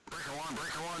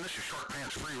everyone. This is Short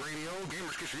Pants Free Radio.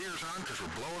 Gamers, get your ears on because we're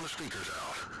blowing the speakers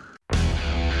out.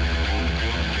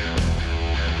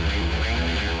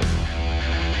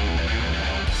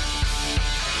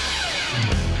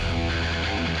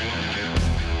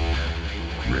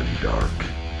 Grimdark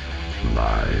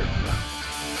Live.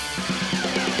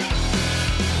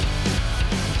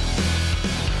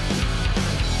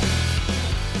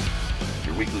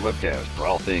 Your weekly webcast for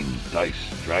all things dice,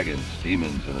 dragons,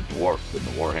 demons, and a dwarf in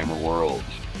the Warhammer worlds.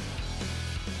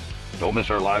 Don't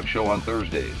miss our live show on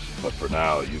Thursdays, but for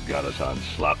now, you've got us on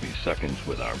sloppy seconds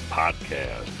with our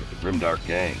podcast with the Grimdark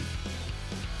Gang.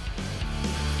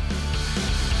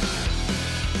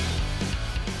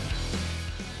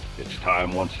 It's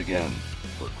time once again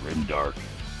for Grimdark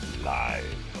Live.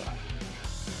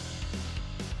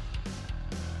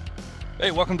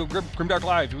 Hey, welcome to Grimdark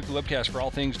Live, your weekly webcast for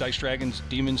all things dice, dragons,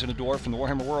 demons, and a dwarf in the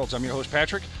Warhammer worlds. I'm your host,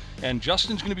 Patrick, and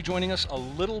Justin's going to be joining us a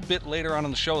little bit later on in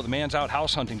the show. The man's out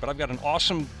house hunting, but I've got an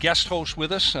awesome guest host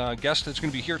with us, a guest that's going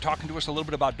to be here talking to us a little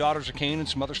bit about Daughters of Khaine and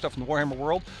some other stuff in the Warhammer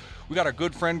world. We got our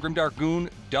good friend, Grimdark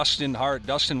Goon, Dustin Hart.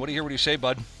 Dustin, what do you say,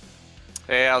 bud?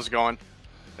 Hey, how's it going?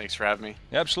 Thanks for having me.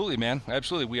 Absolutely, man.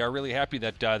 Absolutely. We are really happy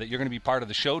that that you're going to be part of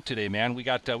the show today, man. We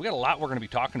got a lot we're going to be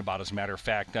talking about, as a matter of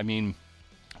fact. I mean,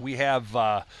 we have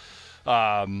we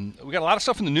got a lot of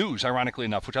stuff in the news, ironically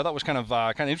enough, which I thought was kind of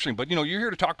interesting. But you're here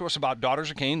to talk to us about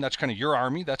Daughters of Khaine. That's kind of your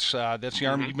army. That's the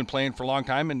army you've been playing for a long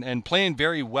time and playing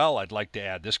very well. I'd like to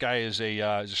add, this guy is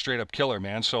a straight up killer,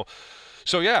 man. So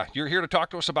yeah, you're here to talk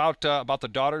to us about the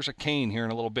Daughters of Khaine here in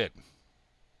a little bit.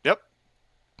 Yep.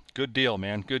 Good deal,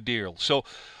 man. Good deal. So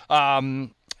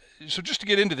just to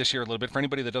get into this here a little bit, for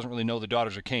anybody that doesn't really know the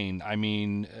Daughters of Khaine, I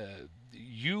mean,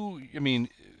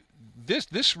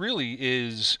 This really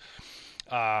is,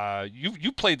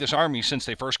 you played this army since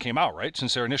they first came out, right?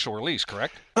 Since their initial release,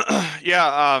 correct?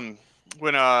 Yeah.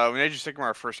 When Age of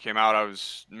Sigmar first came out, I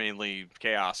was mainly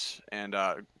Chaos and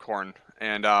Khorne,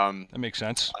 and that makes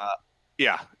sense.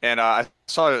 Yeah, and I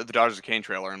saw the Daughters of Khaine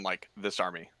trailer and like, this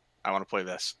army, I want to play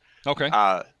this. Okay.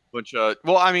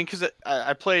 Because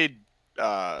I played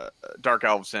Dark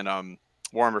Elves in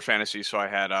Warhammer Fantasy, so I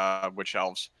had Witch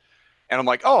Elves, and I'm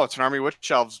like, oh, it's an army of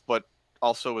Witch Elves, but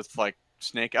also with like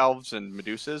Snake Elves and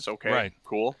Medusas. Okay, right.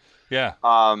 Cool. Yeah.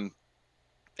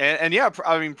 And yeah,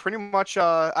 I mean, pretty much,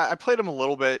 I played them a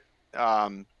little bit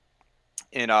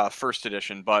in first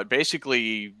edition, but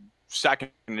basically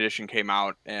second edition came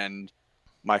out, and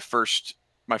my first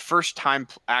time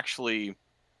actually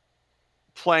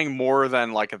playing more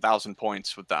than like 1,000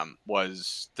 points with them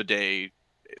was the day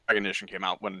second edition came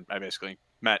out, when I basically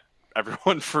met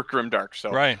everyone for Grimdark.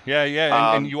 So right,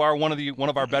 yeah, and you are one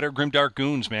of our better Grimdark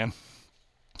goons, man.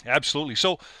 Absolutely.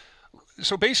 So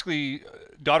basically,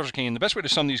 Daughters of Khaine, the best way to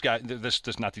sum these guys,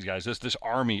 this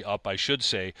army up, I should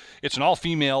say, it's an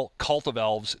all-female cult of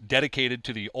elves dedicated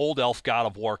to the old elf god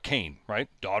of war, Khaine, right?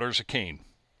 Daughters of Khaine.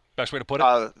 Best way to put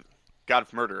it? God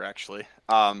of murder, actually.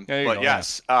 But go,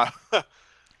 yes.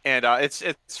 And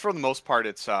it's for the most part,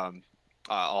 it's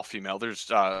all female. There's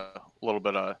a little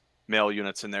bit of male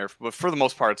units in there, but for the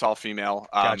most part, it's all female.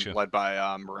 Gotcha. Led by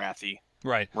Marathi.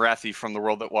 Right. Marathi from the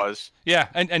world that was. Yeah,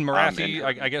 and Marathi,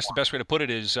 I guess the best way to put it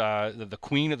is the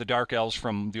queen of the Dark Elves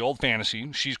from the old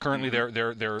fantasy. She's currently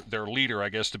their leader, I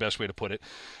guess the best way to put it.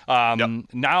 Yep.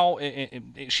 Now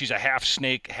she's a half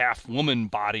snake, half woman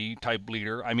body type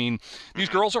leader. I mean, these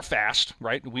girls are fast,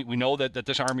 right? We know that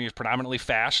this army is predominantly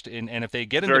fast, and if they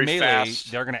get into Very melee,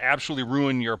 fast. They're going to absolutely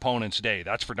ruin your opponent's day.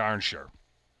 That's for darn sure.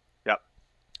 Yep.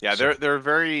 Yeah, So- they're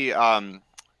very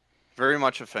very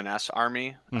much a finesse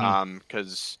army,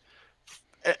 because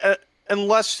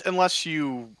unless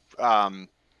you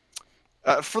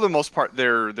for the most part,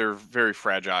 they're very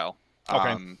fragile.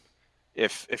 Okay.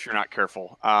 If you're not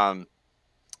careful,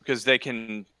 because they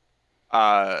can,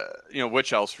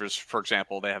 Witch Elves, for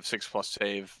example, they have 6+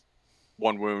 save,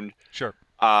 1 wound. Sure.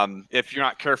 If you're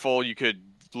not careful, you could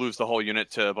lose the whole unit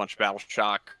to a bunch of battle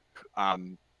shock.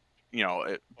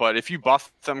 But if you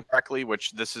buff them correctly,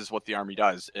 which this is what the army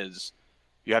does, is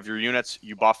you have your units,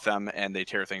 you buff them, and they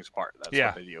tear things apart. That's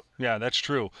what they do. Yeah, that's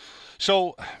true.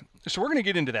 So we're going to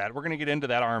get into that. We're going to get into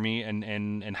that army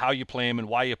and how you play them and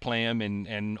why you play them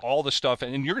and all the stuff.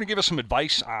 And you're going to give us some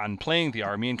advice on playing the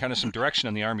army and kind of some direction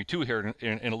on the army too here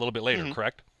in a little bit later,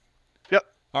 correct? Yep.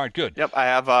 All right, good. Yep, I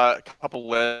have a couple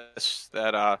lists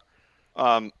that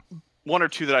one or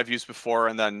two that I've used before,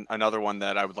 and then another one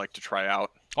that I would like to try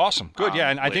out. Awesome. Good. Yeah,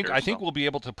 and I think later, we'll be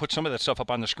able to put some of that stuff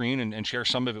up on the screen and share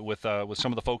some of it with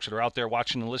some of the folks that are out there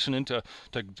watching and listening to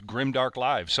Grimdark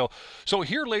Live. So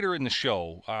here later in the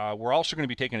show, we're also going to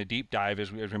be taking a deep dive,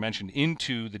 as we mentioned,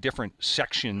 into the different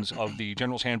sections of the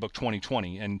General's Handbook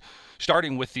 2020, and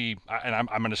starting with and I'm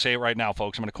going to say it right now,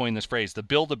 folks. I'm going to coin this phrase: the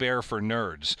Build-A-Bear for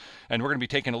nerds. And we're going to be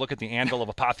taking a look at the Anvil of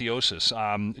Apotheosis.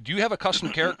 Do you have a custom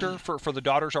character for the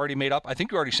daughters already made up? I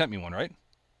think you already sent me one, right?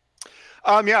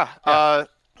 Yeah.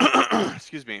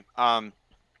 Excuse me. When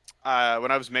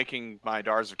I was making my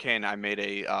Daughters of Khaine, I made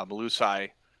a Melusai,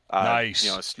 nice.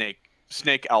 A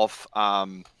snake elf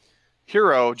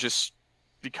hero, just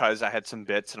because I had some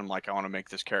bits and I'm like, I want to make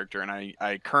this character, and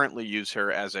I currently use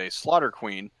her as a Slaughter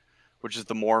Queen, which is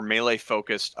the more melee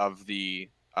focused of the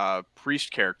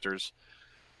priest characters.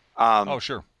 Oh,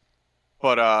 sure.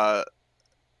 But I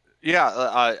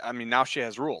mean, now she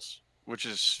has rules, which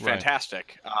is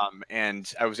fantastic. Right.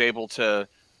 And I was able to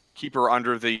keep her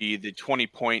under the 20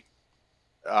 point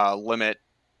limit,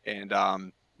 and I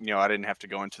didn't have to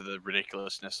go into the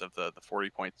ridiculousness of the 40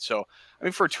 points. So I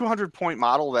mean, for a 200 point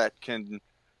model that can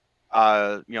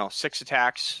 6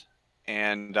 attacks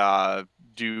and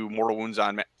do mortal wounds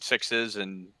on 6s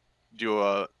and do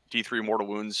a D3 mortal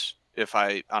wounds if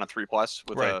I on a 3+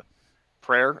 with a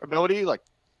prayer ability, like,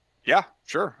 yeah,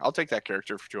 sure, I'll take that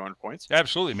character for 200 points.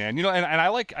 Absolutely, man. And I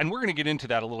like, and we're going to get into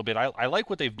that a little bit. I like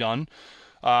what they've done.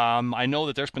 I know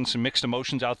that there's been some mixed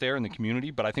emotions out there in the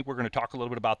community, but I think we're going to talk a little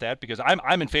bit about that because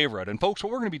I'm in favor of it. And folks,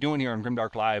 what we're going to be doing here on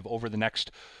Grimdark Live over the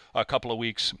next couple of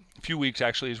weeks, few weeks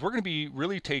actually, is we're going to be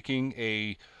really taking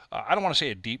I don't want to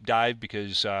say a deep dive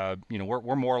because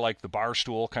we're more like the bar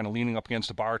stool, kind of leaning up against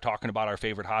the bar, talking about our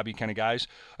favorite hobby kind of guys,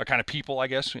 or kind of people, I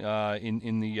guess,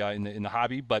 in the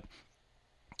hobby, but.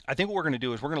 I think what we're going to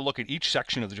do is we're going to look at each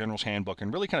section of the General's Handbook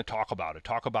and really kind of talk about it,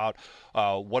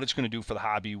 what it's going to do for the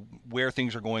hobby, where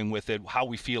things are going with it, how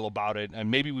we feel about it,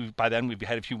 and maybe by then we've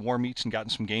had a few war meets and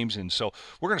gotten some games in. So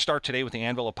we're going to start today with the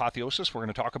Anvil Apotheosis. We're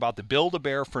going to talk about the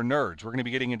Build-A-Bear for nerds. We're going to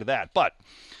be getting into that. But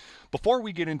before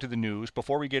we get into the news,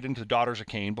 before we get into the Daughters of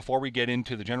Khaine, before we get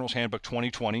into the General's Handbook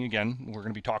 2020, again, we're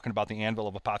going to be talking about the Anvil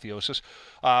of Apotheosis,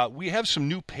 we have some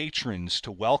new patrons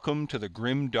to welcome to the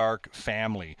Grimdark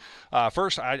family.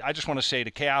 First, I just want to say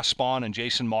to Chaos Spawn and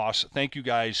Jason Moss, thank you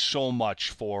guys so much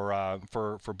for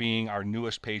being our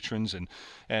newest patrons. And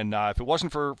if it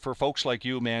wasn't for folks like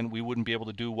you, man, we wouldn't be able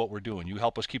to do what we're doing. You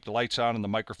help us keep the lights on and the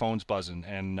microphones buzzing.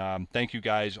 And thank you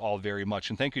guys all very much.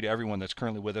 And thank you to everyone that's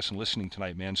currently with us and listening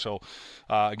tonight, man. So,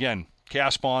 again,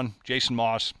 Chaos Spawn, Jason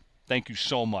Moss, thank you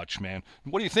so much, man.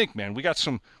 What do you think, man? We got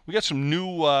some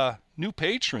new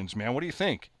patrons, man. What do you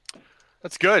think?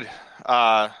 That's good.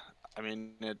 I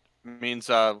mean, it means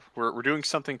we're doing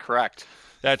something correct.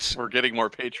 We're getting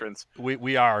more patrons.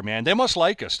 We are, man. They must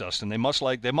like us, Dustin. They must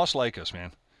like us,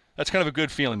 man. That's kind of a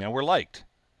good feeling, man. We're liked.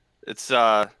 It's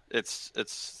those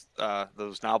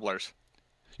nobblers.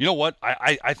 You know what?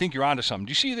 I think you're onto something.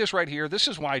 Do you see this right here? This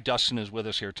is why Dustin is with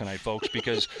us here tonight, folks,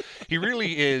 because he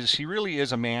really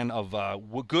is a man of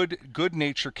good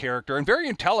nature character and very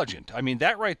intelligent. I mean,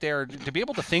 that right there, to be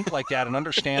able to think like that and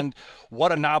understand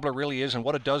what a nobbler really is and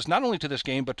what it does not only to this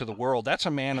game but to the world, that's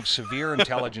a man of severe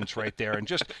intelligence right there. And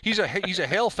just he's a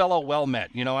hail fellow, well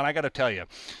met, and I got to tell you,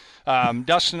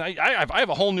 Dustin, I have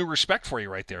a whole new respect for you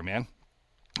right there, man.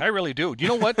 I really do. You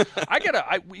know what?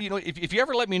 If you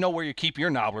ever let me know where you keep your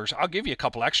nobblers, I'll give you a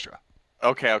couple extra.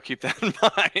 Okay, I'll keep that in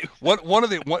mind.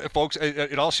 Folks,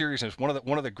 in all seriousness, one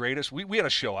of the greatest. We had a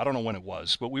show. I don't know when it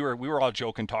was, but we were all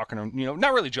joking, talking.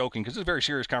 Not really joking because it's a very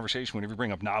serious conversation whenever you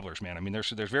bring up nobblers, man. I mean,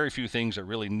 there's very few things that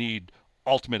really need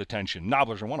ultimate attention.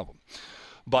 Nobblers are one of them.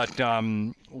 But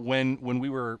when we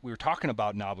were talking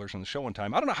about nobblers on the show one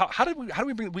time, I don't know how do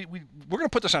we bring we're going to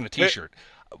put this on a T-shirt.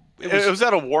 It was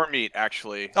at a war meet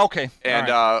actually. Okay, and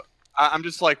right. I'm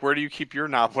just like, where do you keep your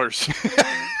nobblers?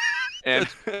 And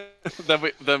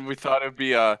then we thought it'd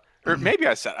be or maybe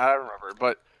I said, I don't remember,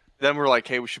 but then we're like,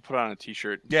 hey, we should put on a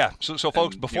T-shirt. Yeah. So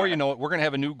folks, before you know it, we're going to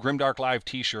have a new Grimdark Live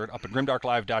T-shirt up at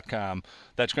grimdarklive.com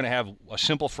that's going to have a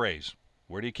simple phrase.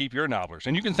 Where do you keep your nobblers?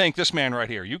 And you can thank this man right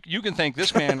here. You can thank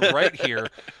this man right here,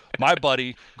 my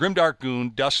buddy, Grimdark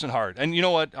Goon, Dustin Hart. And you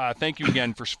know what? Thank you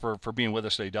again for being with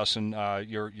us today, Dustin.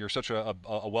 You're such a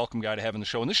welcome guy to have in the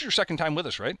show. And this is your second time with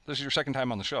us, right? This is your second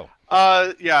time on the show.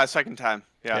 Yeah, second time.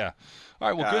 Yeah. All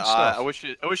right. Well, good stuff.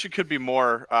 I wish it could be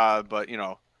more, but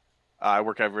I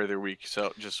work every other week,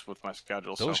 so just with my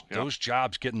schedule. Those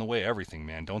jobs get in the way of everything,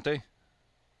 man, don't they?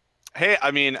 Hey,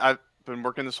 I mean, I've been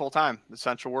working this whole time,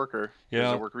 essential worker.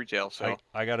 Yeah, I work retail, so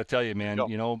I got to tell you, man.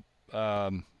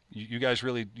 You guys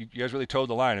really towed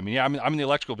the line. I mean, yeah, I'm in the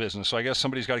electrical business, so I guess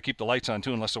somebody's got to keep the lights on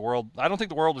too. Unless the world, I don't think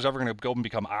the world was ever going to go and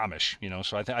become Amish, you know.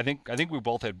 So I think we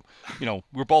both had, you know,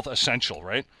 we're both essential,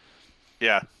 right?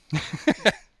 Yeah.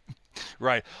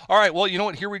 Right. All right. Well, you know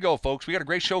what? Here we go, folks. We got a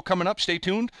great show coming up. Stay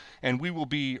tuned, and we will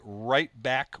be right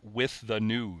back with the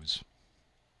news.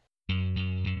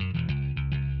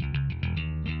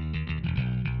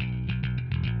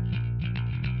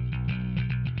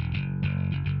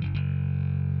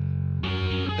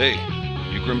 Hey,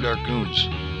 you Grimdark goons.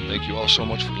 Thank you all so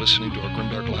much for listening to our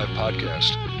Grimdark Live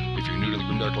podcast. If you're new to the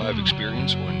Grimdark Live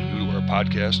experience or new to our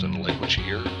podcast and like what you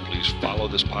hear, please follow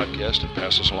this podcast and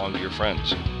pass us along to your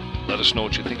friends. Let us know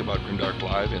what you think about Grimdark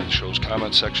Live in the show's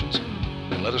comment sections,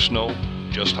 and let us know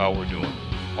just how we're doing.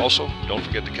 Also, don't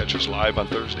forget to catch us live on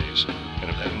Thursdays. And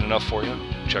if that isn't enough for you,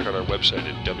 check out our website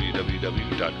at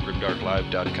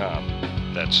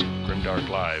www.grimdarklive.com. That's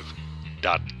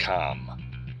grimdarklive.com.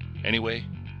 Anyway,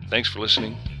 thanks for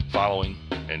listening, following,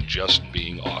 and just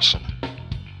being awesome.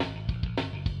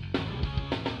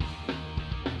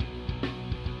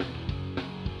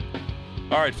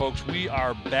 All right, folks, we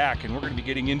are back, and we're going to be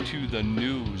getting into the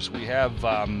news. We have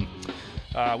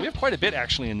quite a bit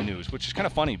actually in the news, which is kind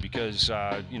of funny because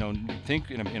you know, you think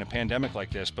in a pandemic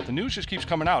like this, but the news just keeps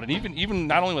coming out, and even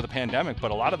not only with a pandemic,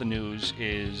 but a lot of the news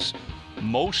is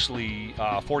mostly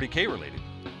 40K related.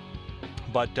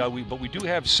 But we do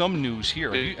have some news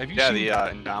here. Have you seen the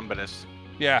Indominus?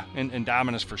 Yeah,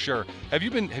 Indominus for sure. Have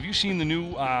you seen the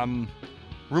new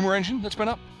rumor engine that's been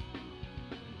up?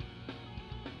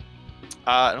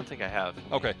 I don't think I have.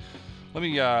 Okay, let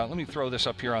me throw this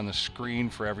up here on the screen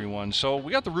for everyone. So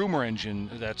we got the rumor engine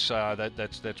that's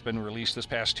been released this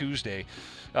past Tuesday.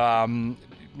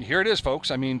 Here it is,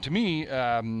 folks. I mean, to me,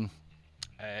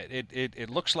 it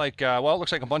looks like it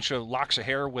looks like a bunch of locks of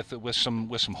hair with some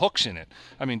hooks in it.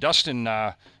 I mean, Dustin,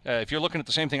 if you're looking at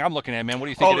the same thing I'm looking at, man, what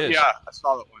do you think it is? Oh yeah, I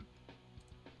saw that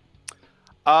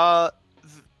one.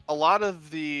 A lot of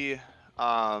the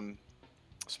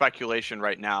speculation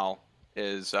right now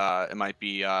is it might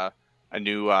be a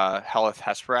new Helith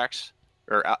Hesperax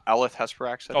or Elith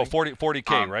Hesperax. Oh,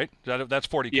 40K, right? That's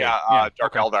 40K. Yeah,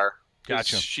 Dark okay. Eldar.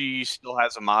 Gotcha. She still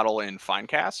has a model in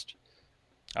Finecast.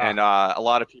 And a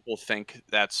lot of people think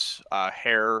that's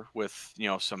hair with, you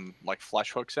know, some like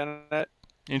flesh hooks in it.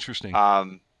 Interesting.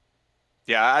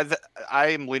 Yeah,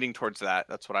 I'm leaning towards that.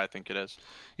 That's what I think it is.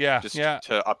 Yeah, just yeah.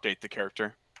 to update the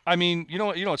character. I mean, you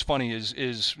know what's funny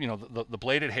is you know the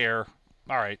bladed hair.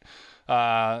 All right.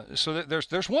 So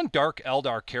there's one Dark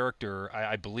Eldar character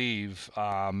I believe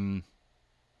that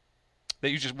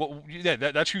you just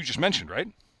that's who you just mentioned, right?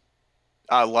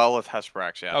 Lilith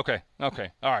Hesperax, yeah. Okay,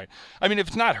 all right. I mean, if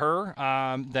it's not her,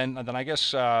 then I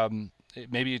guess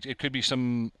maybe it could be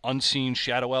some unseen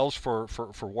shadow elves for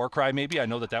Warcry. Maybe I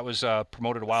know that was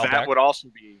promoted a while back.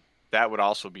 That would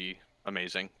also be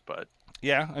amazing, but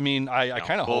yeah, I mean, I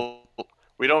kind of hope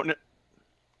we don't.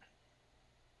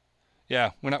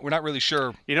 Yeah, we're not really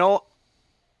sure. You know,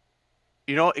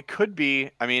 it could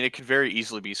be. I mean, it could very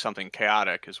easily be something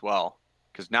chaotic as well.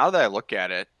 Because now that I look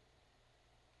at it.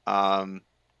 I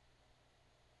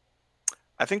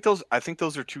think those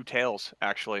are two tails.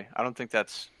 Actually, I don't think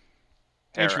that's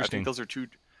hair. Interesting. I think those are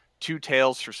two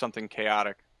tails for something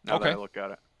chaotic. Now that I look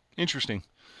at it. Interesting.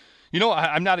 You know,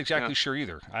 I'm not exactly sure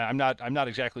either. I'm not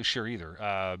exactly sure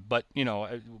either. But you know,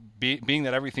 being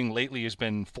that everything lately has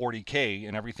been 40K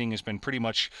and everything has been pretty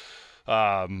much.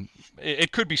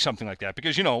 It could be something like that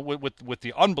because you know, with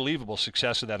the unbelievable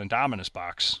success of that Indominus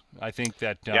box, I think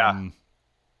that.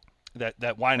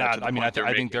 That why not? I mean, I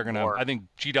think they're gonna. More. I think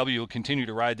GW will continue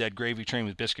to ride that gravy train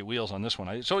with biscuit wheels on this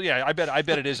one. So yeah, I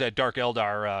bet it is that Dark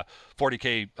Eldar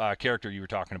 40K character you were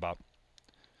talking about.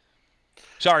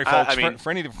 Sorry, folks.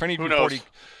 For any of you 40,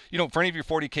 for any of you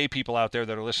 40K people out there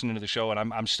that are listening to the show,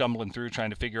 and I'm stumbling through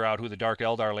trying to figure out who the Dark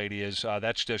Eldar lady is.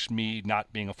 That's just me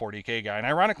not being a 40K guy. And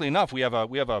ironically enough, we have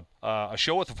a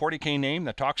show with a 40K name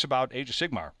that talks about Age of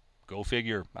Sigmar. Go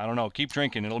figure. I don't know. Keep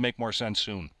drinking. It'll make more sense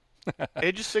soon.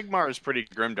 Age of Sigmar is pretty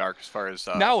grimdark as far as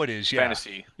now it is, yeah.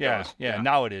 Fantasy. Yeah.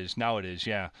 Now it is,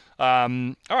 yeah.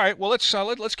 All right, well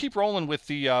let's keep rolling with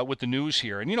the news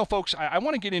here. And you know, folks, I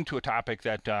want to get into a topic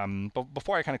that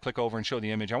before I kind of click over and show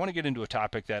the image, I want to get into a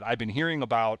topic that I've been hearing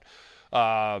about.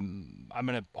 I'm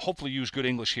going to hopefully use good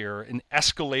English here, an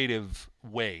escalative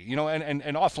way. You know, and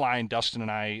offline, Dustin and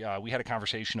I, we had a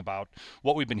conversation about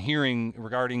what we've been hearing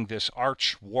regarding this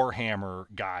Arch Warhammer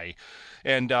guy.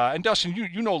 And Dustin,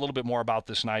 you know a little bit more about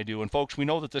this than I do. And folks, we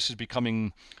know that this is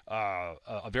becoming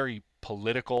a very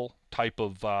political type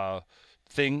of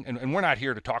thing, and we're not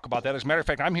here to talk about that. As a matter of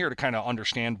fact, I'm here to kind of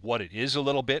understand what it is a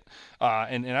little bit,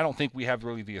 and I don't think we have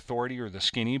really the authority or the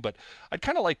skinny, but I'd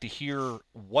kind of like to hear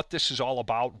what this is all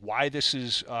about, why this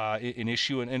is an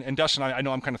issue. And Dustin, I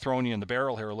know I'm kind of throwing you in the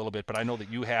barrel here a little bit, but I know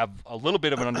that you have a little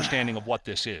bit of an understanding of what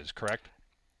this is, correct?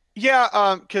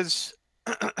 Yeah, because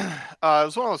it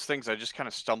was one of those things I just kind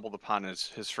of stumbled upon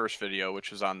his first video,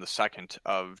 which was on the 2nd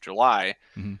of July,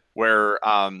 where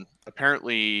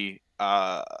apparently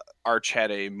Arch had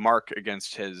a mark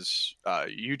against his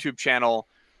YouTube channel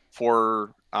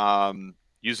for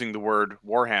using the word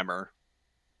Warhammer.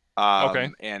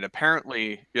 And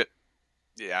apparently,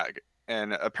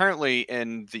 and apparently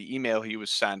in the email he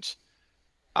was sent,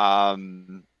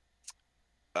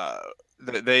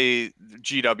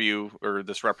 GW, or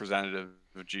this representative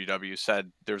of GW,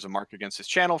 said there's a mark against his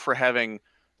channel for having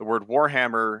the word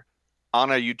Warhammer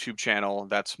on a YouTube channel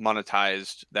that's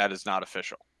monetized. That is not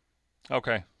official.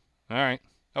 Okay. All right.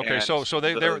 Okay. And so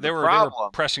they were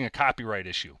pressing a copyright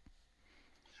issue.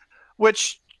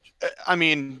 Which, I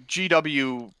mean,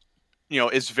 GW,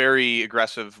 is very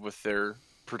aggressive with their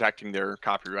protecting their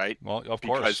copyright. Well, of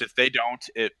course. Because if they don't,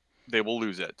 they will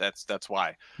lose it. That's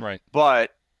why. Right.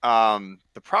 But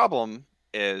the problem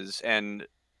is,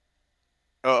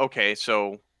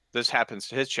 so this happens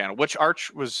to his channel, which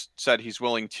Arch said he's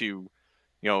willing to,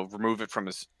 remove it from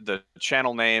the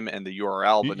channel name and the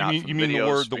URL, but not from you mean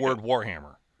videos. the word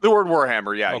Warhammer? The word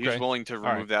Warhammer, yeah. Okay. He's willing to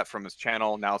remove that from his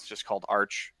channel. Now it's just called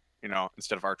Arch,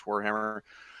 instead of Arch Warhammer.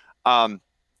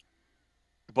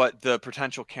 But the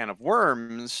potential can of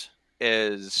worms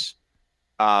is,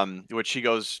 which he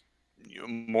goes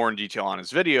more in detail on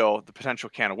his video. The potential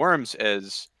can of worms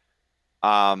is,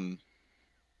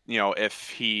 if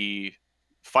he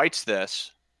fights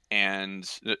this, and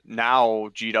now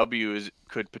GW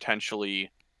could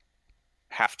potentially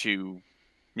have to,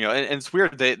 and it's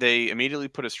weird. They immediately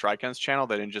put a strike on his channel.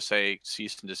 They didn't just say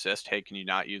cease and desist. Hey, can you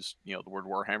not use the word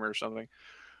Warhammer or something?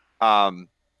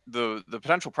 The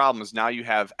potential problem is now you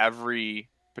have every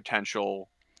potential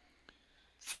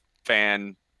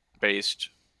fan based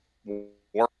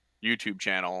war YouTube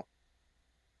channel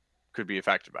could be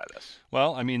affected by this.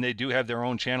 Well, I mean, they do have their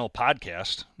own channel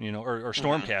podcast, or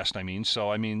Stormcast, I mean. So,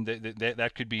 I mean,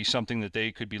 that could be something that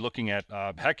they could be looking at,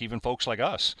 heck, even folks like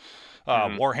us.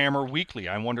 Warhammer Weekly.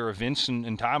 I wonder if Vince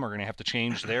and Tom are going to have to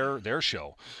change their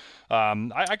show.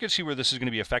 I could see where this is going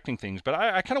to be affecting things, but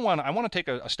I kind of want to take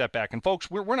a step back. And folks,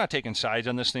 we're not taking sides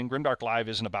on this thing. Grimdark Live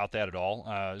isn't about that at all.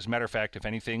 As a matter of fact, if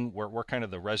anything, we're kind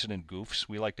of the resident goofs.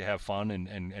 We like to have fun,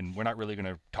 and we're not really going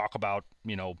to talk about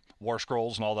war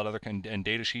scrolls and all that other and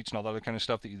data sheets and all that other kind of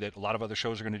stuff that a lot of other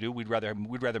shows are going to do. We'd rather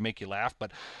make you laugh.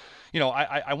 But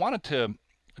I wanted to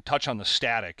touch on the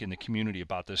static in the community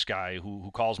about this guy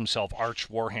who calls himself Arch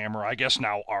Warhammer, I guess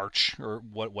now Arch, or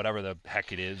whatever the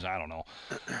heck it is, I don't know.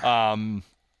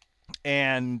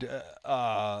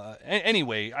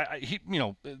 Anyway,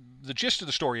 the gist of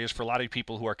the story is, for a lot of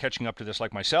people who are catching up to this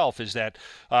like myself, is that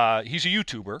he's a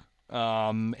YouTuber.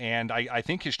 And I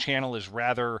think his channel is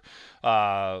rather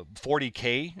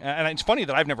 40K, and it's funny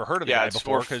that I've never heard of the guy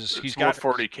before, because he's got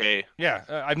 40K. Yeah,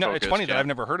 it's funny that I've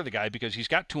never heard of the guy, because he's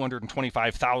got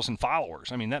 225,000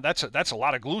 followers. I mean, that's a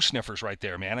lot of glue sniffers right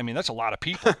there, man. I mean, that's a lot of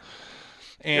people.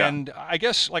 And I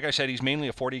guess, like I said, he's mainly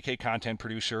a 40K content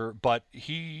producer, but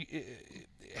he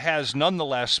has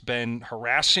nonetheless been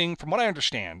harassing, from what I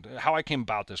understand. How I came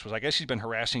about this was, I guess he's been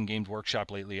harassing Games Workshop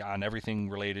lately on everything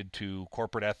related to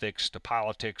corporate ethics, to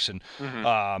politics, and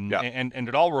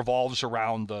it all revolves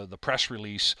around the press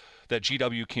release that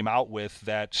GW came out with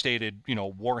that stated,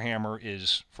 Warhammer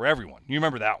is for everyone. You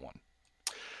remember that one?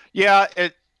 Yeah,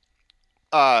 and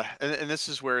this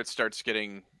is where it starts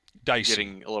getting dicey.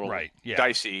 Getting a little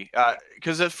dicey.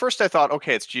 Because at first I thought,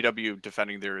 okay, it's GW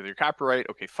defending their copyright.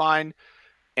 Okay, fine.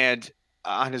 And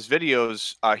on his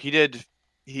videos,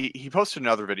 he posted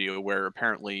another video where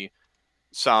apparently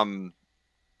some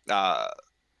I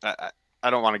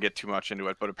don't want to get too much into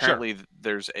it, but apparently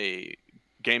there's a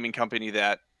gaming company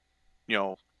that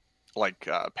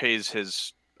pays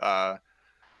his or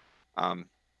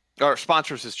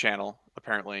sponsors his channel,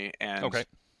 apparently, and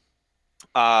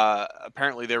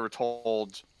apparently they were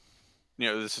told,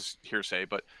 this is hearsay,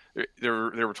 but they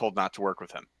were told not to work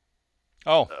with him.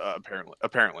 Oh,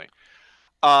 apparently.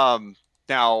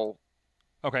 Now,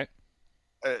 okay.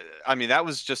 I mean, that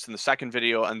was just in the second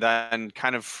video, and then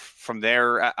kind of from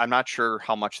there, I'm not sure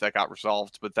how much that got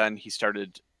resolved, but then he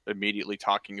started immediately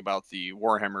talking about the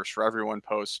Warhammers for Everyone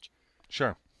post.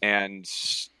 Sure. And,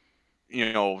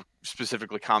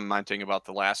 specifically commenting about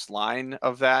the last line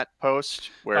of that post,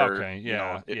 where, and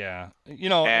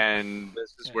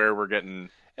this is where we're getting.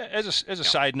 As a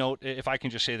side note, if I can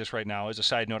just say this right now, as a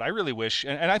side note, I really wish,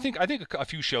 and I think a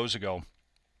few shows ago,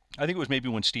 I think it was maybe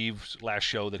when Steve's last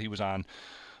show that he was on.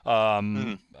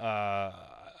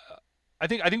 I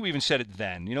think we even said it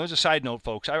then. As a side note,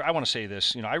 folks, I want to say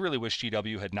this. I really wish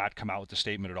GW had not come out with the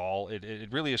statement at all.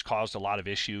 It really has caused a lot of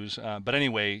issues. But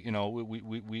anyway,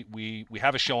 we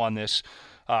have a show on this.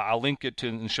 I'll link it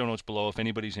in the show notes below if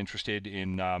anybody's interested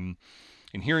in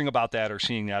hearing about that or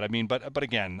seeing that. I mean, but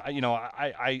again,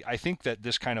 I think that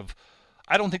this kind of,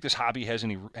 I don't think this hobby has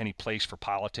any place for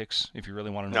politics, if you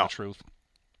really want to know the truth.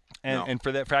 And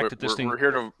for that fact we're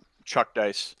here to chuck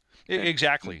dice.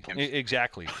 Exactly.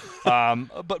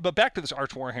 But back to this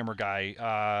Arch Warhammer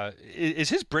guy. Is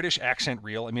his British accent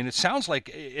real? I mean, it sounds like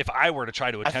if I were to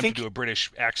try to attempt to do a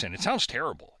British accent, it sounds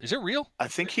terrible. Is it real? I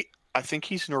think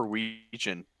he's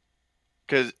Norwegian,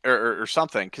 or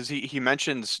something, because he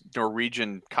mentions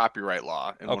Norwegian copyright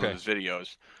law in one of his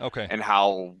videos. Okay. And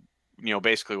how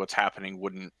basically what's happening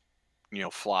wouldn't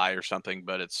fly or something,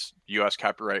 but it's U.S.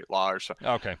 copyright law or something.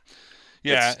 Okay.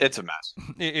 Yeah, it's a mess.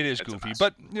 It is goofy,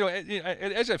 but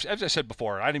as I said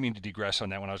before, I didn't mean to digress on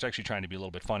that one. I was actually trying to be a little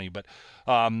bit funny, but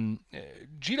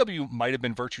GW might have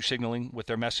been virtue signaling with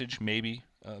their message, maybe.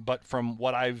 But from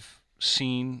what I've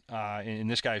seen in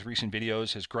this guy's recent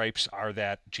videos, his gripes are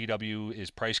that GW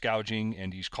is price gouging,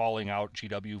 and he's calling out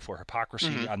GW for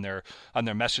hypocrisy on their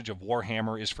message of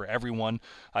Warhammer is for everyone.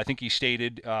 I think he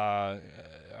stated, or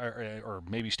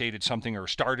maybe stated something, or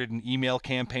started an email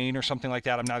campaign or something like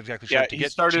that. I'm not exactly sure. To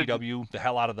get GW the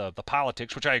hell out of the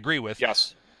politics, which I agree with.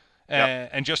 Yes.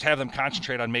 And just have them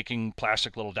concentrate on making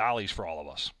plastic little dollies for all of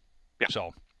us. Yeah. So.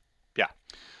 Yeah.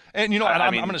 And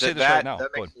I'm going to say this right now. That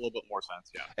makes a little bit more sense,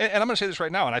 yeah. And I'm going to say this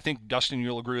right now, and I think, Dustin,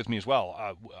 you'll agree with me as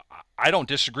well. I don't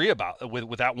disagree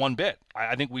with that one bit.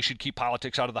 I think we should keep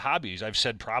politics out of the hobbies. I've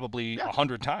said probably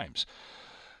 100 times.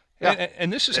 Yeah.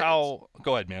 And this is how...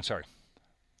 Go ahead, man. Sorry.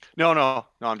 No,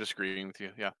 I'm just agreeing with you,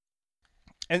 yeah.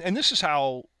 And this is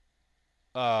how...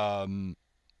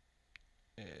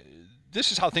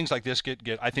 this is how things like this get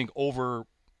I think, over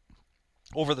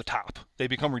the top. They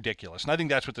become ridiculous. And I think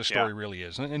that's what this story really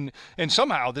is. And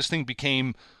somehow this thing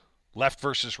became left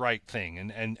versus right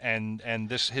thing. And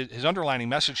this his underlining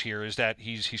message here is that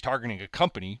he's targeting a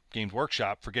company, Games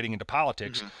Workshop, for getting into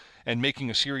politics and making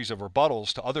a series of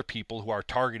rebuttals to other people who are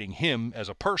targeting him as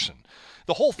a person.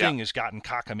 The whole thing has gotten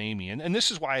cockamamie. And this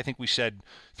is why I think we said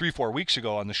 3-4 weeks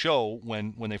ago on the show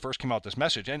when they first came out with this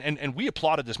message, and we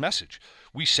applauded this message.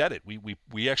 We said it.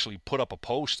 We actually put up a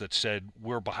post that said,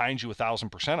 we're behind you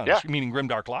 1,000% on this, meaning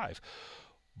Grimdark Live.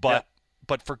 But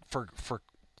for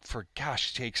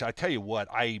gosh sakes, I tell you what,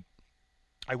 I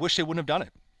wish they wouldn't have done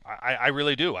it. I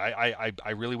really do. I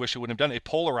really wish they wouldn't have done it. It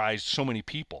polarized so many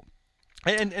people.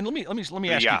 And let me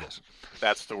ask you this.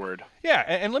 That's the word. Yeah,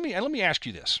 and let me ask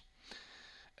you this.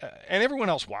 And everyone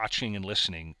else watching and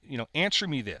listening, answer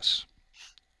me this.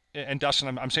 And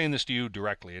Dustin, I'm saying this to you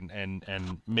directly,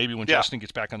 and maybe when Justin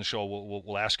gets back on the show,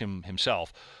 we'll ask him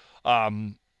himself.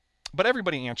 But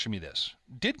everybody answer me this.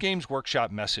 Did Games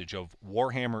Workshop message of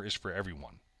Warhammer is for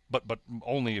everyone, but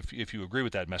only if you agree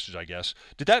with that message, I guess,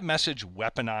 did that message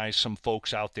weaponize some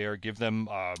folks out there, give them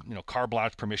carte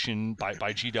blanche permission by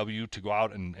GW to go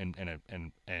out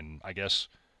and I guess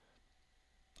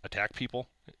attack people?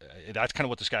 That's kind of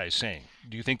what this guy is saying.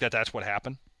 Do you think that that's what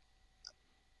happened?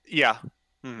 Yeah.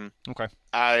 Mm-hmm. Okay.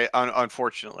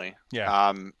 Unfortunately.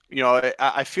 Yeah.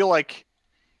 I feel like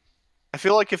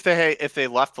if they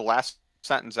left the last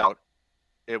sentence out,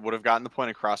 it would have gotten the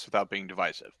point across without being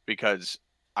divisive. Because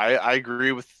I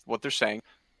agree with what they're saying.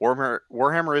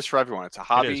 Warhammer is for everyone. It's a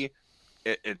hobby.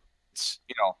 It's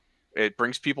it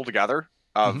brings people together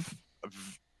of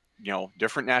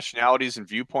different nationalities and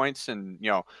viewpoints, and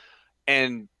we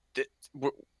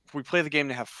play the game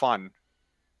to have fun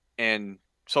and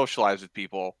socialize with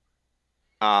people.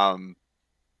 You're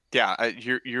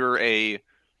a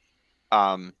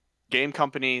game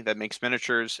company that makes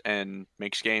miniatures and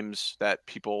makes games that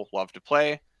people love to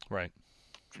play. Right.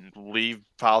 Leave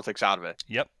politics out of it.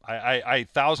 Yep, I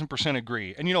 1,000%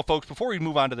 agree. And folks, before we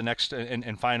move on to the next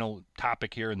and final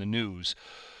topic here in the news,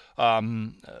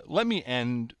 let me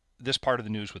end this part of the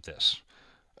news with this.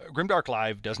 Grimdark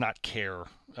Live does not care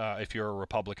if you're a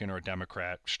Republican or a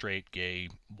Democrat, straight, gay,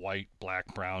 white,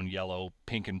 black, brown, yellow,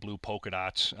 pink and blue polka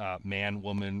dots, man,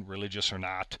 woman, religious or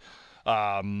not.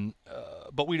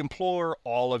 But we'd implore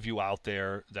all of you out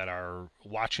there that are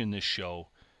watching this show,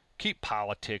 keep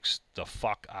politics the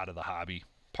fuck out of the hobby.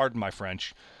 Pardon my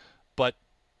French, but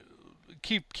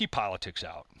keep politics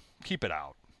out. Keep it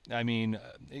out. I mean,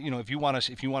 if you want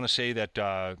to say that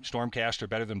Stormcast are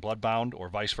better than Bloodbound or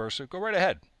vice versa, go right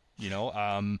ahead.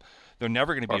 They're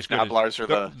never going to be as good. Nobblars are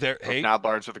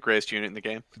Nobblars are the greatest unit in the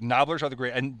game. Nobblars are the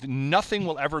great, and nothing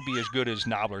will ever be as good as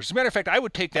Nobblars. As a matter of fact, I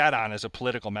would take that on as a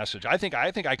political message. I think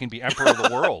I can be emperor of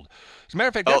the world. As a matter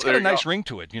of fact, that's got a nice ring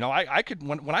to it. You know, I could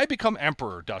when I become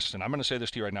emperor, Dustin. I'm going to say this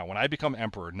to you right now. When I become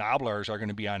emperor, Nobblars are going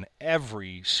to be on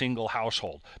every single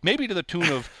household, maybe to the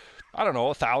tune of, I don't know,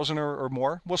 1,000 or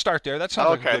more. We'll start there. That sounds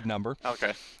like a good number.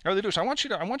 Okay. All right, so I want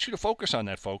you to focus on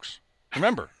that, folks.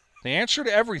 Remember, the answer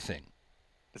to everything.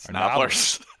 It's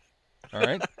Nobblars. All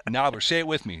right, Nobblers. Say it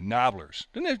with me, Nobblers.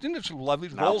 Didn't it lovely?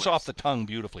 It rolls off the tongue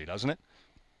beautifully, doesn't it?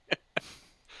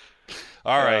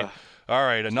 All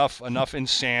right. Enough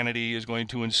insanity is going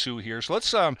to ensue here. So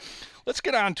let's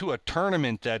get on to a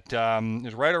tournament that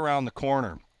is right around the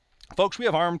corner. Folks, we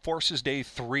have Armed Forces Day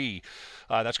 3.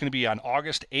 That's going to be on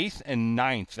August 8th and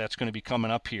 9th. That's going to be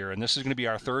coming up here. And this is going to be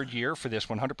our third year for this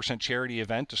 100% charity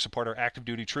event to support our active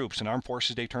duty troops. And Armed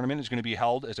Forces Day tournament is going to be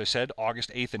held, as I said,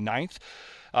 August 8th and 9th.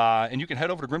 And you can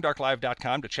head over to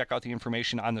grimdarklive.com to check out the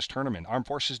information on this tournament. Armed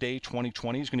Forces Day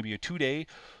 2020 is going to be a 2-day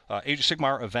Age of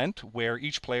Sigmar event where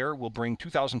each player will bring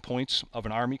 2,000 points of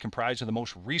an army comprised of the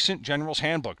most recent General's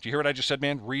Handbook. Do you hear what I just said,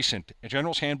 man? Recent.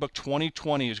 General's Handbook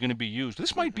 2020 is going to be used.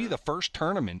 This might be the first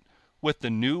tournament with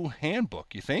the new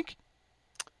handbook, you think?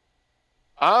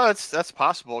 That's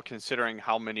possible considering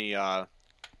how many how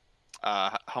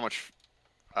much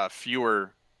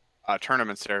fewer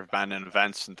tournaments there have been and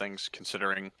events and things.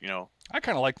 Considering, you know, I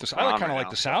kind of like this. I kind of like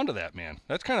the sound of that, man.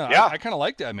 That's kind of I kind of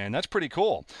like that, man. That's pretty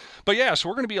cool. But yeah, so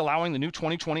we're going to be allowing the new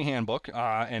 2020 handbook,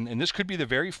 and this could be the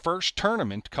very first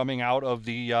tournament coming out of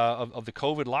the of the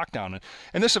COVID lockdown.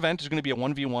 And this event is going to be a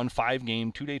 1v1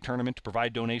 5-game 2-day tournament to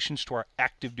provide donations to our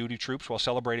active duty troops while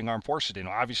celebrating Armed Forces Day.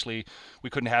 Now, obviously, we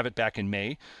couldn't have it back in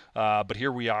May, but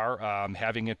here we are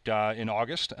having it in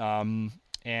August.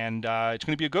 And it's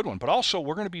going to be a good one. But also,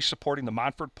 we're going to be supporting the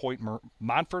Montford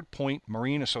Point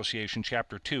Marine Association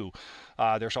Chapter 2.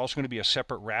 There's also going to be a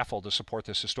separate raffle to support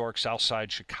this historic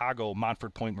Southside Chicago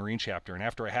Montford Point Marine Chapter. And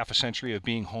after a half a century of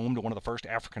being home to one of the first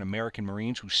African-American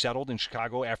Marines who settled in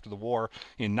Chicago after the war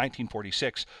in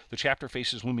 1946, the chapter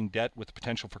faces looming debt with the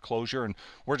potential for closure, and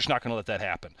we're just not going to let that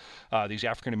happen. These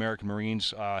African-American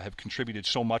Marines have contributed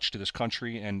so much to this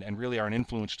country and really are an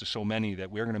influence to so many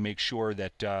that we're going to make sure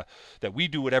that that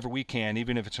we do whatever we can,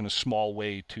 even if it's in a small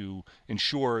way, to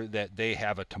ensure that they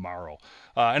have a tomorrow.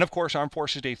 And of course, Armed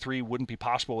Forces Day 3 wouldn't be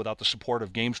possible without the support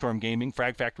of GameStorm Gaming,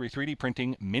 Frag Factory 3D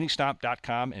Printing,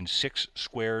 Ministomp.com, and 6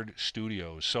 Squared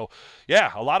Studios. So,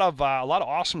 yeah, a lot of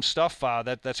awesome stuff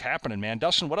that's happening, man.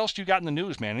 Dustin, what else do you got in the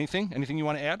news, man? Anything you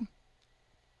want to add?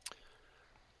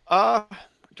 I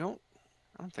don't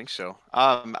think so.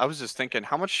 I was just thinking,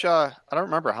 how much? I don't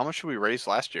remember. How much did we raise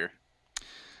last year?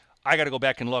 I got to go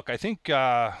back and look. I think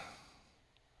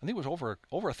it was over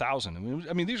 1,000.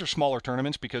 I mean, these are smaller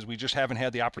tournaments because we just haven't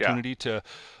had the opportunity to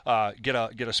get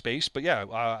a space. But yeah,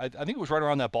 I think it was right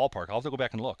around that ballpark. I'll have to go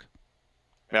back and look.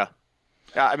 Yeah.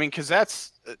 I mean,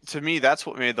 because to me, that's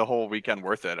what made the whole weekend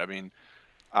worth it. I mean,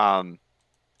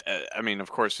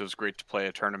 of course, it was great to play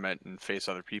a tournament and face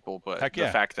other people, but the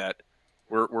fact that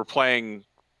we're playing,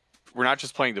 we're not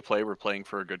just playing to play, we're playing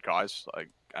for a good cause. Like,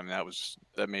 I mean,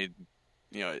 that made,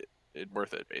 you know, it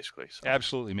worth it, basically. So.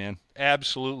 Absolutely, man.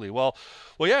 Absolutely. Well,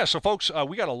 yeah. So, folks,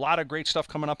 we got a lot of great stuff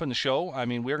coming up in the show. I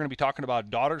mean, we're going to be talking about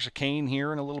Daughters of Khaine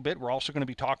here in a little bit. We're also going to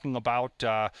be talking about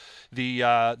the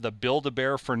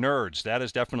Build-A-Bear for Nerds. That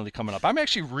is definitely coming up. I'm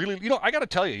actually really, I got to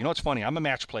tell you, it's funny. I'm a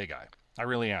match play guy. I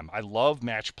really am. I love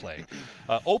match play.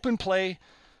 Open play.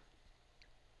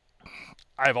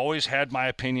 I've always had my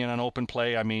opinion on open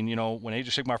play. I mean, when Age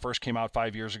of Sigmar first came out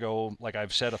 5 years ago, like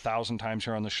I've said 1,000 times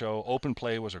here on the show, open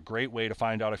play was a great way to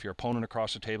find out if your opponent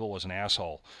across the table was an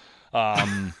asshole.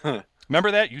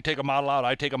 Remember that? You take a model out,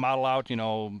 I take a model out.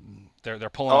 They're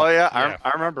pulling. Oh yeah,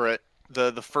 I remember it.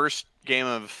 The first game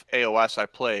of AOS I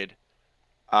played,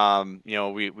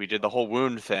 we did the whole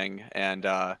wound thing, and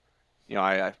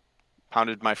I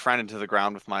pounded my friend into the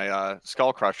ground with my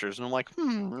skull crushers, and I'm like,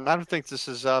 I don't think this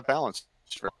is balanced.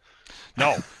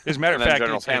 No, as a matter of fact,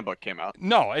 General's Handbook came out.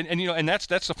 No, and that's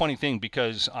the funny thing,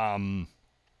 because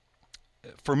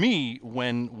for me,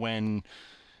 when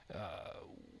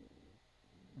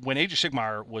Age of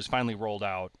Sigmar was finally rolled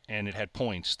out and it had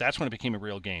points, that's when it became a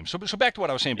real game. So back to what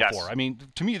I was saying before. I mean,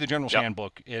 to me, the General's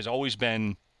Handbook has always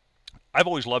been, I've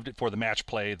always loved it for the match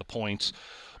play, the points.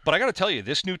 But I got to tell you,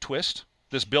 this new twist,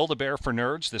 this Build-A-Bear for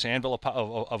Nerds, this Anvil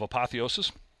of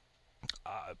Apotheosis,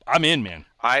 I'm in, man.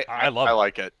 I love it. I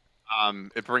like it.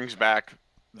 It brings back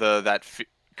that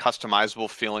customizable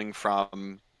feeling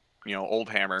from Old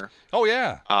Hammer. Oh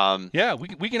yeah.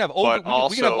 We can have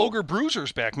ogre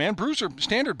bruisers back, man. Bruiser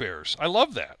standard bears. I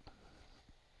love that.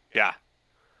 Yeah.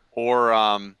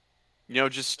 Or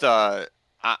just I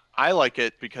like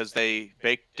it because they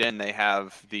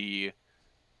have the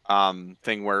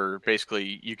thing where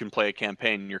basically you can play a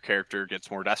campaign and your character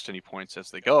gets more destiny points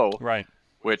as they go. Right.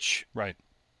 Which, Right.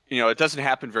 it doesn't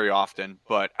happen very often,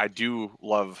 but I do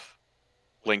love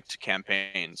linked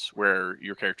campaigns where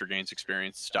your character gains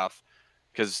experience stuff,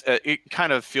 because it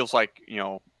kind of feels like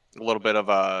a little bit of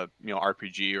a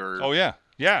RPG or Oh yeah,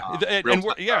 yeah, and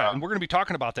we're real-time, going to be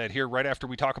talking about that here right after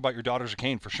we talk about your Daughters of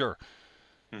Khaine for sure.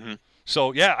 mhm.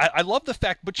 So yeah, I love the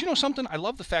fact, but you know something, I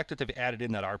love the fact that they've added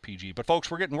in that RPG. But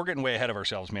folks, we're getting way ahead of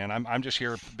ourselves, man. I'm just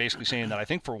here basically saying that I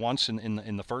think for once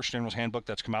in the first General's Handbook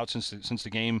that's come out since the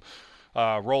game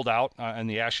rolled out in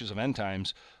the Ashes of End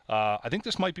Times, I think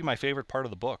this might be my favorite part of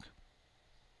the book.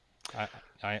 I do.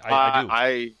 I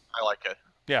like it.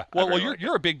 Yeah. Well,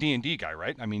 you're a big D&D guy,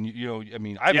 right? I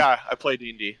mean, I play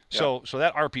D&D. So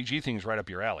that RPG thing is right up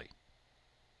your alley.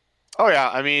 Oh yeah,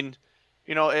 I mean,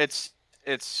 it's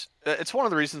one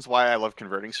of the reasons why I love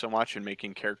converting so much and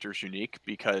making characters unique,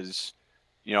 because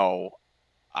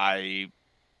I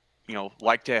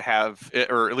like to have,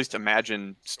 or at least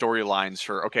imagine storylines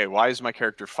for, okay, why is my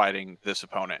character fighting this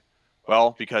opponent?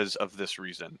 Well, because of this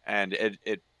reason, and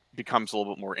it becomes a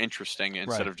little bit more interesting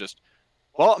instead of just,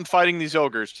 well, I'm fighting these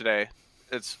ogres today.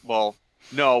 It's, well,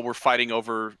 no, we're fighting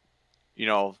over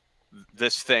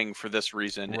this thing for this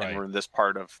reason, and we're in this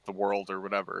part of the world or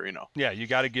whatever. Yeah, you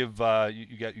got to give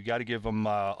you got to give them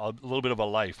a little bit of a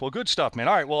life. Well, good stuff, man.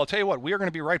 All right, well, I'll tell you what, we are going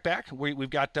to be right back. We're going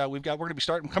to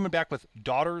be coming back with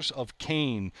Daughters of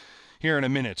Khaine here in a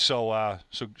minute. So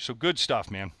good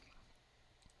stuff, man.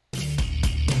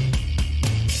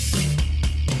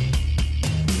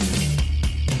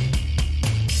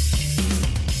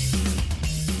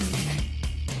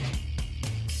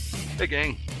 Hey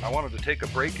gang, I wanted to take a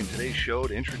break in today's show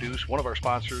to introduce one of our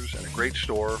sponsors and a great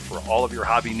store for all of your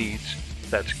hobby needs.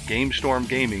 That's GameStorm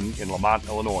Gaming in Lamont,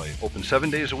 Illinois. Open 7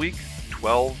 days a week,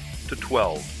 12 to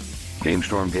 12.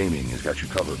 GameStorm Gaming has got you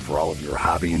covered for all of your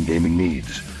hobby and gaming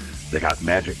needs. They got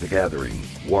Magic the Gathering,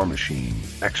 War Machine,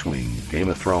 X-Wing, Game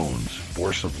of Thrones,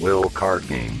 Force of Will card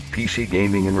game, PC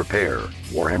gaming and repair,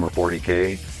 Warhammer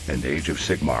 40K, and Age of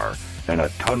Sigmar, and a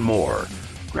ton more.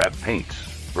 Grab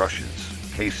paints, brushes,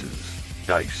 cases,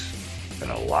 dice,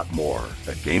 and a lot more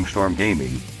at GameStorm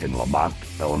Gaming in Lamont,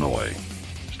 Illinois.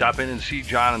 Stop in and see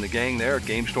John and the gang there at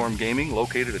GameStorm Gaming,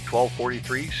 located at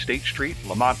 1243 State Street,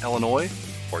 Lamont, Illinois,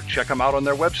 or check them out on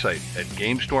their website at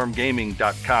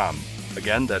GameStormGaming.com.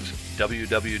 Again, that's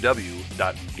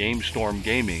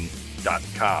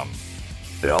www.GameStormGaming.com.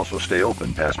 They also stay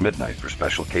open past midnight for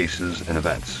special cases and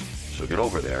events. So get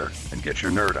over there and get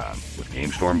your nerd on with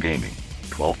GameStorm Gaming,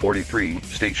 1243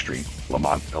 State Street,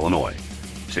 Lamont, Illinois,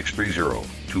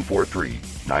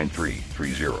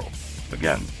 630-243-9330.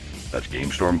 Again, that's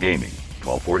GameStorm Gaming,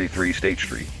 1243 State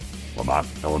Street, Lamont,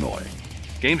 Illinois.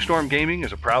 GameStorm Gaming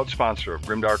is a proud sponsor of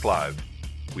Grimdark Live.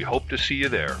 We hope to see you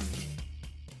there.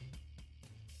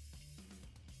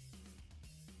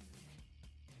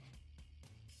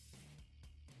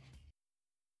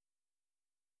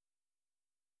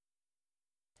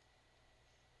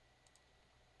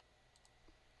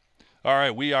 All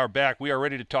right, we are back. We are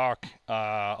ready to talk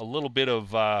a little bit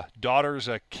of Daughters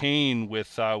of Khaine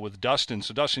with Dustin.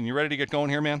 So, Dustin, you ready to get going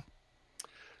here, man?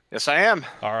 Yes, I am.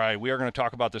 All right, we are going to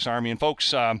talk about this army. And,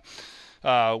 folks, I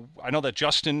know that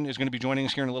Justin is going to be joining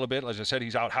us here in a little bit. As I said,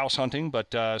 he's out house hunting,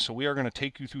 but so we are going to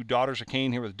take you through Daughters of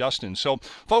Khaine here with Dustin. So,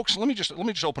 folks, let me just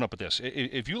open up with this.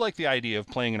 If you like the idea of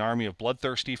playing an army of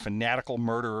bloodthirsty, fanatical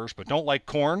murderers, but don't like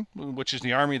Khorne, which is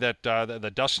the army that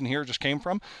Dustin here just came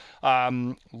from,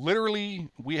 literally,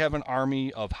 we have an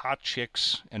army of hot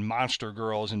chicks and monster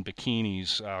girls in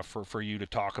bikinis for you to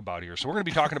talk about here. So we're going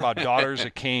to be talking about Daughters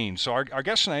of Khaine. So our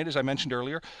guest tonight, as I mentioned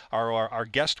earlier, our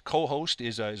guest co-host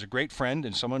is a great friend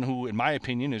and someone who, in my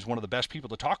opinion, is one of the best people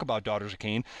to talk about Daughters of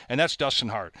Khaine, and that's Dustin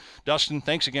Hart. Dustin,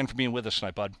 thanks again for being with us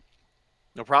tonight, bud.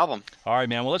 No problem. All right,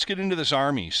 man. Well, let's get into this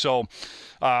army. So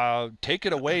take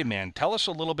it away, man. Tell us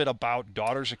a little bit about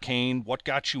Daughters of Khaine. What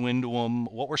got you into them?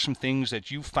 What were some things that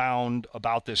you found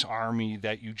about this army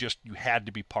that you had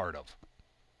to be part of?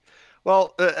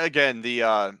 Well, again,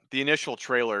 the initial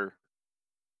trailer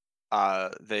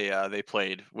they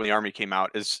played when the army came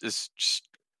out is just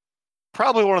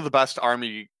probably one of the best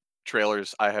army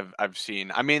trailers I've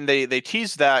seen. I mean, they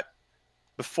teased that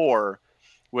before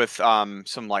with some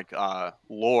like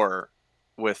lore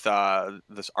with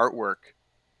this artwork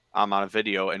on a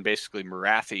video, and basically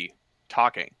Marathi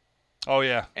talking. Oh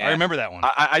yeah, and I remember that one.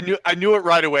 I knew it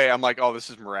right away. I'm like, oh, this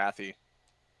is Marathi,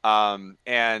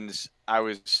 and I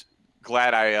was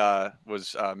glad I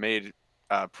was made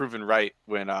proven right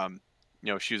when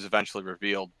she was eventually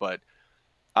revealed. But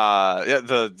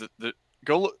the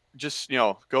go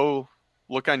go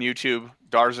look on YouTube,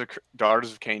 Daughters of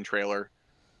Khaine trailer.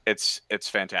 It's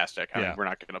fantastic. I mean, we're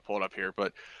not going to pull it up here,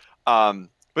 but no,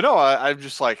 I'm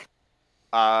just like,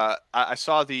 I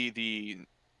saw the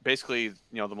basically,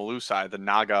 the Malu side, the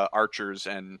Naga archers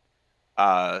and,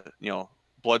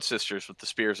 blood sisters with the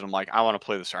spears. And I'm like, I want to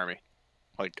play this army.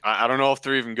 Like, I don't know if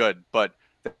they're even good, but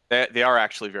they are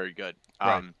actually very good.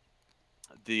 Right.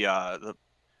 The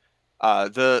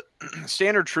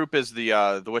standard troop is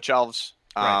the Witch Elves.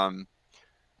 Right.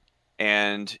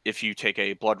 And if you take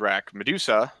a Bloodrack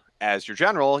Medusa as your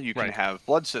general, you can have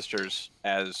Blood Sisters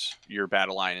as your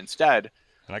battle line instead.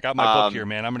 And I got my book here,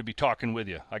 man. I'm going to be talking with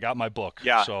you. I got my book.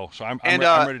 Yeah. So I'm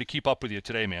ready to keep up with you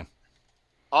today, man.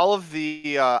 All of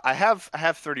the I have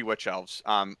 30 Witch Elves.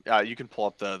 You can pull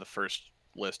up the first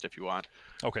list if you want.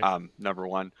 Okay. Number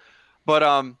 1,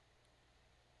 but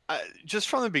just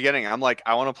from the beginning, I'm like,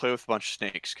 I want to play with a bunch of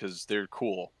snakes because they're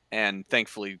cool, and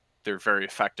thankfully they're very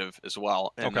effective as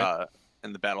well in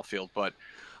the battlefield. But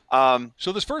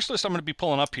so this first list I'm going to be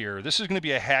pulling up here, this is going to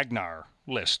be a Hagnar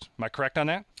list. Am I correct on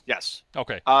that? Yes.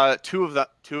 Okay. Two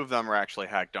of them are actually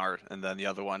Hagnar, and then the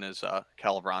other one is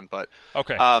Calibron. But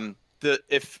okay.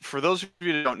 If for those of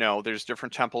you who don't know, there's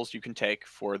different temples you can take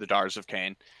for the Daughters of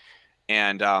Khaine,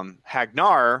 and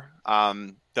Hagnar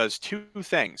does two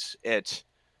things. It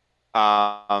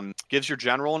gives your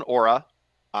general an aura.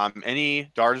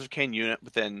 Any Daughters of Khaine unit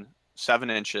within 7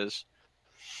 inches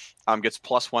gets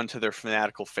 +1 to their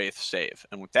fanatical faith save,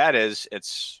 and what that is,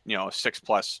 it's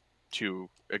 6+ to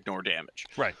ignore damage.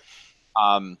 Right.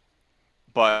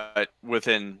 But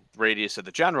within radius of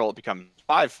the general, it becomes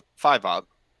 5 up,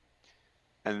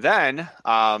 and then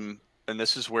and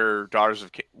this is where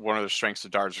one of the strengths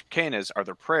of Daughters of Khaine are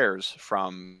their prayers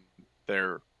from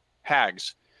their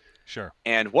hags. Sure.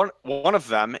 And one of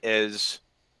them is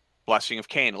Blessing of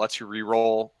Khaine. It lets you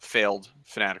re-roll failed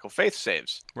fanatical faith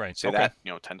saves. Right. Say that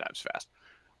 10 times fast.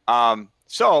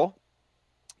 So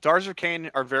Daughters of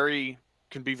Khaine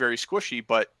can be very squishy,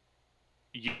 but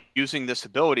using this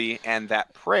ability and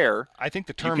that prayer, I think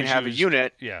the term you can have a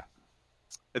unit. Yeah.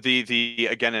 The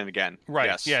again and again. Right.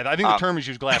 Yes. Yeah, I think the term is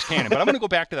used glass cannon. But I'm going to go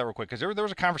back to that real quick because there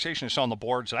was a conversation I saw on the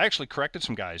boards. I actually corrected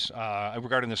some guys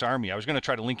regarding this army. I was going to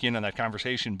try to link you in on that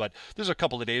conversation, but this is a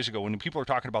couple of days ago when people were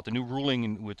talking about the new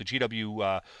ruling with the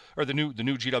GW or the new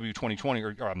GW2020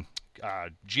 or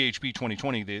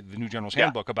GHB2020, the new General's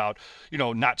Handbook, about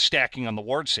not stacking on the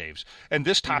ward saves. And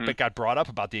this topic got brought up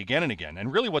about the again and again.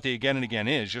 And really what the again and again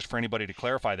is, just for anybody to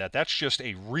clarify that's just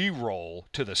a re-roll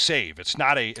to the save. It's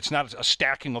not a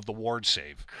stacking of the ward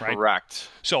save, right? Correct.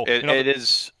 So it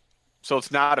is. So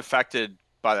it's not affected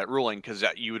by that ruling because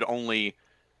you would only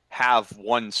have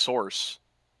one source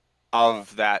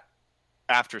of that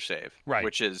after save, right,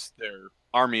 which is their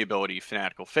army ability,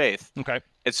 Fanatical Faith. Okay.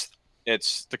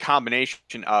 It's the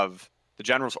combination of the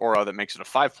general's aura that makes it a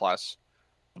 5+,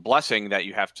 the blessing that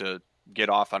you have to get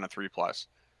off on a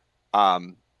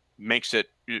 3+, makes it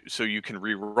so you can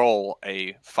re-roll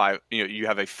a 5. You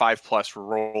have a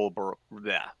 5+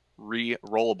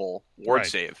 re-rollable ward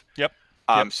save. Yep.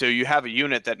 So you have a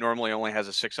unit that normally only has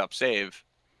a 6+ save,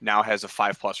 now has a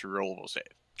 5+ re-rollable save.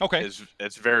 Okay.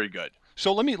 It's very good.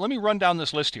 So let me run down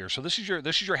this list here. So this is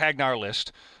your Hagnar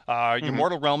list. Your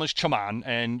Mortal Realm is Chaman,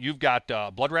 and you've got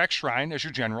Bloodrack Shrine as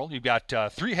your general. You've got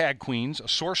 3 Hag Queens, a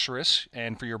Sorceress,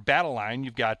 and for your battle line,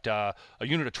 you've got a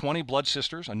unit of 20 Blood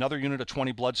Sisters, another unit of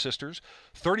 20 Blood Sisters,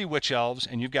 30 Witch Elves,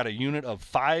 and you've got a unit of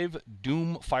 5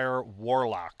 Doomfire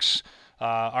Warlocks.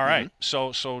 All right,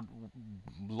 so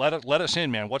let us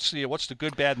in, man. What's the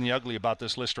good, bad, and the ugly about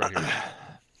this list right here?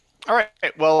 All right.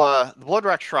 Well, the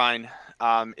Bloodrack Shrine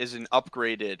is an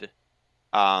upgraded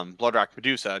Bloodrack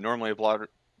Medusa. Normally, a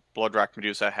Bloodrack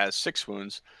Medusa has 6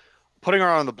 wounds. Putting her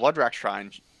on the Bloodrack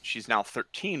Shrine, she's now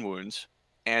 13 wounds,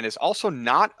 and is also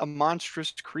not a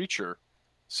monstrous creature.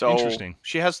 So interesting.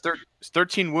 She has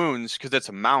 13 wounds because it's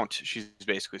a mount she's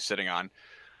basically sitting on.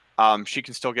 She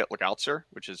can still get Lookout Sir,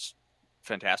 which is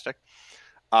fantastic.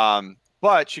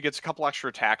 But she gets a couple extra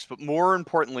attacks. But more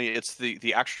importantly, it's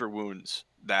the extra wounds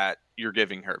that you're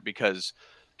giving her, because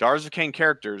Daughters of Khaine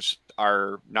characters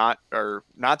are not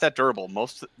that durable.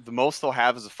 The most they'll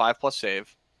have is a 5+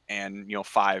 save and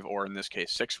 5, or in this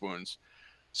case 6 wounds.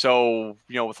 So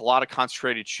with a lot of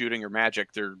concentrated shooting or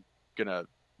magic, they're gonna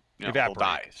they'll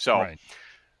die.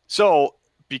 So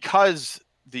because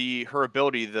her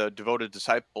ability, the Devoted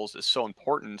Disciples, is so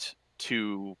important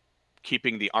to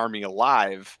keeping the army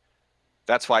alive,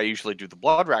 That's why I usually do the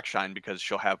Blood Rack Shine, because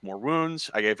she'll have more wounds.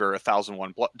 I gave her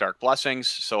 1,001 Dark Blessings,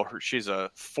 so she's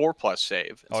a 4+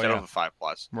 save instead of a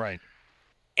 5+. Right.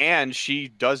 And she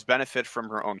does benefit from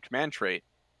her own command trait,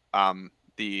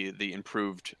 the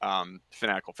improved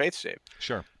Fanatical Faith save.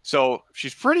 Sure. So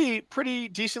she's pretty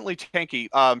decently tanky,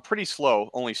 pretty slow,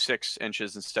 only 6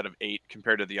 inches instead of 8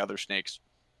 compared to the other snakes.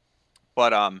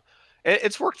 But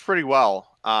it's worked pretty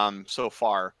well so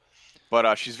far.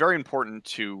 But she's very important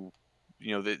to,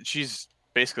 she's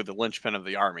basically the linchpin of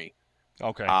the army.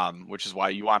 Okay. Which is why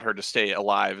you want her to stay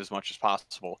alive as much as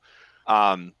possible.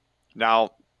 Now,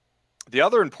 the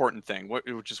other important thing,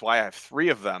 which is why I have 3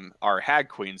 of them, are Hag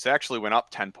Queens. They actually went up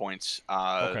 10 points.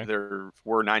 There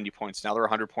were 90 points. Now they're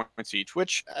 100 points each.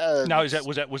 Which now was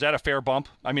that a fair bump?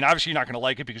 I mean, obviously you're not going to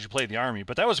like it because you played the army,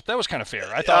 but that was kind of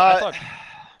fair. I thought.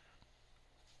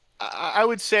 I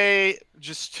would say,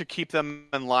 just to keep them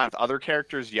in line with other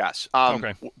characters, yes.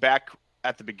 Back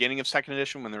at the beginning of 2nd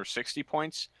edition, when there were 60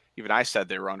 points, even I said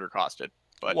they were undercosted.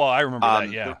 But I remember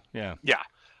that. Yeah.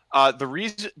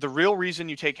 The real reason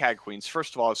you take Hag Queens,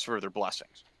 first of all, is for their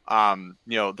blessings. They on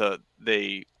a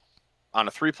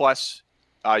 3+,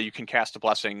 you can cast a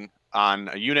blessing on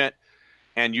a unit,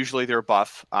 and usually they're a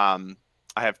buff. I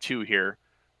have 2 here.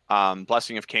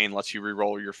 Blessing of Khaine lets you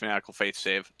reroll your Fanatical Faith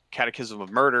save. Catechism of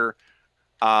Murder,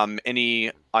 any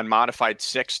unmodified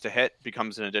 6 to hit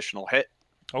becomes an additional hit.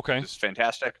 Okay, it's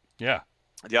fantastic. Yeah.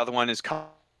 The other one is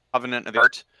Covenant of the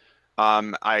Art.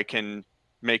 I can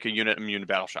make a unit immune to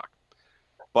battle shock.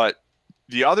 But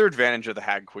the other advantage of the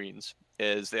Hag Queens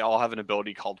is they all have an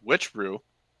ability called Witch Brew.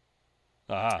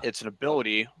 It's an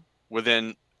ability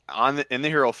in the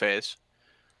hero phase.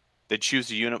 They choose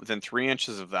a unit within 3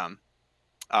 inches of them.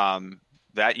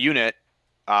 That unit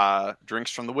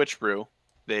drinks from the Witch Brew.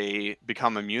 They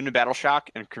become immune to battle shock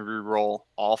and can reroll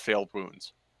all failed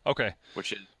wounds. Okay.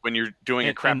 Which is when you're doing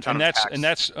a crap ton of attacks. And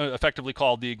that's effectively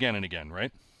called the again and again,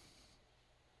 right?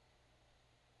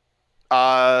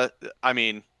 I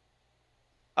mean,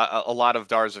 a lot of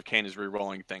Daughters of Khaine is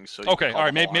re-rolling things. So okay, all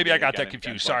right. Maybe I got that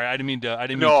confused. Sorry, I didn't mean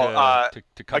to.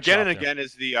 To cut again you and off again there.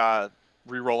 is the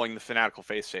re-rolling the Fanatical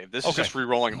Faith save. This is just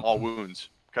re-rolling all wounds.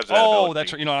 That's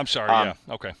right. I'm sorry. Yeah.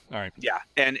 Okay. All right. Yeah,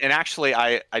 and actually,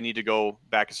 I need to go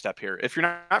back a step here. If you're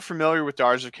not familiar with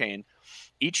Daughters of Khaine,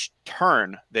 each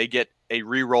turn they get a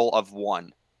re-roll of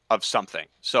 1 of something.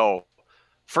 So,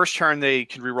 first turn they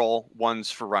can re-roll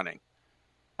 1s for running.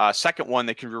 Second one,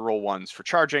 they can reroll 1s for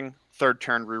charging. Third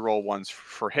turn, reroll 1s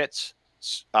for hits.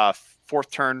 Fourth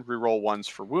turn, reroll 1s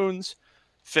for wounds.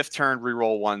 Fifth turn,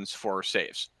 reroll 1s for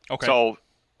saves. Okay. So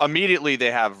immediately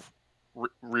they have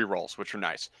rerolls, which are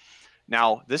nice.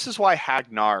 Now, this is why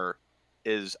Hagnar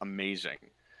is amazing.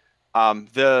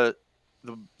 The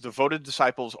Voted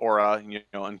Disciples aura,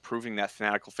 improving that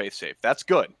Fanatical Faith save. That's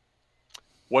good.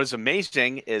 What is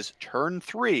amazing is turn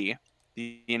 3,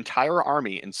 the entire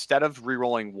army, instead of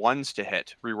rerolling 1s to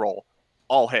hit, reroll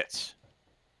all hits.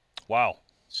 Wow.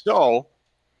 So,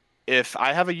 if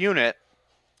I have a unit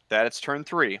that it's turn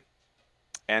 3,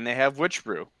 and they have Witch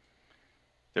Brew,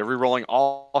 they're rerolling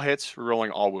all hits,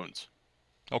 rerolling all wounds.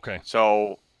 Okay.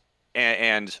 So,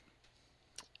 and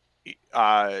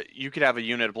you could have a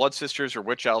unit of Blood Sisters or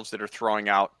Witch Elves that are throwing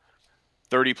out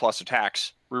 30+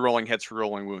 attacks, rerolling hits,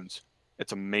 rerolling wounds.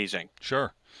 It's amazing.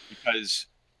 Sure. Because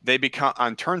they become,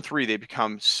 on turn 3, they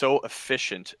become so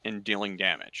efficient in dealing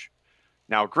damage.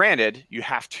 Now, granted, you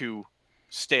have to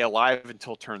stay alive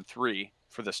until turn 3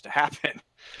 for this to happen.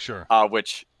 Sure.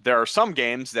 Which there are some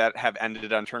games that have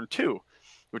ended on turn 2,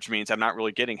 which means I'm not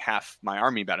really getting half my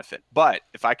army benefit. But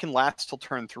if I can last till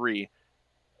turn 3,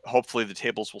 hopefully the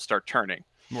tables will start turning.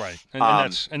 Right, and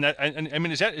I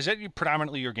mean, is that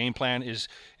predominantly your game plan? Is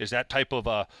that type of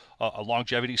a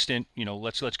longevity stint?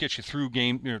 Let's get you through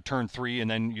turn 3,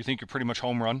 and then you think you're pretty much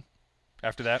home run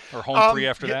after that, or home free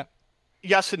after that?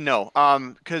 Yes and no.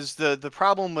 Because the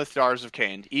problem with Daughters of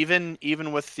Khaine,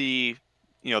 even with the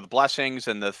the blessings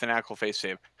and the Fanatical Faith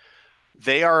save,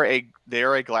 they are a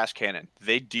glass cannon.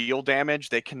 They deal damage.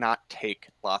 They cannot take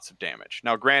lots of damage.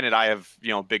 Now, granted, I have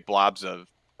big blobs of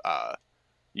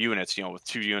units, with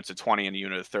 2 units of 20 and a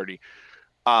unit of 30.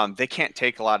 They can't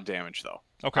take a lot of damage though.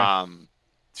 Okay.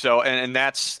 So and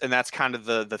that's kind of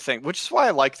the thing, which is why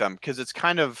I like them, because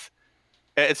I'm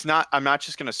not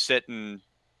just gonna sit and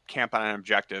camp on an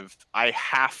objective. I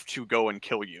have to go and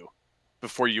kill you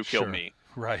before you kill me.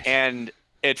 Right. And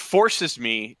it forces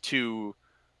me to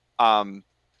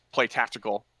play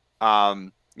tactical.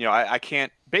 I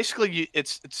can't basically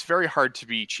it's very hard to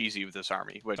be cheesy with this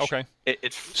army, which Okay.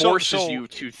 it forces So- you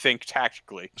to think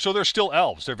tactically. So they're still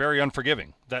elves. They're very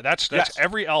unforgiving. That's Yes.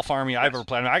 every elf army I've Yes. ever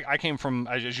played. I came from,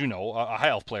 as you know, a high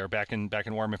elf player back in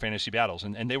Warhammer Fantasy Battles,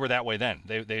 and they were that way then.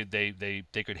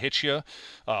 They could hit you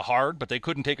hard, but they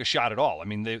couldn't take a shot at all. I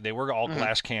mean, they were all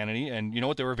glass cannony, and you know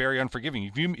what? They were very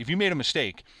unforgiving. If you made a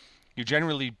mistake, you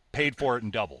generally paid for it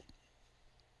in double.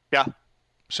 Yeah.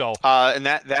 So And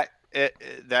that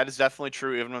is definitely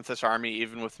true, even with this army,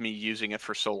 even with me using it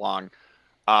for so long.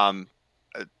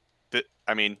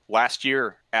 I mean, last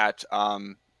year at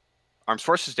Armed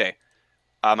Forces Day,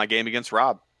 my game against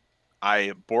Rob,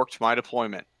 I borked my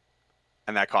deployment,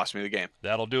 and that cost me the game.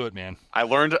 that'll do it, man. I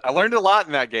learned a lot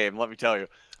in that game, let me tell you.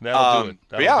 That'll do it.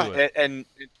 But yeah, and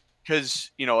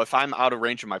because if I'm out of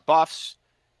range of my buffs,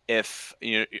 I've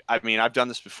done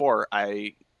this before.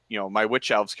 My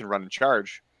witch elves can run and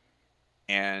charge.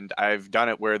 And I've done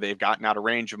it where they've gotten out of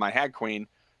range of my Hag Queen.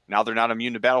 Now they're not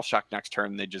immune to battle shock next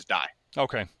turn. They just die.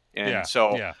 Okay. And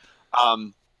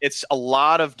it's a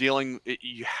lot of dealing.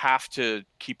 You have to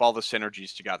keep all the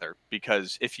synergies together,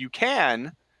 because if you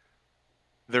can,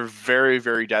 they're very,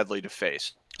 very deadly to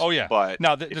face. Oh yeah. But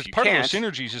now there's part of those can't-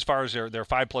 synergies as far as their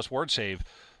 5+ word save.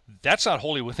 That's not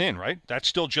wholly within, right? That's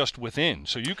still just within.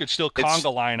 So you could still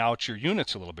conga line out your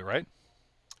units a little bit, right?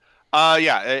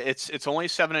 Yeah, it's only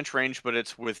 7-inch range, but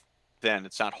it's within.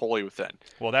 It's not wholly within.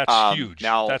 Well, that's huge.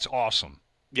 Now, That's awesome.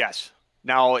 Yes.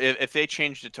 Now, if they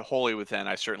changed it to wholly within,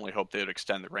 I certainly hope they would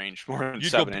extend the range more than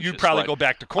 7 inches. You'd probably go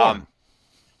back to corn.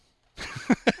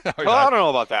 Well, I don't know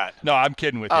about that. No, I'm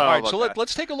kidding with you. I don't All know right, so about that.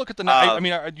 let's take a look at the. I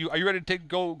mean, are you ready to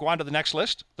go on to the next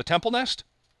list? The Temple Nest.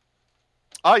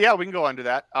 Oh yeah, we can go on to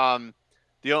that.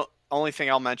 The only thing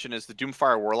I'll mention is the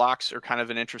Doomfire Warlocks are kind of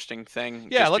an interesting thing.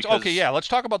 Yeah, just let's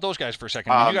talk about those guys for a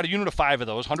second. I mean, you got a unit of 5 of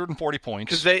those, 140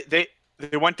 points. because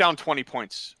they went down 20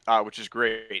 points, which is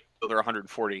great. So they're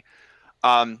 140.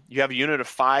 You have a unit of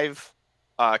 5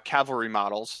 cavalry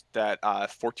models that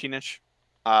 14-inch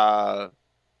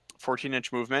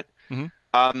movement.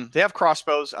 Mm-hmm. They have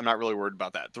crossbows. I'm not really worried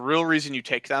about that. The real reason you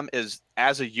take them is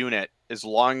as a unit, as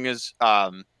long as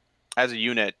a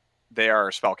unit they are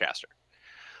a spellcaster.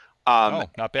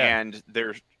 Not bad. And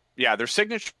their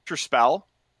signature spell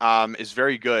is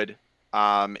very good.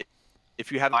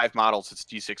 If you have 5 models, it's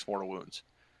D6 mortal wounds.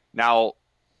 Now,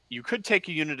 you could take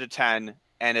a unit of 10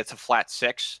 and it's a flat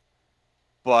 6,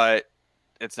 but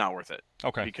it's not worth it.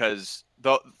 Okay. Because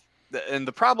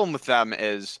the problem with them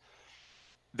is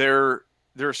they're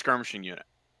a skirmishing unit.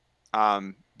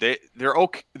 They're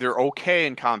okay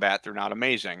in combat. They're not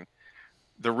amazing.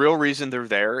 The real reason they're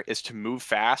there is to move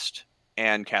fast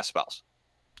and cast spells.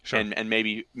 Sure. And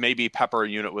maybe pepper a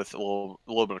unit with a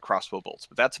little bit of crossbow bolts,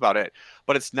 but that's about it.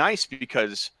 But it's nice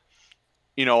because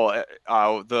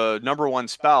the number 1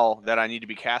 spell that I need to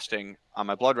be casting on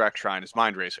my Bloodrack Shrine is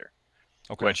Mind Razor.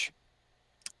 Okay. Which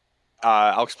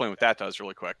I'll explain what that does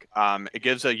really quick. It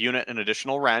gives a unit an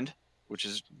additional rend, which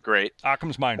is great.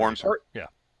 Occam's Mind More Razor. important.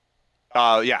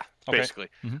 Yeah. Okay. Basically.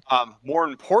 Mhm. More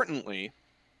importantly,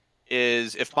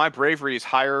 is if my bravery is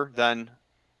higher than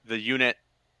the unit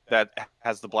that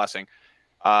has the blessing,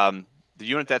 the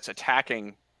unit that's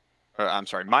attacking,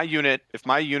 my unit, if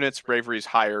my unit's bravery is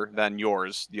higher than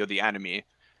yours, the enemy,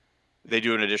 they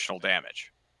do an additional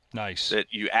damage. Nice.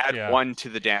 That you add 1 to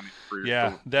the damage. For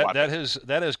Yeah, the that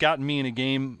weapon. has gotten me in a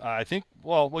game. I think.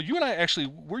 Well, you and I actually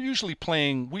we're usually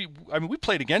playing. We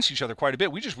played against each other quite a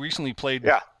bit. We just recently played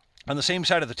on the same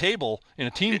side of the table in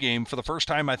a team game for the first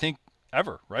time I think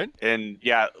ever. Right? And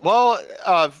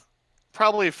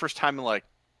probably first time in like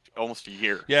almost a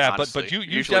year. Yeah, honestly. but you've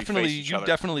Usually face each other.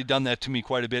 definitely done that to me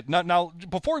quite a bit. Now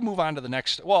before we move on to the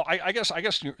next, well, I guess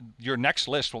your next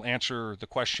list will answer the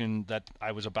question that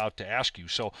I was about to ask you.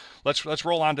 So let's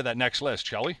roll on to that next list,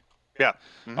 shall we? Yeah.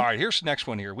 Mm-hmm. All right, here's the next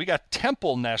one here. We got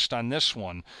Temple Nest on this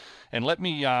one, and let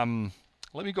me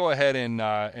go ahead and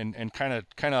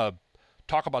kind of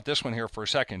talk about this one here for a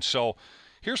second. So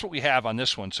here's what we have on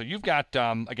this one. So you've got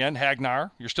again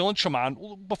Hagnar. You're still in Chaman.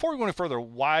 Before we go any further,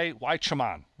 why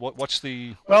Chaman? What's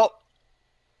the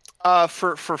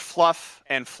for fluff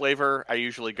and flavor, I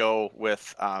usually go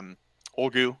with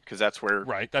Olgu because that's where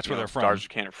they're from.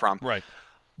 Darzakan are from. Right.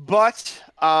 But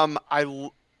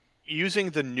using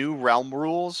the new realm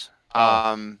rules,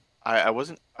 I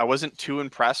wasn't too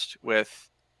impressed with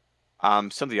some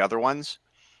of the other ones.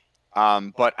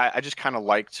 But I just kind of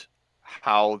liked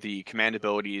how the command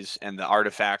abilities and the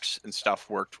artifacts and stuff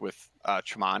worked with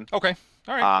Chaman. Okay.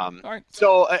 All right. All right.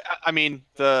 So I mean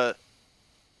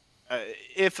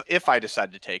if I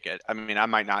decide to take it, I mean I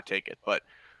might not take it, but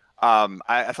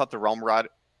I thought the Realm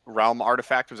realm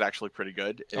artifact was actually pretty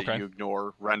good. Okay. You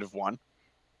ignore Rend of 1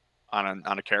 on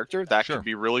a character. That Sure. could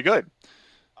be really good.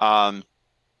 But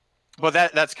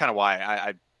that's kind of why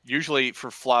I usually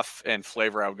for fluff and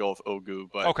flavor I would go with Ogu.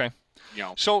 But Okay.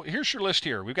 So here's your list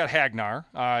here. We've got Hagnar.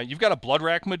 You've got a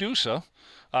Bloodrack Medusa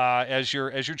as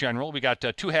your general. We got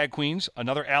 2 Hag Queens,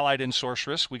 another allied in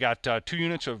Sorceress. We got 2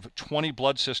 units of 20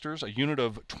 Blood Sisters, a unit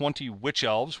of 20 Witch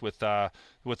Elves with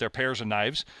their pairs of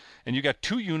knives, and you got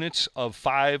 2 units of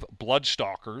 5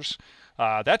 Bloodstalkers.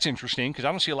 That's interesting because I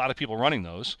don't see a lot of people running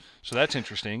those, so that's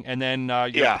interesting. And then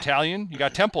you got Battalion, you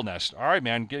got Temple Nest. All right,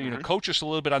 man, coach us a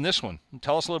little bit on this one.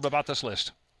 Tell us a little bit about this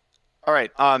list. All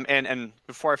right. And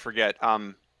before I forget,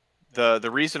 the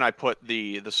reason I put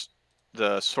the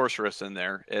sorceress in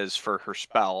there is for her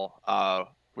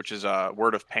spell, which is a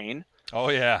Word of Pain. Oh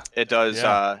yeah. It does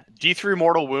D3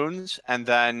 mortal wounds, and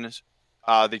then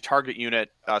the target unit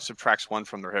subtracts 1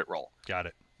 from their hit roll. Got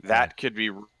it. That could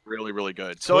be really, really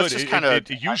good. So it's just kind of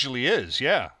it usually is.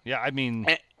 Yeah. I mean,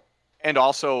 and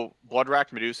also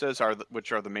Bloodrack Medusas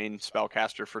which are the main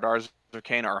spellcaster for Daughters of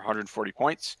Khaine, are 140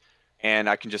 points. And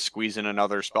I can just squeeze in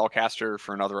another spellcaster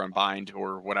for another unbind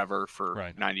or whatever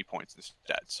for 90 points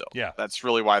instead. So that's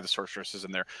really why the sorceress is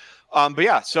in there.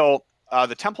 So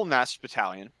the Temple Nest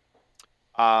Battalion,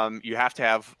 you have to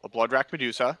have a Bloodrack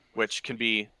Medusa, which can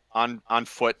be on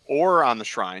foot or on the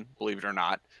shrine, believe it or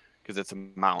not, because it's a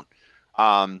mount.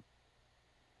 And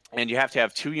you have to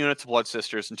have 2 units of Blood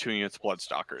Sisters and 2 units of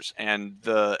Bloodstalkers. And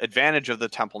the advantage of the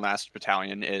Temple Nest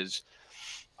Battalion is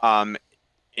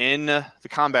in the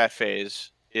combat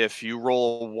phase, if you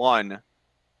roll 1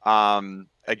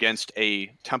 against a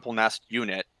Temple Nest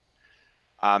unit,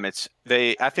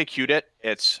 they FAQ'd it.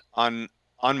 It's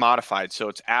unmodified, so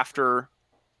it's after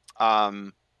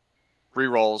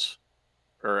rerolls,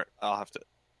 or I'll have to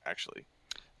actually.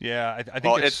 Yeah, I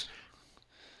think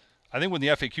I think when the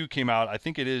FAQ came out, I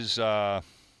think it is.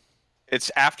 It's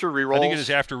after rerolls. I think it is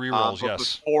after rerolls.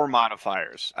 Yes. Before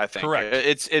modifiers, I think. Correct.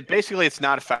 It's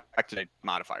not affected by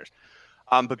modifiers.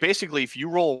 But basically, if you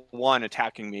roll 1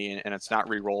 attacking me and it's not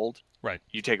re-rolled,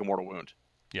 you take a mortal wound.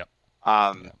 Yep.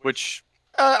 Which,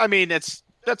 I mean, that's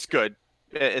good.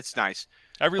 It's nice.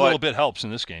 Every little bit helps in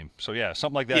this game. So yeah,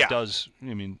 something like that does.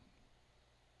 I mean,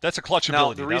 that's a clutch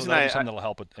ability. The reason something that'll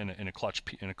help in a clutch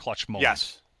moment.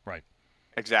 Yes. Right.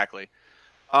 Exactly.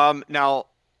 Now,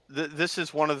 this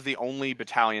is one of the only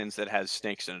battalions that has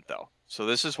snakes in it, though. So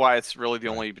this is why it's really the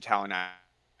only battalion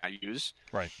I use.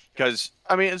 Right. Because,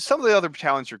 I mean, some of the other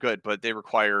battalions are good, but they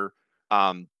require,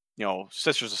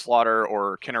 Sisters of Slaughter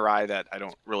or Kinnerai that I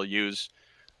don't really use.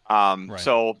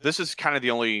 So this is kind of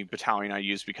the only battalion I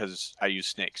use because I use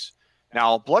snakes.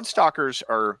 Now, Bloodstalkers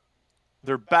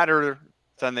they're better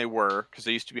than they were because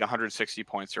they used to be 160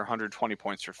 points or 120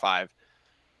 points for 5.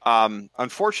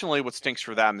 Unfortunately, what stinks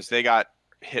for them is they got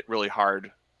hit really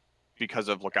hard because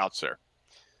of Lookout Sir.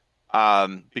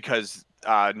 Because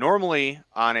normally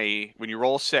when you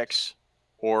roll 6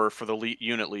 or for the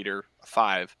unit leader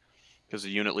 5, because the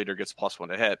unit leader gets +1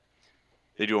 to hit,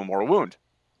 they do a mortal wound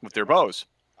with their bows.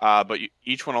 But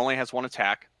each one only has 1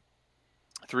 attack,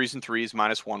 3s and 3s,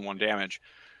 -1 damage.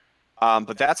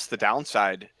 But that's the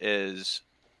downside is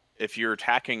if you're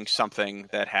attacking something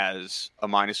that has a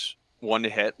 -1 to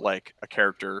hit, like a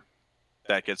character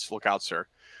that gets Lookout Sir,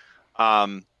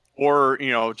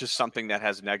 or just something that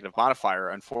has a negative modifier.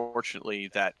 Unfortunately,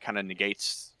 that kind of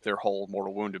negates their whole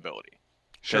mortal wound ability.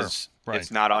 Sure,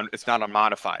 it's not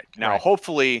unmodified. Now,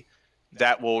 hopefully,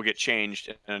 that will get changed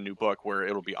in a new book where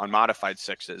it'll be unmodified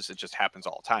 6s. It just happens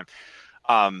all the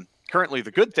time. Currently,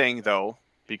 the good thing though,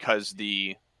 because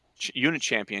the unit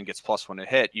champion gets +1 to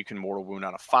hit, you can mortal wound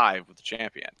on a 5 with the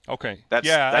champion. Okay. That's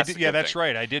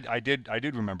right. I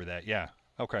did remember that. Yeah.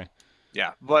 Okay.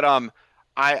 Yeah, but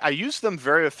I used them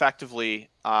very effectively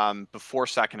before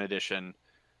 2nd edition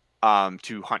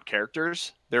to hunt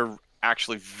characters. They're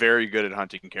actually very good at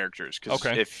hunting characters because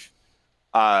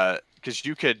because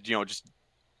you could just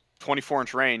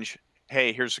 24-inch range.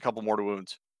 Hey, here's a couple mortal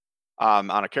wounds on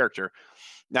a character.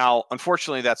 Now,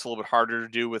 unfortunately, that's a little bit harder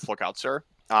to do with Lookout Sir.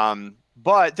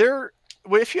 But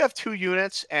if you have 2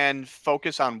 units and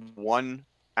focus on 1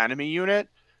 enemy unit,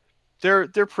 they're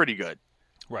pretty good.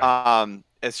 Right.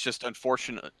 It's just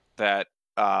unfortunate that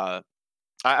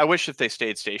I wish if they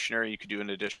stayed stationary, you could do an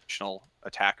additional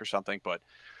attack or something. But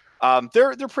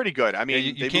they're pretty good. I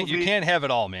mean, you can't have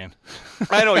it all, man.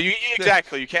 I know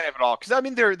exactly. You can't have it all because I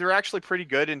mean they're actually pretty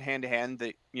good in hand to hand.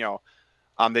 They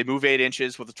move 8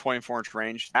 inches with a 24-inch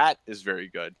range. That is very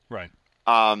good. Right.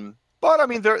 But I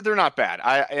mean they're not bad.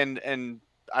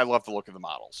 I love the look of the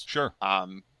models. Sure.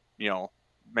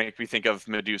 Make me think of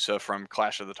Medusa from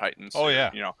Clash of the Titans. Oh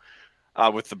yeah.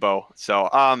 with the bow. So,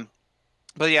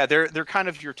 but yeah, they're kind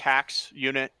of your tax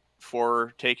unit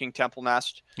for taking Temple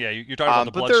Nest. Yeah, you're talking about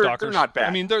the but Bloodstalkers. they're not bad.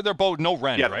 I mean, they're bow no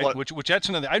rend, Yeah, right? Which that's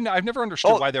another. I've never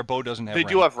understood why their bow doesn't have. They rend.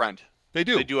 do have rend. They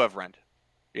do. They do have rend.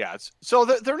 Yeah, so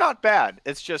they're not bad.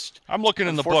 It's just I'm looking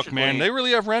in the book, man. They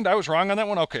really have rend. I was wrong on that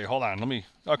one. Okay, hold on. Let me.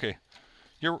 Okay,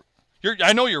 you're.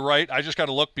 I know you're right. I just got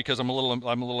to look because I'm a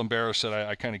little embarrassed that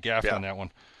I kind of gaffed on that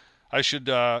one. I should.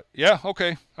 Yeah.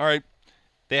 Okay. All right.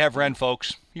 They have rend,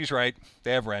 folks. He's right.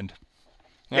 They have rend.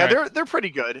 All right. they're pretty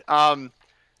good.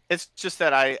 It's just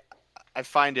that I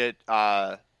find it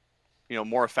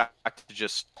more effective to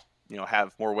just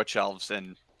have more witch elves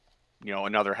and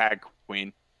another hag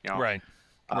queen. Right.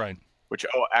 Right. Which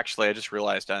actually I just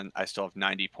realized I still have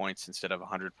 90 points instead of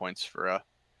 100 points for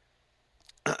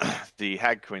the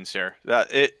hag queens there.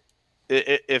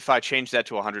 If I change that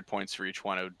to 100 points for each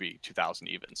one, it would be 2,000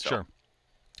 even. So sure.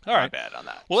 All right. Not bad on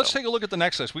that. Well, let's take a look at the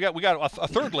next list. We got a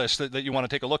third list that you want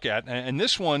to take a look at, and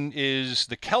this one is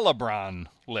the Celebron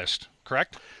list,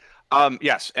 correct?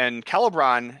 Yes, and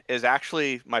Celebron is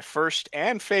actually my first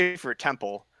and favorite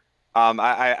temple.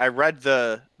 I read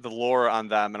the lore on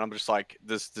them, and I'm just like,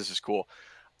 this is cool.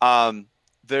 And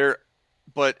this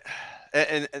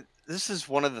is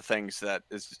one of the things that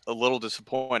is a little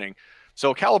disappointing.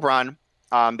 So Celebron,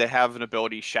 they have an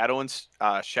ability, shadow and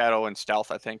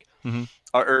stealth, I think,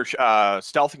 or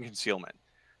stealth and concealment.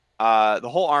 The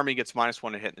whole army gets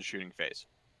 -1 to hit in the shooting phase.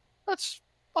 That's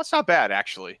not bad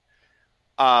actually.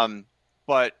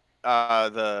 But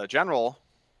the general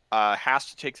has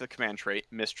to take the command trait,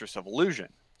 Mistress of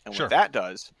Illusion, and what that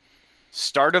does,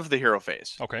 start of the hero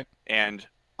phase. Okay. And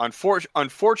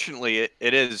unfortunately,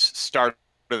 it is start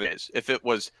of the phase. If it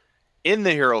was in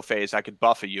the hero phase, I could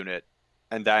buff a unit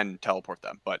and then teleport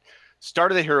them. But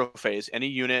start of the hero phase, any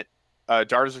unit,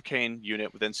 Daughters of Khaine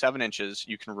unit within 7 inches,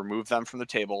 you can remove them from the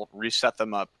table, reset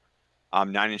them up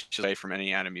 9 inches away from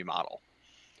any enemy model.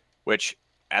 Which,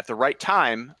 at the right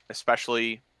time,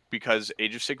 especially because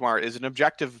Age of Sigmar is an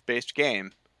objective-based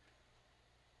game,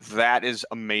 that is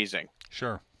amazing.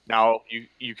 Sure. Now,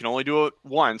 you can only do it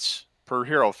once per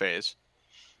hero phase,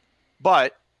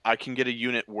 but I can get a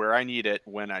unit where I need it,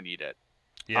 when I need it.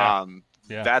 Yeah.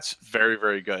 That's very,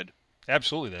 very good.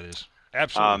 Absolutely, that is.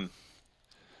 Absolutely.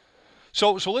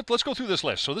 So let's go through this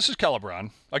list. So this is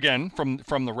Celebron, again,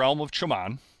 from the realm of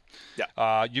Chaman.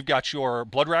 Yeah. You've got your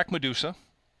Bloodrack Medusa.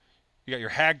 You got your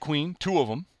Hag Queen, 2 of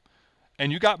them.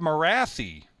 And you got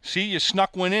Morathi. See, you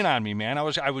snuck one in on me, man. I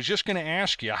was just going to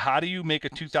ask you, how do you make a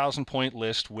 2,000 point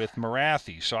list with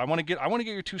Morathi? So I want to get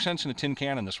your 2 cents in a tin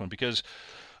can on this one because,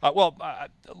 let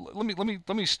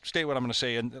me state what I'm going to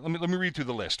say, and let me read through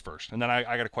the list first, and then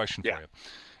I got a question for you.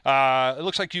 It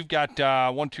looks like you've got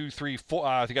 1, 2, 3,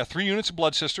 4. You got 3 units of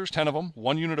Blood Sisters, 10 of them.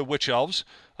 1 unit of Witch Elves.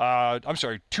 I'm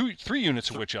sorry, 3 units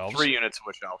of Witch Elves. 3 units of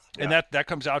Witch Elves. Yeah. And that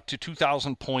comes out to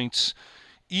 2,000 points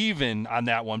even on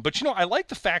that one. But I like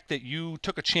the fact that you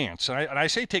took a chance, and I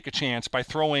say take a chance by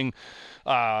throwing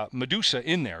Medusa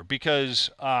in there because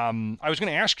I was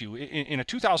going to ask you in a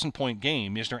 2,000 point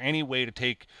game, is there any way to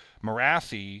take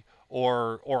Morathi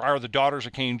or are the Daughters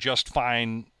of Khaine just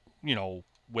fine?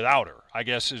 Without her, I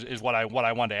guess is what I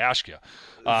wanted to ask you.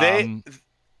 No,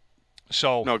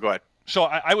 go ahead. So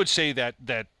I would say that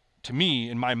to me,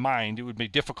 in my mind, it would be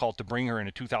difficult to bring her in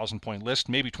a 2,000 point list,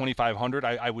 maybe 2,500.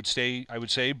 I would say,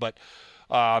 but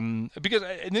because,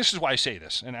 and this is why I say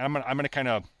this, and I'm gonna kind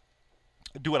of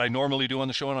do what I normally do on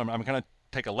the show, and I'm gonna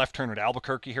take a left turn at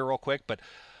Albuquerque here real quick. But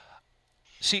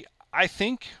see, I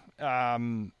think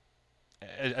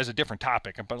as a different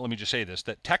topic, but let me just say this: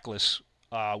 that Teclis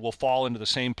will fall into the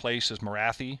same place as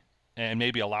Morathi and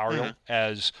maybe Alariel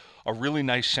as a really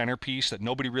nice centerpiece that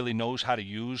nobody really knows how to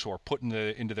use or put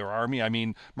into their army. I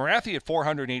mean, Morathi at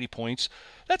 480 points,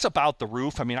 that's about the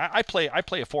roof. I mean, I play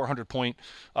a 400 point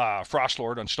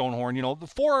Frostlord on Stonehorn. The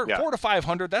 4 to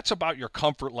 500, that's about your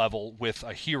comfort level with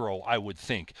a hero, I would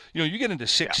think. You get into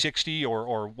 660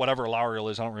 or whatever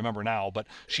Alariel is, I don't remember now, but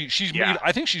she's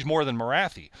I think she's more than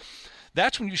Morathi.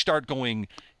 That's when you start going,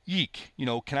 eek,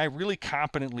 can I really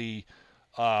competently,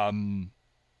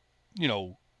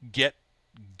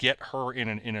 get her in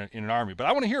an army? But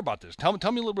I want to hear about this. Tell me a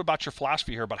little bit about your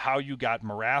philosophy here about how you got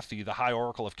Morathi, the High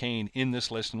Oracle of Khaine, in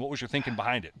this list, and what was your thinking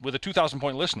behind it with a 2,000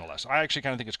 point list, no less. I actually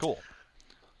kind of think it's cool.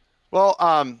 Well,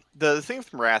 the thing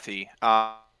with Morathi,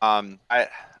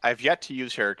 I've yet to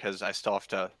use her because I still have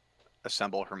to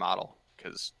assemble her model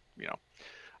because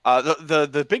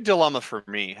the big dilemma for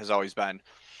me has always been,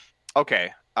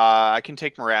 okay, I can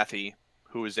take Morathi,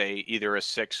 who is either a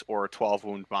 6 or a 12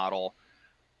 wound model,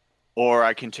 or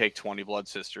I can take 20 Blood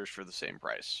Sisters for the same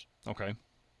price. Okay.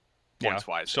 points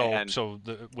wise. So and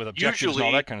with objectives and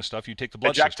all that kind of stuff, you take the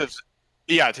Blood objectives. Sisters.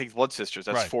 Yeah, take the Blood Sisters.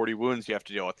 That's Right. 40 wounds you have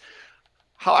to deal with.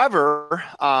 However,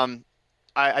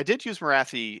 I did use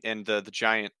Marathi in the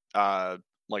giant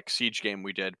like siege game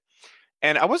we did,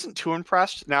 and I wasn't too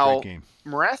impressed. Now, Great game.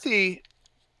 Marathi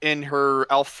in her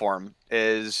elf form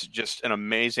is just an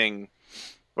amazing,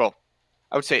 well,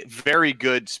 I would say very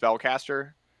good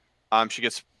spellcaster. She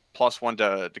gets +1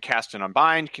 to cast and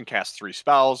unbind, can cast 3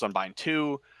 spells, unbind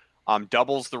 2,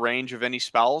 doubles the range of any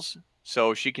spells,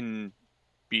 so she can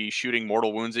be shooting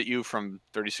mortal wounds at you from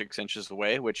 36 inches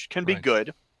away, which can be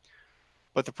good.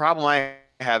 But the problem I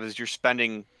have is you're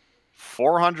spending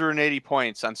 480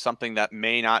 points on something that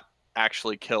may not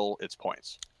actually kill its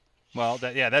points. Well,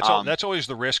 that's always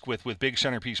the risk with big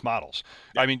centerpiece models.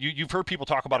 Yeah. I mean, you've heard people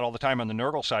talk about it all the time on the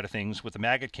Nurgle side of things with the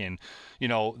Maggotkin. You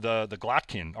know, the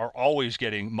Glotkin are always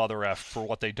getting Mother F for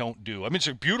what they don't do. I mean, it's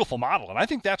a beautiful model, and I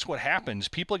think that's what happens.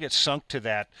 People get sunk to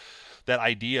that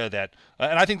idea that,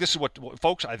 and I think this is what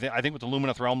folks. I think with the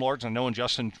Lumineth Realm Lords, and I know when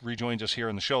Justin rejoins us here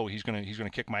in the show, he's gonna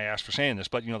kick my ass for saying this.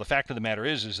 But the fact of the matter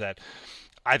is that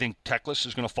I think Teclis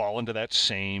is going to fall into that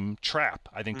same trap.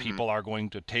 I think people are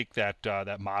going to take that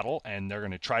model and they're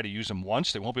going to try to use them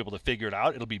once. They won't be able to figure it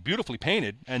out. It'll be beautifully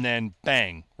painted, and then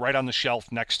bang, right on the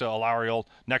shelf next to Alariel,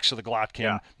 next to the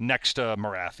Glotkin, next to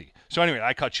Marathi. So anyway,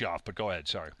 I cut you off, but go ahead.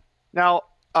 Sorry. Now,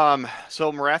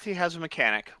 so Marathi has a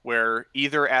mechanic where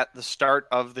either at the start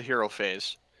of the hero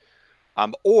phase,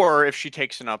 or if she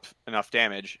takes enough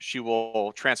damage, she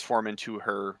will transform into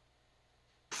her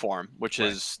form, which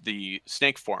is the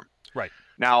snake form. Right.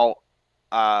 Now,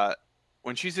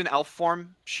 when she's in elf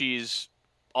form, she's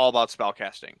all about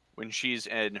spellcasting. When she's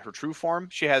in her true form,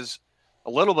 she has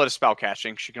a little bit of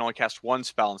spellcasting. She can only cast 1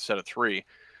 spell instead of 3,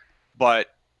 but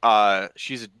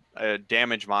she's a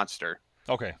damage monster.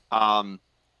 Okay.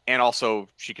 And also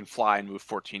she can fly and move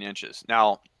 14 inches.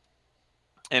 Now,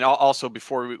 and also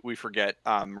before we forget,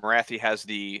 Marathi has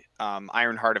the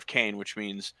Iron Heart of Khaine, which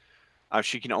means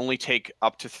she can only take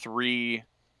up to 3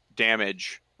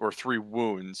 damage or 3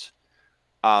 wounds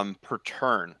per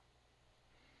turn.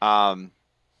 And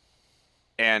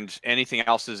anything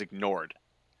else is ignored.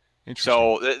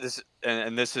 So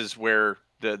this is where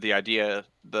the idea,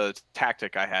 the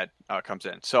tactic I had comes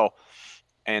in. So,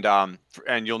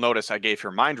 and you'll notice I gave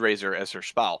her Mind Razor as her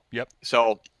spell. Yep.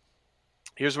 So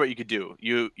here's what you could do.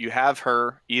 You have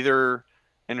her either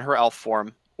in her elf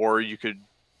form, or you could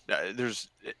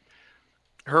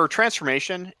her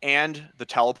transformation and the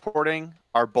teleporting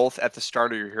are both at the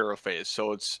start of your hero phase.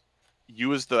 So it's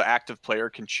you as the active player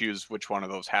can choose which one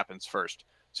of those happens first.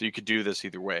 So you could do this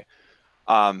either way.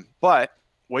 But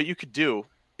what you could do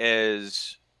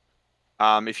is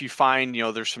if you find,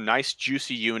 there's some nice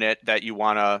juicy unit that you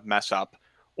want to mess up,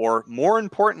 or more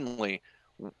importantly,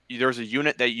 there's a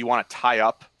unit that you want to tie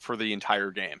up for the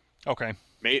entire game. Okay.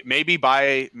 Maybe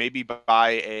by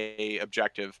a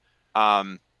objective.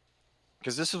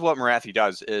 Because this is what Marathi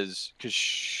does, is because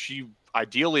she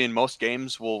ideally in most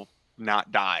games will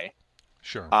not die.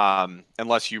 Sure.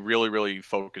 Unless you really, really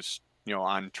focus,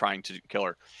 on trying to kill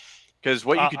her. Because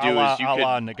what you could do is you could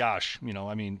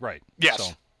Nagash, right. Yes.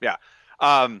 So. Yeah.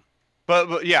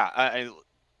 But yeah,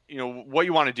 what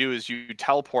you want to do is you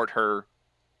teleport her,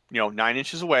 9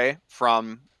 inches away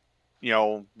from,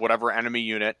 whatever enemy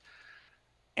unit.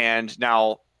 And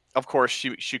now, of course,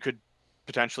 she could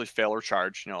potentially fail her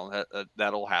charge.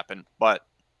 That'll happen. But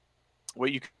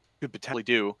what you could potentially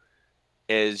do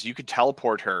is you could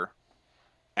teleport her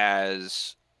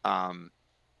as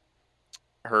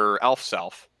her elf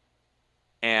self,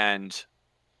 and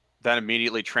then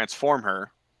immediately transform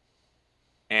her,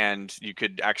 and you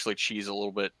could actually cheese a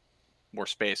little bit more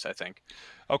space, I think.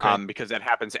 Okay. Because that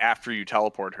happens after you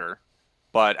teleport her.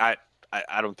 But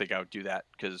I don't think I would do that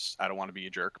because I don't want to be a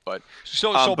jerk. But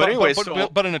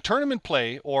but in a tournament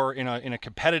play or in a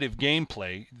competitive game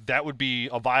play, that would be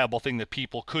a viable thing that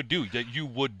people could do, that you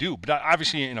would do. But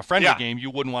obviously, in a friendly game, you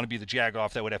wouldn't want to be the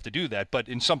jagoff that would have to do that. But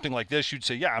in something like this, you'd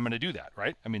say, "Yeah, I'm going to do that."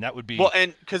 Right? I mean, that would be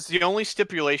and because the only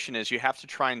stipulation is you have to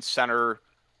try and center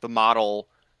the model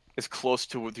as close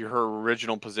to her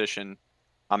original position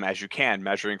as you can,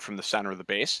 measuring from the center of the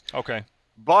base. Okay.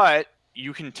 But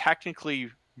you can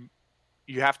technically.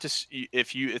 You have to,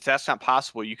 if that's not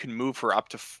possible, you can move her up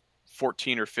to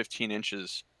 14 or 15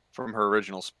 inches from her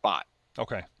original spot.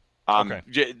 Okay.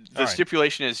 The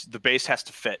stipulation is the base has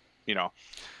to fit,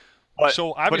 But,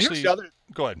 so obviously,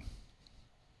 go ahead.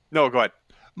 No, go ahead.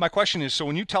 My question is, so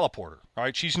when you teleport her, all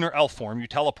right, she's in her elf form, you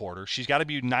teleport her, she's got to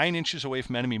be 9 inches away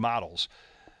from enemy models.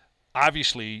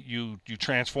 Obviously, you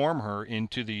transform her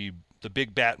into the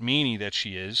big bat meanie that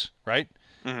she is, right?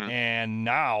 Mm-hmm. And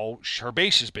now her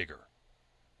base is bigger.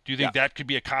 Do you think that could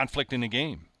be a conflict in the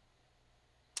game?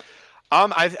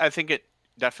 I think it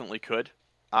definitely could.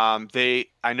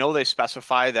 I know they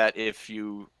specify that if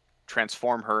you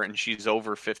transform her and she's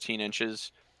over 15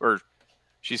 inches, or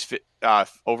she's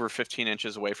over 15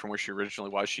 inches away from where she originally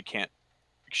was, she can't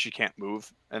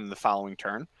move in the following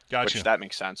turn. Gotcha. Which that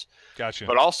makes sense. Gotcha.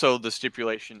 But also the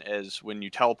stipulation is when you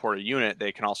teleport a unit,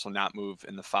 they can also not move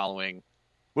in the following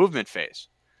movement phase.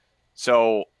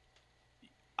 So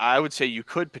I would say you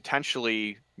could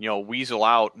potentially, weasel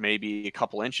out maybe a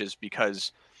couple inches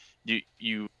because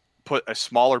you put a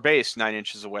smaller base 9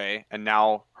 inches away, and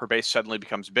now her base suddenly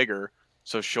becomes bigger.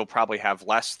 So she'll probably have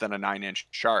less than a 9-inch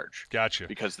charge. Gotcha.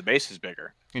 Because the base is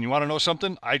bigger. And you want to know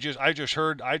something? I just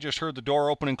heard the door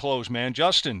open and close, man.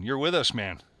 Justin, you're with us,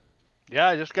 man. Yeah,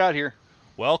 I just got here.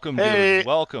 Welcome, hey. Dude.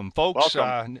 Welcome, folks.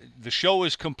 Welcome. The show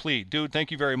is complete, dude.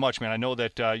 Thank you very much, man. I know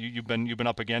that you've been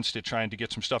up against it, trying to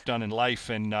get some stuff done in life,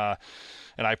 and I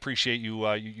appreciate you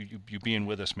being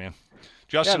with us, man.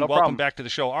 Justin, welcome problem. back to the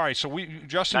show. All right, so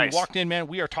Justin, Nice. You walked in, man.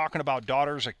 We are talking about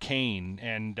Daughters of Khaine,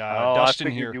 and I Dustin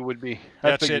figured here. you would be.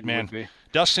 That's it, man.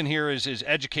 Dustin here is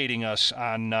educating us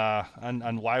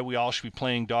on why we all should be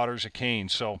playing Daughters of Khaine.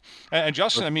 So, and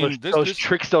Justin, I mean, those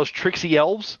tricksy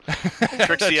elves.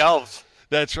 Tricksy elves.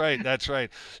 That's right. That's right.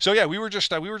 So yeah, we were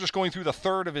just going through the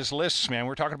third of his lists, man.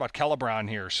 We're talking about Celebron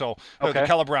here. So the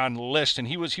Celebron list, and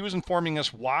he was informing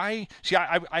us why. See,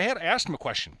 I had asked him a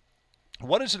question.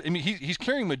 What is it? I mean, he's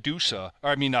carrying Morathi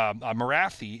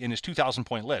in his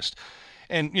 2,000-point list,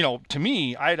 and to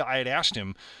me, I had asked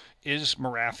him, is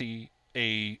Morathi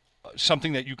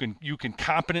something that you can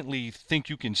competently think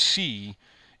you can see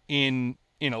in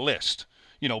a list?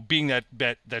 Being that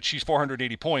she's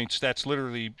 480 points, that's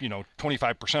literally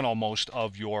 25% almost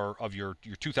of your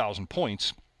 2,000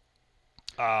 points.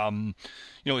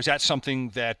 Is that something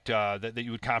that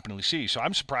you would competently see? So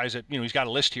I'm surprised that he's got a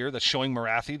list here that's showing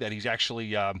Morathi, that he's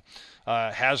actually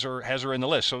has her in the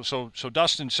list. So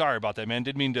Dustin, sorry about that, man.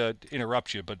 Didn't mean to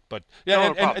interrupt you, but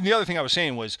yeah. And the other thing I was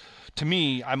saying was, to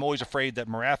me, I'm always afraid that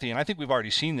Morathi, and I think we've already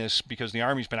seen this because the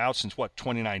army's been out since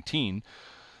 2019.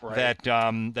 Right. That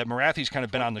Morathi's kind of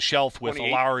been on the shelf with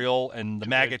Alariel and the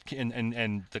Maggot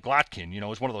and the Glotkin,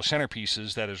 is one of those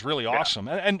centerpieces that is really awesome.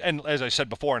 And as I said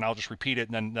before, and I'll just repeat it,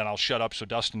 and then I'll shut up so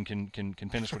Dustin can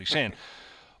finish what he's saying.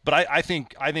 But I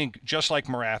think just like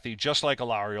Morathi, just like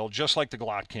Alariel, just like the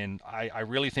Glotkin, I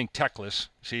really think Teclis.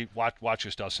 See, watch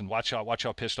this, Dustin. Watch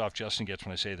how pissed off Justin gets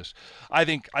when I say this. I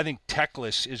think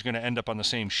Teclis is going to end up on the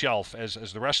same shelf as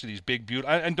the rest of these big beautiful.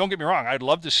 And don't get me wrong, I'd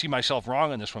love to see myself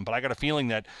wrong on this one, but I got a feeling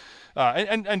that.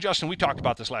 And Justin, we talked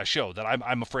about this last show, that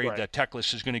I'm afraid that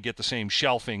Teclis is going to get the same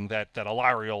shelving that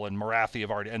Alariel and Morathi have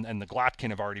already, and the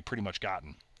Glotkin have already pretty much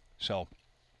gotten. So.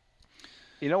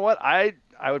 You know what?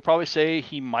 I would probably say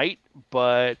he might,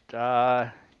 but we'll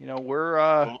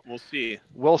see.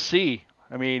 We'll see.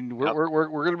 I mean, we're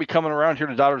going to be coming around here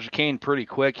to Daughters of Khaine pretty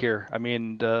quick here. I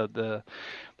mean, the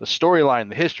storyline,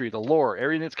 the history, the lore,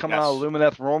 everything that's coming out of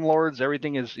Lumineth, Rome Lords,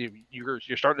 everything is you're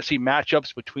starting to see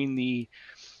matchups between the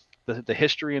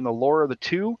history and the lore of the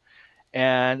two.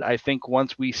 And I think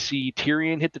once we see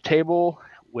Tyrion hit the table,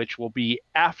 which will be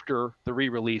after the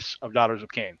re-release of Daughters of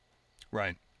Khaine.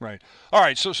 Right. Right. All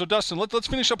right. So Dustin, let's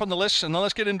finish up on the list, and then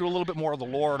let's get into a little bit more of the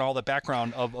lore and all the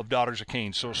background of Daughters of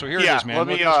Khaine. So here it is, man.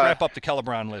 Let's wrap up the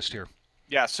Celebron list here.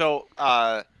 Yeah. So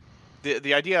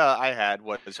the idea I had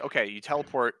was, okay, you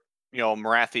teleport,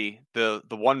 Morathi, the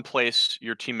one place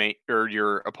your teammate or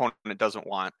your opponent doesn't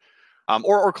want,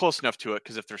 or close enough to it,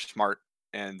 because if they're smart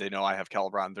and they know I have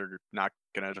Celebron, they're not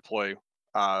going to deploy,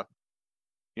 allow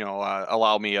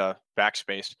me a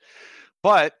backspace,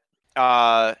 but.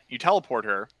 You teleport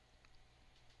her,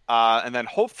 and then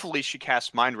hopefully she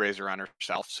casts Mind Razor on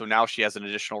herself. So now she has an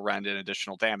additional rend and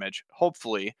additional damage.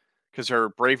 Hopefully, because her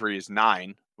bravery is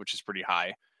 9, which is pretty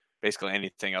high. Basically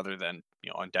anything other than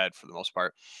undead for the most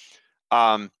part.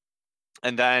 And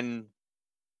then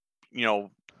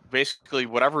basically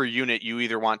whatever unit you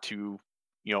either want to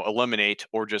eliminate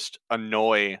or just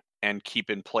annoy and keep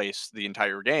in place the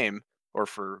entire game, or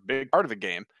for a big part of the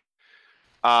game.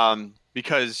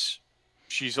 Because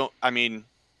I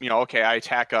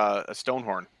attack a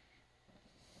Stonehorn,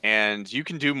 and you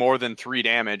can do more than 3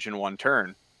 damage in one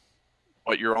turn,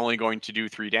 but you're only going to do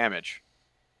 3 damage,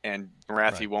 and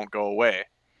Morathi won't go away,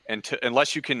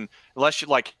 unless you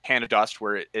like Hand of Dust,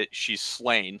 where she's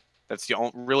slain. That's the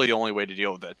only way to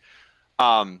deal with it.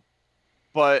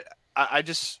 But I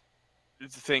just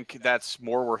think that's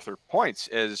more worth her points.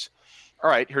 Is all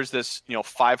right, here's this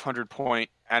 500-point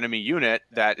enemy unit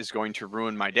that is going to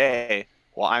ruin my day.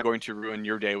 Well, I'm going to ruin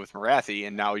your day with Morathi,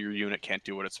 and now your unit can't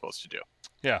do what it's supposed to do.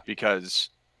 Yeah. Because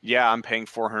yeah, I'm paying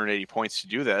 480 points to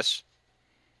do this,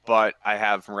 but I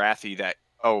have Marathi that,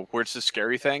 where's the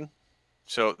scary thing?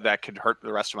 So that could hurt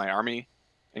the rest of my army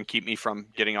and keep me from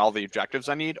getting all the objectives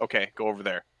I need. Okay, go over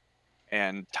there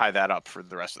and tie that up for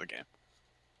the rest of the game.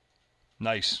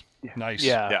 Nice.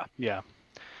 Yeah.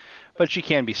 But she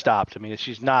can be stopped. I mean,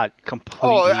 she's not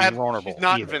completely vulnerable. She's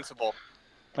not either. invincible.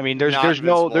 I mean, there's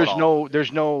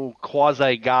no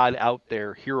quasi god out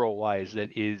there hero wise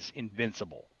that is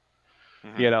invincible.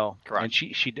 Mm-hmm. Correct. And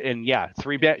she she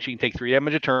can take 3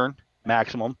 damage a turn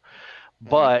maximum,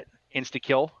 but insta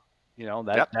kill,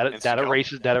 that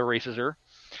erases her.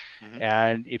 Mm-hmm.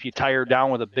 And if you tie her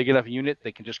down with a big enough unit,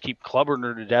 they can just keep clubbering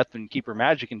her to death and keep her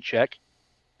magic in check.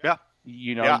 Yeah.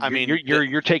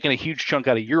 You're taking a huge chunk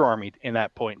out of your army in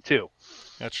that point too.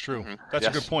 That's true. Mm-hmm. That's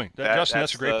a good point. Justin,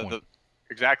 that's a great point.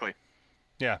 Exactly.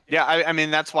 Yeah. Yeah. I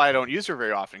mean, that's why I don't use her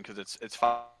very often, because it's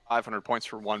 500 points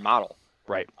for one model.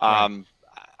 Right. I'm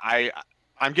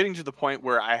getting to the point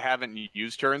where I haven't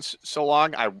used her in so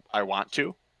long. I want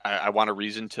to. I want a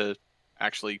reason to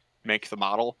actually make the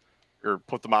model or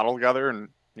put the model together, and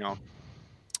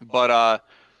But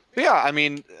yeah, I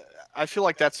mean, I feel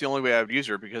like that's the only way I would use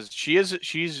her, because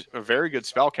she's a very good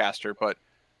spellcaster, but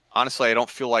honestly, I don't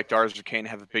feel like Daughters of Khaine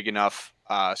have a big enough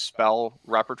spell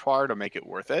repertoire to make it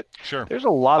worth it. Sure. There's a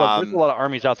lot of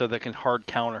armies out there that can hard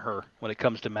counter her when it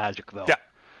comes to magic, though. Yeah.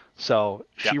 So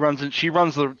she runs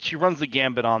the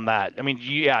gambit on that. I mean,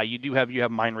 you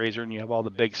have Mind Razor and you have all the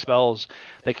big spells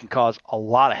that can cause a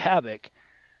lot of havoc,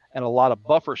 and a lot of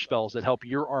buffer spells that help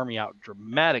your army out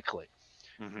dramatically.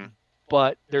 Mm-hmm.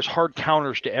 But there's hard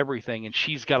counters to everything, and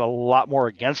she's got a lot more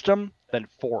against them than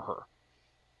for her.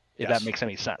 If that makes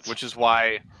any sense. Which is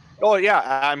why,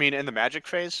 I mean, in the magic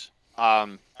phase,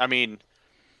 I mean,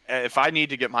 if I need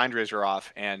to get Mind Razor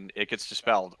off and it gets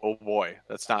dispelled, oh boy,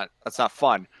 that's not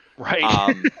fun. Right.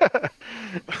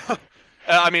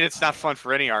 I mean, it's not fun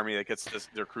for any army that gets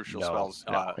their crucial spells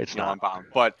it's not unbound.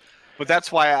 But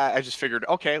that's why I just figured,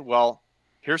 okay, well,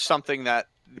 here's something that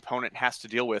the opponent has to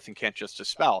deal with and can't just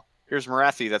dispel. Here's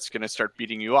Marathi that's going to start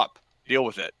beating you up. Deal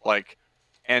with it. And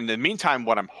in the meantime,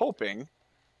 what I'm hoping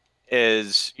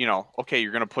is, okay,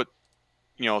 you're going to put,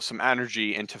 some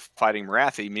energy into fighting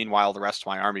Marathi. Meanwhile, the rest of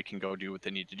my army can go do what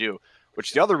they need to do.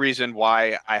 Which the other reason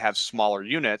why I have smaller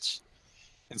units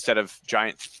instead of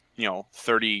giant,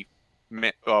 30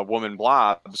 woman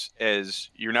blobs is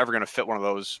you're never going to fit one of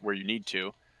those where you need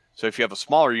to. So if you have a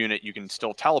smaller unit, you can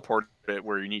still teleport it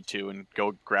where you need to and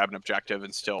go grab an objective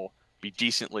and still be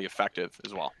decently effective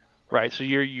as well. Right. So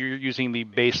you're using the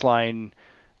baseline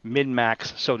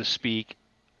min-max, so to speak,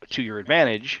 to your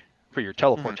advantage for your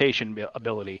teleportation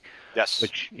ability. Yes.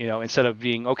 Which, instead of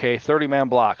being, 30-man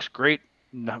blocks, great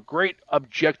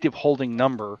objective holding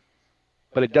number,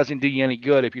 but it doesn't do you any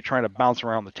good if you're trying to bounce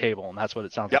around the table, and that's what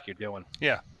it sounds like you're doing.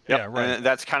 Yeah. Yep. Yeah, right. And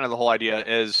that's kind of the whole idea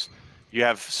is you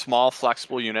have small,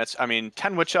 flexible units. I mean,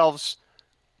 10 Witch Elves,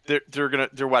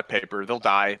 they're wet paper. They'll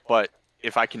die, but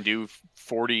if I can do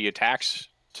 40 attacks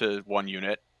to one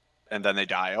unit and then they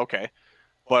die, okay.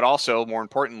 But also, more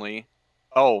importantly,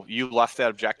 you left that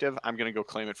objective, I'm going to go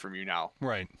claim it from you now.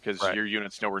 Right. Because your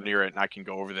unit's nowhere near it, and I can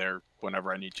go over there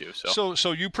whenever I need to.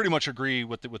 So you pretty much agree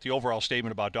with the overall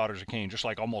statement about Daughters of Khaine, just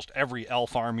like almost every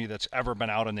elf army that's ever been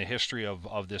out in the history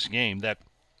of this game, that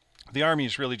the army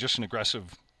is really just an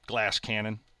aggressive glass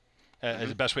cannon. Is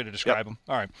the best way to describe them.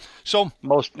 All right. So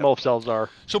most elves are.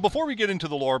 So before we get into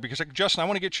the lore, because Justin, I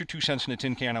want to get your 2 cents in a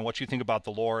tin can on what you think about the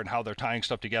lore and how they're tying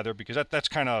stuff together, because that's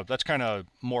kind of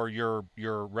more your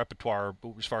repertoire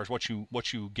as far as what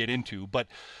you get into. But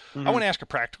I want to ask a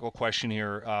practical question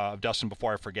here of Dustin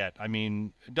before I forget. I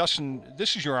mean, Dustin,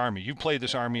 this is your army. You've played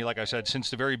this army, like I said, since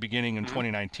the very beginning in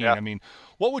 2019. Yeah. I mean,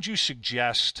 what would you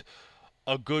suggest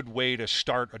a good way to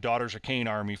start a Daughters of Khaine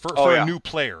army for a new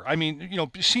player? I mean,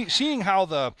 seeing how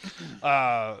the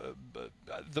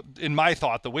in my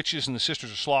thought, the Witches and the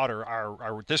Sisters of Slaughter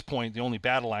are at this point the only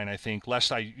battle line, I think,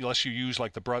 unless you use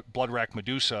like the Bloodrack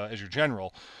Medusa as your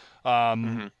general.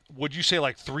 Would you say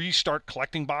like 3 start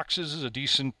collecting boxes is a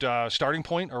decent starting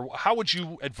point, or how would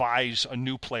you advise a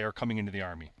new player coming into the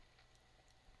army?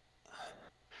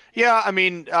 Yeah, I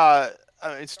mean,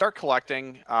 start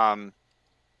collecting.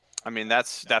 I mean,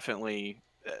 that's definitely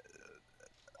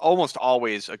almost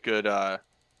always a good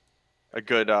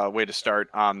way to start.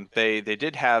 They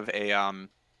did have a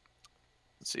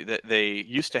let's see, they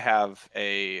used to have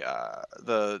a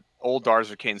the old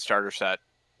Daughters of Khaine starter set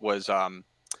was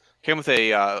came with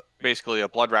a basically a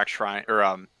Bloodrack Shrine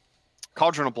or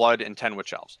Cauldron of Blood and 10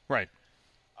 Witch Elves. Right.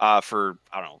 For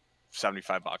I don't know,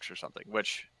 $75 or something,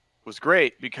 which was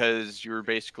great because you were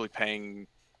basically paying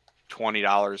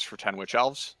 $20 for 10 Witch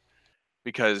Elves.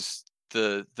 because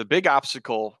the big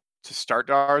obstacle to start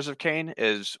Daughters of Khaine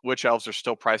is witch elves are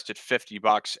still priced at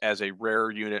 $50 as a rare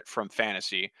unit from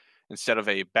Fantasy instead of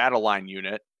a battle line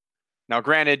unit. Now,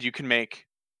 granted, you can make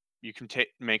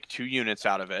 2 units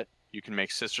out of it. You can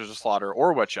make Sisters of Slaughter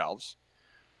or witch elves,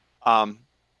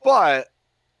 but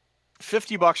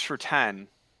 $50 for 10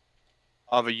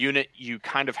 of a unit you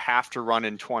kind of have to run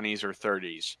in 20s or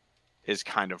 30s is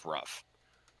kind of rough.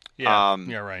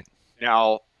 Yeah, right.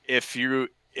 Now, if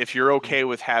you're okay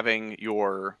with having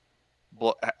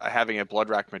having a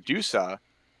Bloodrack Medusa,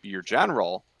 your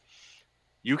general,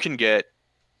 you can get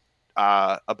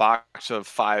a box of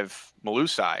 5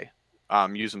 Melusai,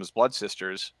 use them as Blood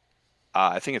Sisters.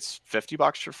 I think it's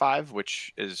 $50 for 5,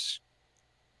 which is,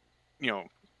 they're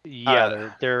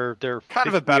kind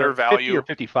of a better value. 50 or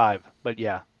 55, but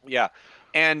yeah. Yeah,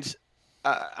 and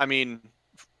I mean,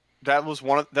 that was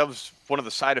one of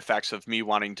the side effects of me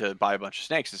wanting to buy a bunch of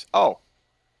snakes. Is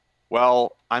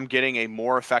I'm getting a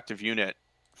more effective unit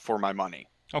for my money.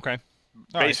 Okay,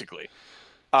 basically.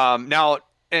 Right. Now,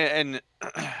 and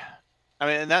I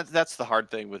mean, and that's the hard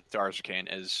thing with Daughters of Khaine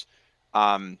is,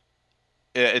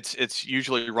 it's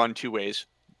usually run 2 ways: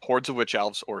 hordes of witch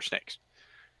elves or snakes.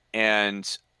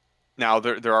 And now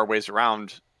there are ways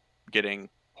around getting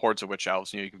hordes of witch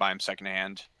elves. You can buy them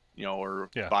secondhand, or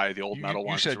buy the old metal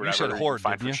ones or whatever. You said horde,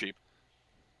 find didn't you? For cheap.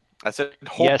 I said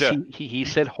horde. Yes, he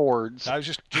said hordes. I was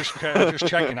just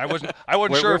checking. I wasn't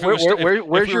sure if it was.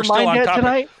 Where's your mind at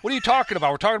tonight? What are you talking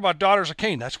about? We're talking about Daughters of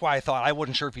Khaine. That's why I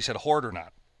wasn't sure if he said horde or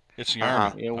not. It's the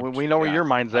army. Yeah, we know where your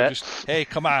mind's at. Hey,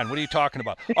 come on. What are you talking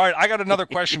about? All right, I got another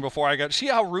question before I got. See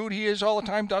how rude he is all the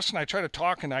time, Dustin? I try to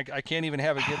talk and I can't even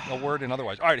get a word in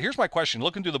otherwise. All right, here's my question.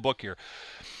 Looking through the book here.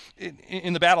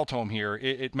 In the battle tome here,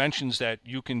 it mentions that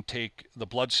you can take the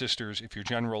Blood Sisters if your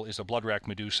general is a Bloodrack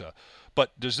Medusa.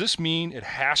 But does this mean it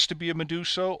has to be a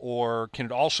Medusa, or can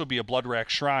it also be a Bloodrack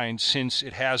Shrine since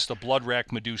it has the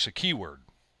Bloodrack Medusa keyword?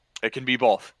 It can be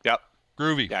both. Yep.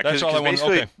 Groovy. Yeah, that's all I want.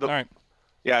 Okay. All right.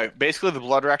 Yeah, basically the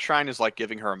Bloodrack Shrine is like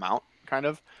giving her a mount, kind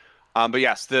of. But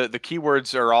yes, the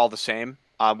keywords are all the same,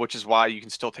 which is why you can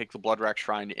still take the Bloodrack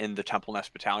Shrine in the Temple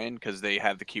Nest Battalion because they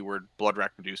have the keyword Bloodrack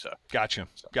Medusa. Gotcha.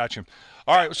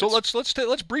 All right, so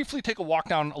let's briefly take a walk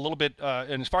down a little bit.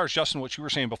 And as far as Justin, what you were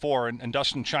saying before, and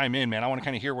Dustin chime in, man. I want to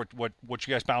kind of hear what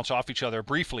you guys bounce off each other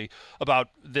briefly about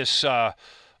this. And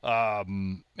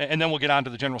then we'll get on to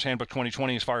the General's Handbook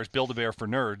 2020 as far as Build-A-Bear for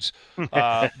nerds.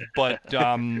 But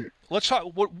let's talk.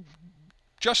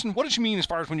 Justin, what did you mean as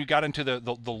far as when you got into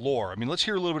the lore? I mean, let's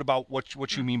hear a little bit about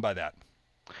what you mean by that.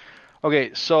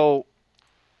 Okay, so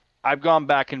I've gone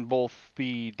back in both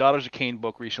the Daughters of Khaine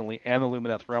book recently and the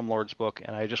Lumineth Realm Lords book,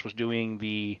 and I just was doing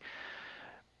the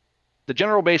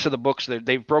general base of the books.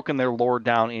 They've broken their lore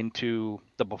down into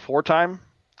the Before Time,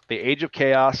 the Age of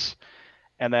Chaos,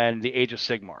 and then the Age of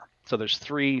Sigmar. So there's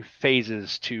 3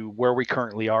 phases to where we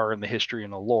currently are in the history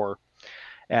and the lore.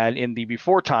 And in the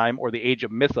Before Time, or the Age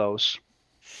of Mythos,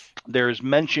 there's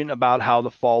mention about how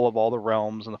the fall of all the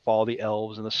realms and the fall of the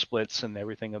elves and the splits and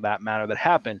everything of that matter that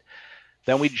happened.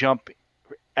 Then we jump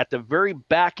at the very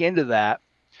back end of that.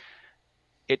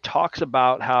 It talks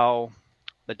about how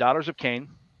the Daughters of Khaine,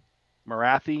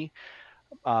 Morathi,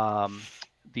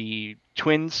 the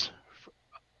twin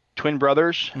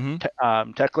brothers,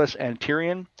 Teclis and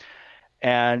Tyrion,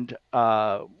 and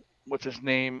what's his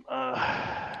name?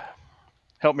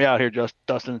 Help me out here,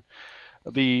 Dustin.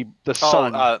 The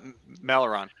son,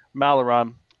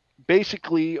 Malaron,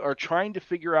 basically are trying to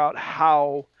figure out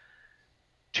how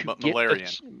to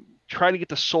try to get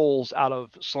the souls out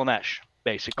of Slaanesh,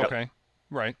 basically. Okay,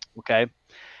 right. Okay,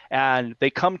 and they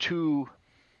come to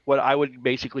what I would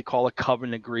basically call a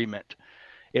covenant agreement.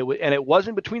 It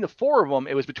wasn't between the 4 of them;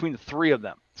 it was between the 3 of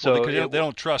them. So they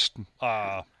don't trust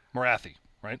Morathi.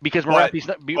 Right? Because Morathi's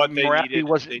not. Morathi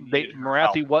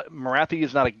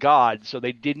is not a god, so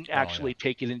they didn't actually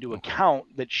take it into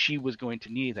account that she was going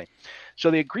to need anything. So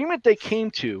the agreement they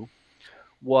came to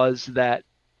was that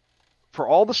for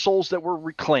all the souls that were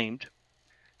reclaimed,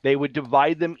 they would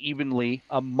divide them evenly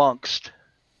amongst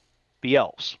the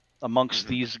elves, amongst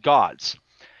these gods.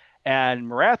 And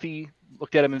Morathi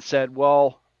looked at him and said,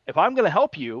 "Well, if I'm going to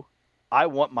help you, I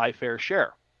want my fair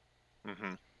share."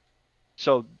 Mm-hmm.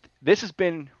 So this has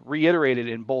been reiterated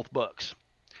in both books.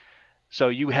 So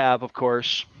you have, of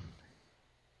course,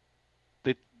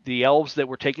 the elves that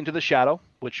were taken to the shadow,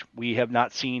 which we have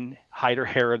not seen hide or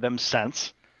hair of them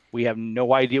since. We have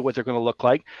no idea what they're going to look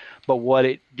like. But what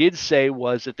it did say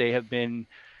was that they have been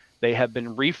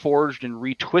reforged and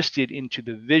retwisted into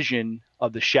the vision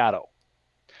of the shadow.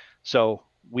 So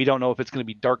We don't know if it's going to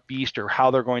be Dark Beast or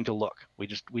how they're going to look.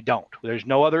 We don't. There's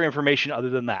no other information other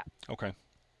than that. Okay.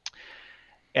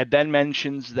 It then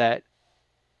mentions that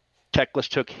Teclis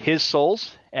took his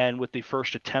souls, and with the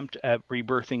first attempt at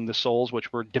rebirthing the souls,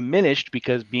 which were diminished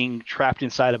because being trapped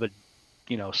inside of a,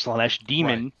 Slaanesh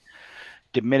demon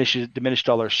diminished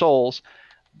all their souls.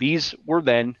 These were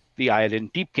then the Iodine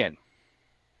Deepkin,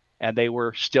 and they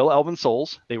were still elven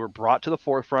souls. They were brought to the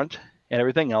forefront and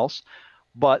everything else,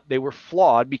 but they were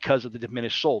flawed because of the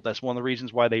diminished soul. That's one of the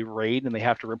reasons why they raid and they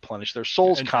have to replenish their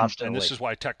souls constantly. And this is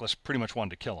why Teclis pretty much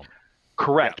wanted to kill them.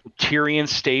 Correct. Yeah. Tyrion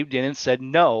staved in and said,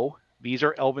 no, these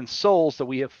are elven souls that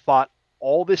we have fought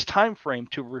all this time frame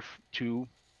to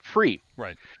free.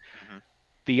 Right. Mm-hmm.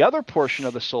 The other portion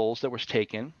of the souls that was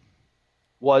taken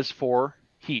was for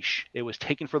Heesh. It was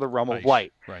taken for the realm of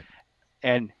light. Right.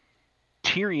 And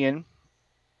Tyrion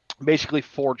basically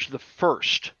forged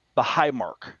the high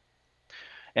mark.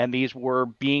 And these were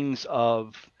beings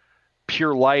of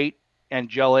pure light,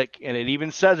 angelic, and it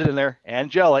even says it in there,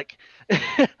 angelic,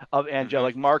 of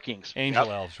angelic markings.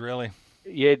 Angel elves, really?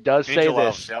 Yeah, it does say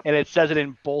this, and it says it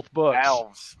in both books.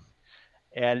 Elves.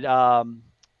 And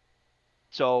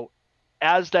so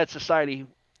as that society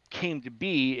came to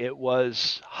be, it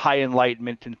was high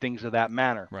enlightenment and things of that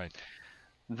manner. Right.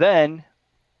 Then,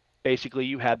 basically,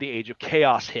 you had the Age of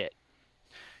Chaos hit.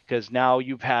 Because now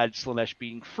you've had Slaanesh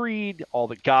being freed, all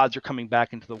the gods are coming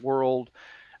back into the world,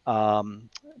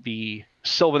 the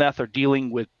Sylvaneth are dealing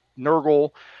with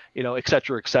Nurgle, et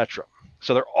cetera, et cetera.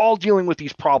 So they're all dealing with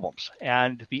these problems,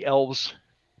 and the elves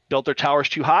built their towers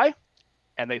too high,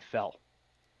 and they fell.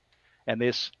 And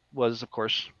this was, of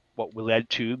course, what led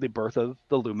to the birth of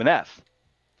the Lumineth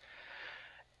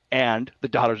and the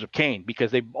Daughters of Khaine,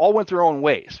 because they all went their own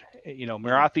ways.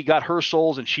 Merathi got her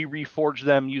souls, and she reforged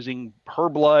them using her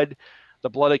blood, the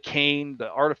blood of Khaine,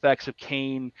 the artifacts of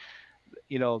Khaine,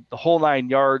 the whole 9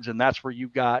 yards, and that's where you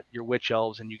got your witch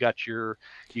elves and you got your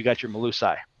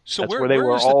Melusai. So that's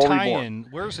where is the tie-in?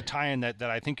 Where's the tie-in that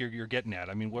I think you're getting at?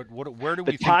 I mean, where do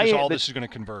we think all this is going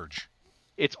to converge?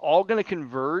 It's all going to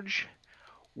converge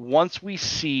once we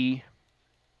see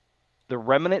the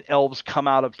remnant elves come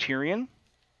out of Tyrion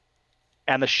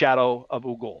and the shadow of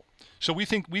Ugol. So we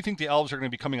think the elves are going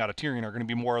to be coming out of Tyrion are going to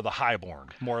be more of the highborn,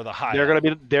 more of the high. They're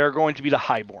going to be the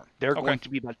highborn. They're going to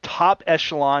be the top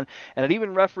echelon, and it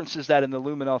even references that in the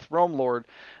Lumineth Realm Lord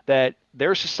that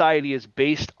their society is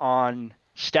based on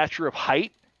stature of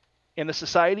height in the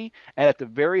society, and at the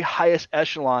very highest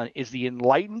echelon is the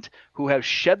enlightened who have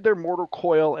shed their mortal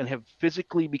coil and have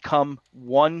physically become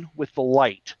one with the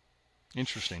light.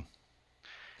 Interesting.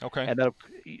 Okay. And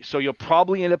so you'll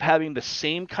probably end up having the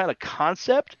same kind of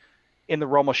concept in the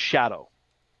realm of shadow.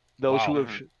 Those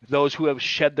who have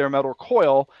shed their mortal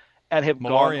coil and have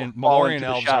Malorian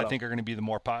elves, I think, are going to be the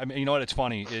more. I mean, you know what? It's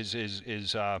funny is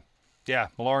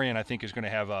Malorian, I think, is going to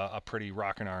have a pretty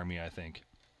rockin' army, I think.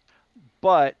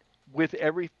 But with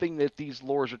everything that these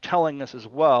lores are telling us as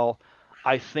well,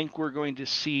 I think we're going to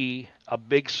see a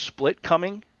big split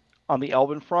coming on the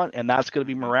Elven front, and that's going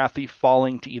to be Merathi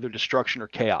falling to either destruction or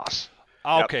chaos.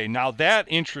 Okay, now that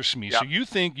interests me. Yep. So you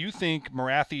think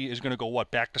Merathi is going to go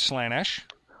back to Slaanesh?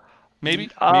 Maybe,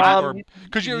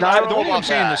 because the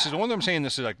one I'm saying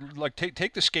this is like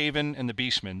take the Skaven and the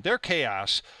Beastmen. They're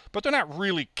chaos, but they're not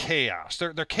really chaos.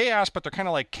 They're chaos, but they're kind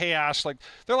of like chaos. Like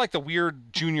they're like the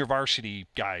weird junior varsity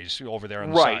guys over there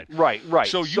on the side. Right.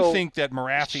 So you think that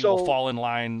Merathi will fall in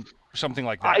line, something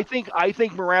like that? I think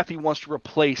Merathi wants to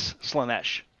replace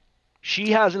Slaanesh.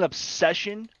 She has an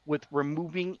obsession with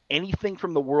removing anything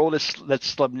from the world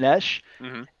that's Slaanesh,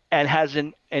 and has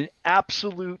an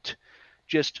absolute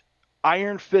just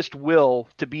iron fist will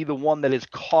to be the one that is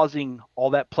causing all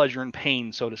that pleasure and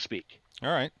pain, so to speak. All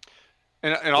right.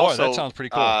 And also, that sounds pretty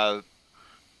cool.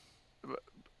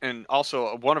 And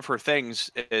also, one of her things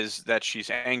is that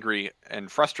she's angry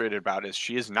and frustrated about is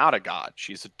she is not a god.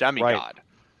 She's a demigod. Right.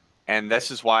 And this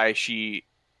is why she,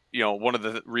 one of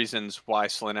the reasons why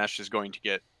Slaanesh is going to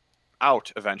get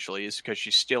out eventually is because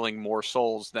she's stealing more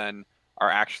souls than are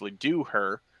actually due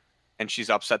her. And she's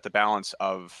upset the balance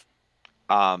of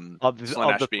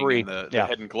Slaanesh being three. In the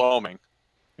hidden gloaming.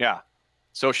 Yeah.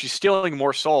 So she's stealing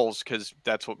more souls because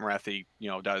that's what Merathi,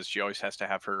 does. She always has to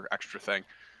have her extra thing.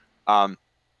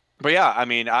 But yeah, I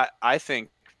mean, I think,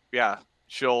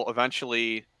 she'll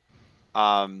eventually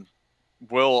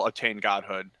will attain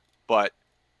godhood, but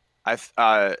it's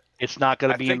not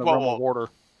going to be in the realm of order.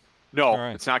 No,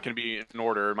 It's not going to be in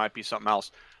order. It might be something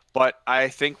else. But I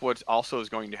think what also is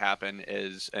going to happen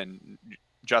is, and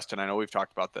Justin, I know we've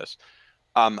talked about this,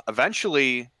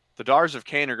 eventually the Daughters of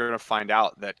Khaine are going to find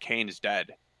out that Khaine is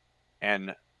dead,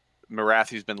 and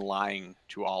Marathi's been lying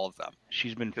to all of them.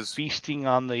 She's been feasting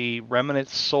on the remnant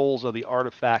souls of the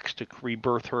artifacts to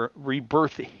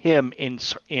rebirth him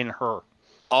in her.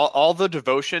 All the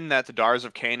devotion that the Daughters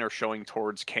of Khaine are showing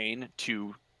towards Khaine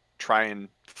to try and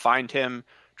find him,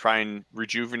 try and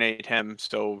rejuvenate him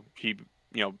so he,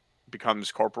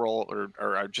 becomes corporal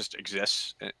or just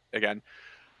exists again.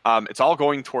 It's all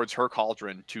going towards her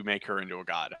cauldron to make her into a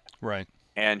god. Right.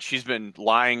 And she's been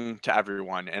lying to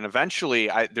everyone. And eventually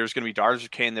there's going to be Daughters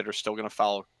of Khaine that are still going to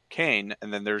follow Khaine.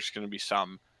 And then there's going to be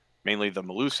some, mainly the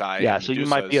Melusai. Yeah. So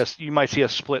you might see a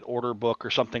split order book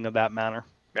or something of that manner.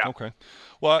 Yeah. Okay.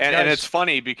 Well, and it's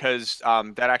funny because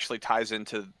that actually ties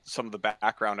into some of the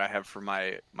background I have for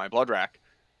my blood rack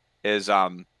is,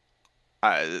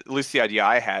 at least the idea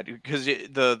I had, because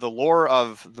the lore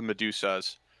of the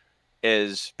Medusas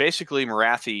is basically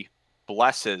Marathi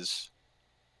blesses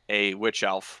a witch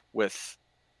elf with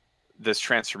this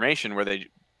transformation where they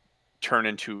turn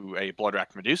into a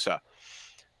blood-racked Medusa.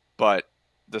 But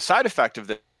the side effect of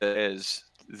this is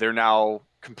they're now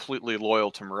completely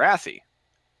loyal to Marathi.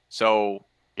 So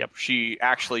she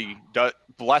actually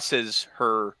blesses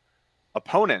her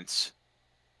opponents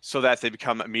so that they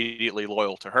become immediately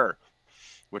loyal to her,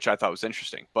 which I thought was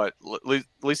interesting. But at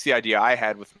least the idea I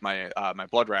had with my my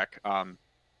blood rack,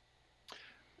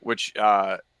 which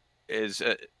is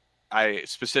I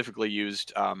specifically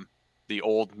used the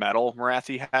old metal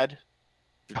Marathi head.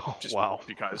 Just wow!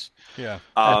 Because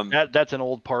that's an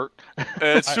old part.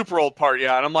 It's super old part,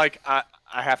 yeah. And I'm like, I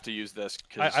have to use this.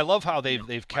 I love how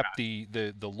they've kept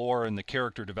the lore and the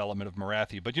character development of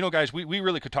Marathi. But guys, we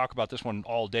really could talk about this one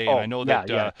all day. And I know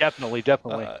that definitely.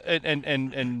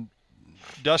 And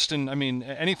Dustin, I mean,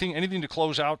 anything to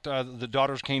close out the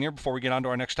Daughters of Khaine here before we get on to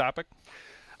our next topic?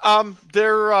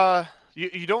 They're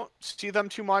you don't see them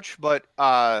too much, but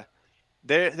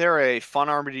they're a fun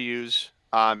army to use.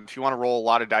 If you want to roll a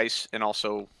lot of dice and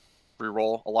also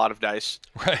re-roll a lot of dice,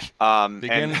 right?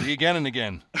 Again and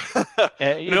again.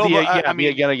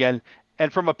 Again.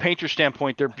 And from a painter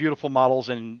standpoint, they're beautiful models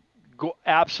and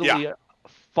absolutely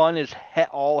fun as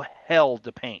all hell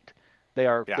to paint. They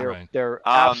are. They're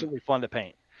absolutely fun to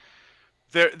paint.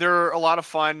 They're a lot of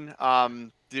fun.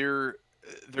 They're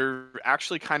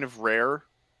actually kind of rare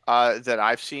that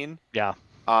I've seen. Yeah.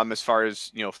 As far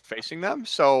as facing them,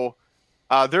 so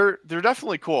they're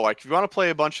definitely cool. Like if you want to play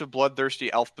a bunch of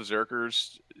bloodthirsty elf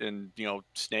berserkers and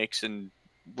snakes and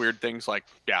weird things, like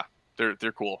they're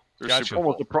cool. They're gotcha. super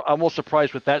cool. I'm almost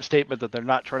surprised with that statement that they're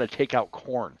not trying to take out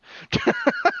corn.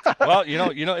 Well,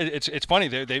 it's funny.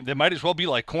 They might as well be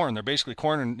like corn. They're basically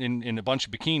corn in a bunch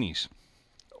of bikinis.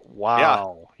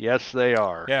 Wow. Yeah. Yes, they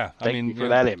are. Yeah. Thank you for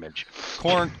that image.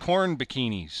 Corn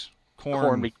bikinis.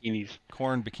 Corn bikinis.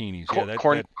 Corn bikinis.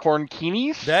 Corn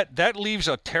kinis? That leaves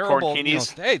a terrible. Corn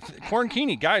kinis? Hey, corn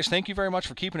kini guys. Thank you very much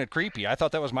for keeping it creepy. I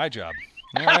thought that was my job.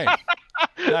 All right.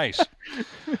 Nice.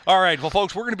 All right. Well,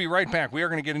 folks, we're going to be right back. We are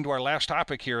going to get into our last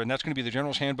topic here, and that's going to be the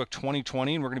General's Handbook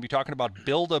 2020, and we're going to be talking about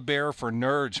Build-A-Bear for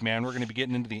nerds, man. We're going to be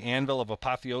getting into the Anvil of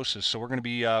Apotheosis, so we're going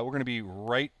to be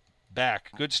right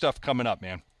back. Good stuff coming up,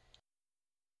 man.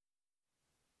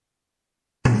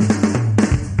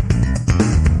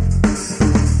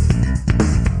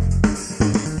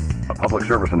 A public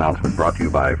service announcement brought to you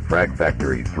by Frag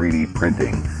Factory 3D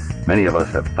Printing. Many of us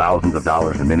have thousands of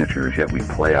dollars in miniatures, yet we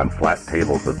play on flat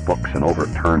tables with books and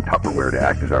overturned Tupperware to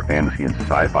act as our fantasy and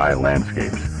sci-fi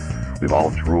landscapes. We've all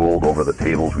drooled over the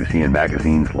tables we see in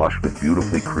magazines lush with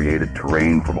beautifully created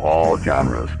terrain from all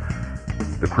genres.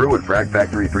 The crew at Frag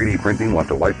Factory 3D Printing want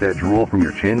to wipe that drool from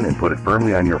your chin and put it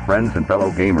firmly on your friends and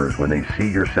fellow gamers when they see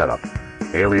your setup.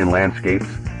 Alien landscapes,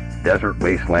 desert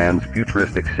wastelands,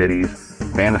 futuristic cities,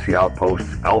 fantasy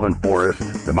outposts, elven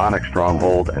forests, demonic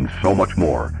stronghold, and so much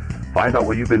more. Find out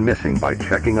what you've been missing by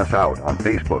checking us out on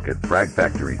Facebook at Frag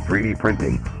Factory 3D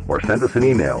Printing or send us an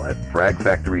email at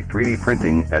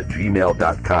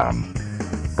fragfactory3dprinting@gmail.com.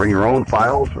 Bring your own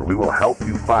files or we will help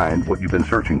you find what you've been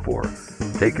searching for.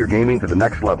 Take your gaming to the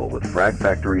next level with Frag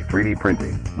Factory 3D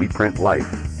Printing. We print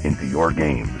life into your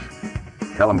games.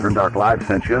 Tell them Grimdark Live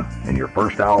sent you, and your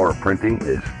first hour of printing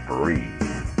is free.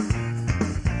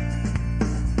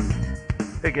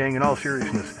 Hey gang, in all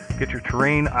seriousness, get your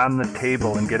terrain on the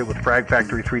table and get it with Frag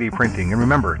Factory 3D Printing. And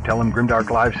remember, tell them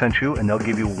Grimdark Live sent you and they'll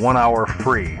give you 1 hour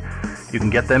free. You can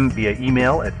get them via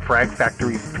email at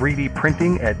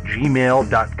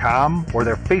fragfactory3dprinting@gmail.com or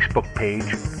their Facebook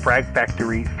page, Frag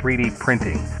Factory 3D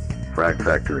Printing. Frag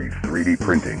Factory 3D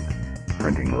Printing.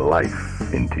 Printing life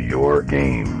into your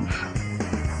games.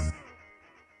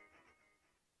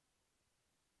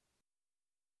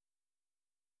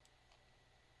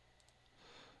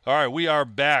 All right, we are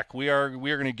back. We are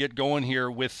going to get going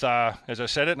here with, as I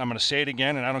said it, and I'm going to say it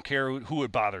again, and I don't care who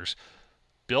it bothers.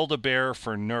 Build-A-Bear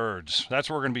for nerds. That's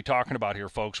what we're going to be talking about here,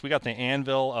 folks. We got the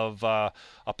Anvil of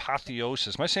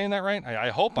Apotheosis. Am I saying that right? I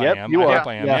hope I am. You I are. hope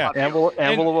I am. Yeah.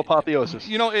 Anvil of Apotheosis.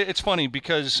 You know, it's funny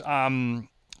because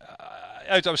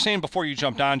as I was saying before you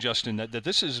jumped on, Justin, that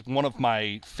this is one of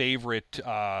my favorite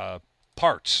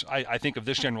parts, I think, of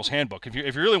this General's Handbook. If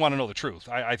you really want to know the truth,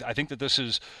 I think that this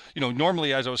is,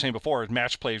 normally, as I was saying before,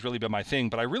 match play has really been my thing,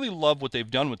 but I really love what they've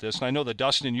done with this, and I know that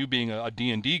Dustin, you being a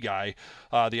D&D guy,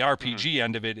 the RPG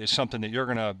end of it is something that you're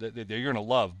gonna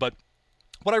love. But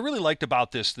what I really liked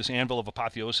about this Anvil of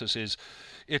Apotheosis is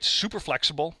it's super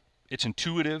flexible, it's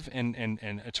intuitive, and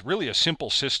it's really a simple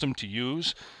system to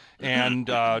use. And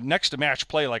next to match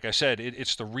play, like I said,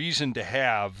 it's the reason to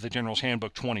have the General's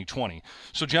Handbook 2020.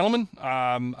 So, gentlemen,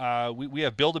 we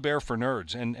have Build-A-Bear for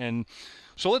nerds. And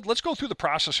so let's go through the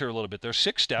process here a little bit. There's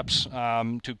 6 steps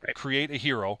to create a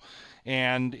hero.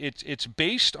 And it's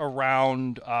based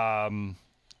around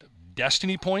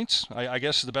destiny points, I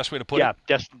guess is the best way to put it.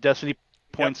 Yeah, destiny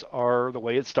points are the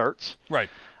way it starts.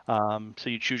 Right. So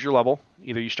you choose your level.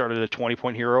 Either you start at a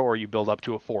 20-point hero or you build up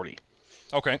to a 40.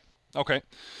 Okay.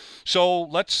 So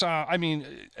let's, and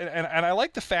I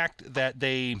like the fact that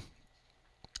they,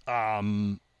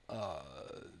 that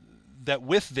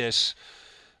with this,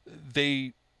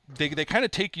 they kind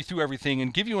of take you through everything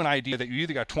and give you an idea that you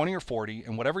either got 20 or 40,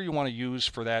 and whatever you want to use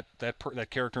for that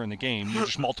character in the game, you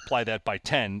just multiply that by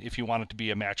 10 if you want it to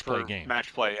be a match play game.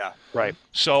 Match play, yeah. Right.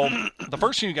 So the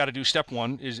first thing you got to do, step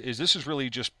 1, is this is really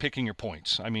just picking your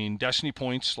points. I mean, Destiny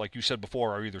points, like you said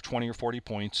before, are either 20 or 40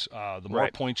 points. The more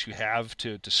points you have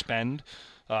to spend,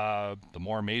 the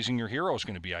more amazing your hero is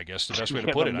going to be, I guess, the best way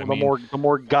to put it. The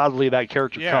more godly that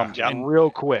character comes, and real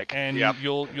quick. And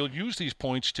you'll use these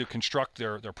points to construct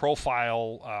their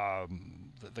profile,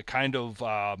 the kind of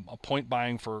point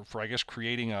buying for I guess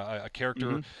creating a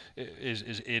character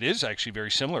is actually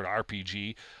very similar to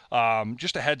RPG.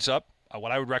 Just a heads up.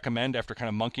 What I would recommend after kind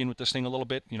of monkeying with this thing a little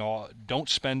bit, don't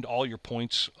spend all your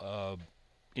points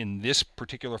in this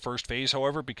particular first phase,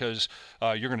 however, because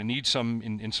you're going to need some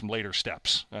in some later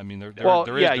steps. I mean,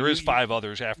 there is 5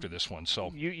 others after this one.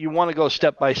 So you want to go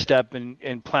step by step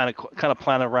and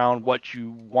plan around what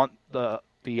you want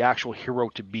the actual hero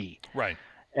to be. Right.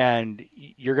 And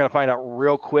you're going to find out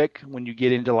real quick when you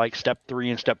get into like step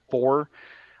 3 and step 4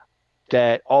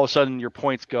 that all of a sudden your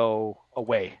points go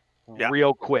away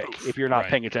real quick if you're not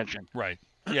paying attention. Right.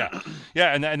 Yeah,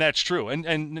 and that's true. And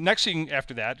the next thing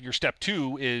after that, your step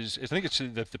 2 is I think it's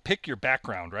the pick your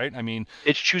background, right? I mean,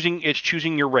 it's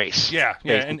choosing your race. Yeah,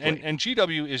 and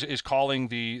GW is calling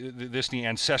this the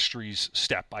ancestries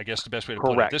step, I guess the best way to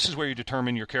put it. This is where you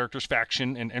determine your character's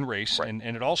faction and race, and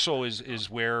it also is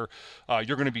where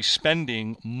you're going to be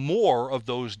spending more of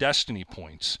those destiny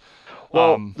points.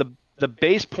 Well, the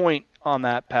base point on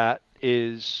that, Pat,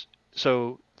 is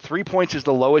 3 points is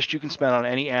the lowest you can spend on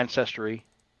any ancestry.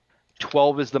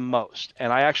 12 is the most.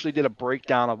 And I actually did a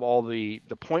breakdown of all the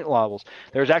point levels.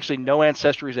 There's actually no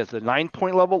ancestries at the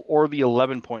 9-point level or the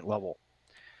 11-point level.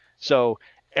 So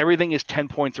everything is 10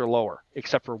 points or lower,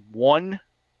 except for one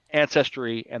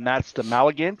ancestry, and that's the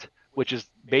Malagant, which is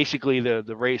basically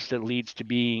the race that leads to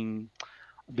being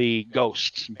the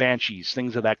ghosts, banshees,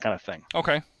 things of that kind of thing.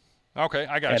 Okay,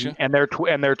 I got you. And they're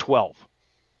 12.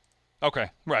 Okay,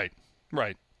 right.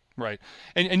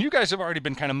 And you guys have already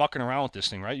been kind of mucking around with this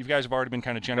thing, right? You guys have already been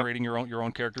kind of generating your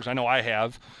own characters. I know I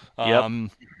have. All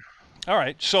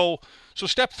right. So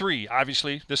step 3,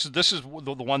 obviously, this is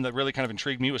the one that really kind of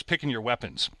intrigued me, was picking your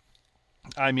weapons.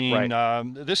 I mean,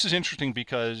 this is interesting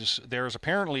because there's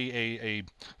apparently a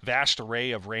vast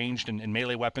array of ranged and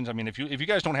melee weapons. I mean, if you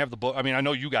guys don't have the book, I mean, I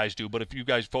know you guys do, but if you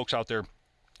guys, folks out there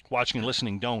watching and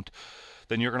listening, don't,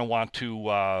 then you're going to want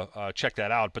to check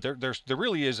that out. But there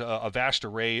really is a vast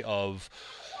array of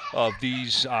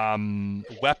these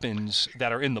weapons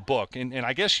that are in the book, and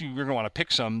I guess you're going to want to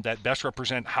pick some that best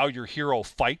represent how your hero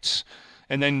fights,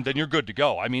 and then you're good to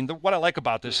go. I mean, what I like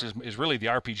about this is really the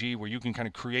RPG where you can kind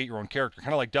of create your own character,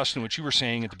 kind of like Dustin, what you were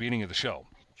saying at the beginning of the show.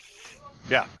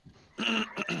 Yeah.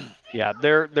 Yeah,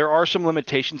 there are some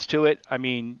limitations to it. I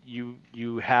mean,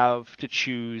 you have to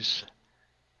choose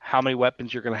how many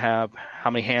weapons you're going to have, how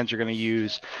many hands you're going to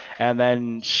use, and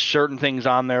then certain things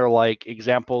on there, like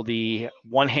example, the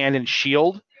one-handed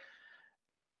shield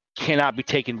cannot be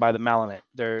taken by the Malinette.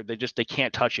 They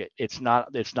can't touch it. It's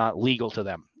not legal to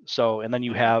them. So, and then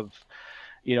you have,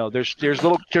 there's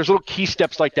little key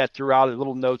steps like that throughout it,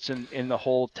 little notes in the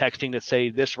whole texting that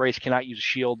say this race cannot use a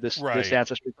shield, this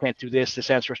ancestor can't do this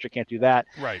ancestor can't do that.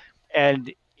 Right.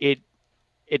 And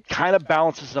it kind of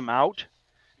balances them out,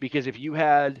 because if you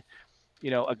had,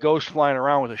 a ghost flying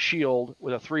around with a shield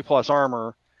with a 3+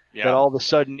 armor that all of a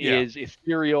sudden is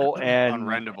ethereal and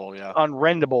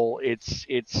unrendable,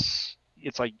 it's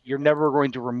like you're never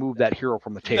going to remove that hero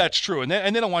from the table. That's true, and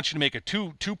they don't want you to make it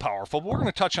too powerful. But we're going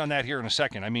to touch on that here in a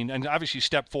second. I mean, and obviously,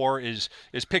 step 4 is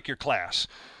pick your class.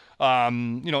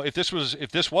 If this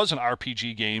was an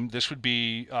RPG game, this would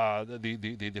be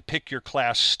the pick your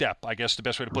class step. I guess the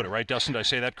best way to put it, right, Dustin? Did I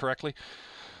say that correctly?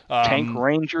 Tank,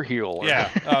 ranger, healer.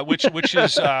 Yeah, which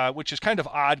is kind of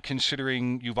odd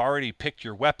considering you've already picked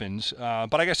your weapons,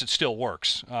 but I guess it still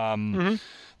works.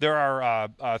 There are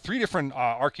 3 different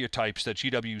archetypes that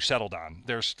GW settled on.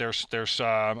 There's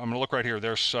I'm going to look right here.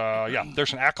 There's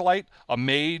an acolyte, a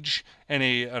mage, and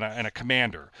a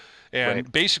commander.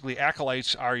 And basically,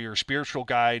 acolytes are your spiritual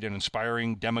guide and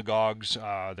inspiring demagogues.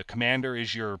 The commander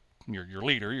is your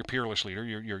leader, your peerless leader,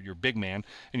 your big man,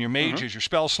 and your mage is your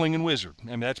spell slinging wizard. I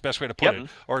mean, that's the best way to put it.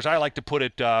 Or as I like to put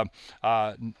it,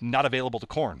 not available to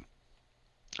Khorne.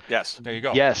 Yes. There you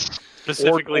go. Yes.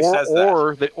 Specifically says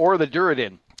that. Or the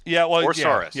Duradin. Yeah, well, or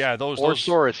Saurus. Yeah, those.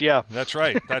 Saurus, yeah. That's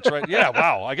right. Yeah,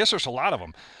 wow. I guess there's a lot of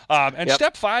them. And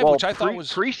step 5, which I thought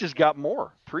was... Priest has got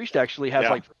more. Priest actually has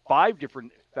like 5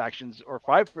 different factions or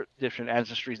 5 different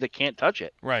ancestries that can't touch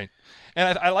it. Right.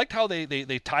 And I liked how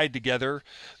they tied together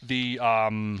the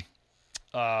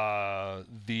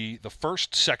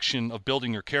first section of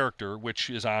building your character, which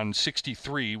is on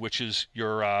 63, which is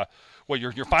your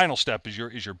final step is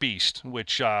your beast,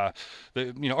 which or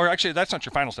actually that's not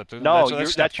your final step.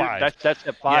 That's step 5. That's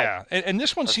step 5. Yeah, and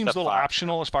this one seems a little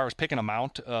optional as far as picking a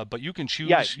mount, but you can choose.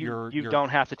 Yeah, you don't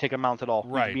have to take a mount at all.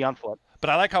 Right. You can be on foot. But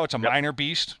I like how it's a minor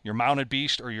beast, your mounted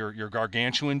beast, or your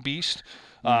gargantuan beast.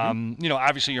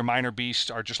 Obviously your minor beasts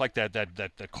are just like that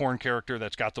Khorne character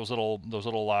that's got those little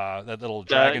that little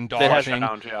dragon dog thing.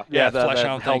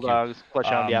 Flesh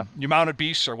hound. Your mounted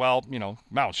beasts are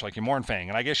mounts like your Mornfang,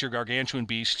 and I guess your gargantuan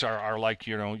beasts are like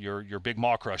your big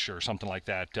maw crusher or something like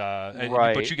that.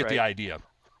 But you get the idea.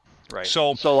 Right.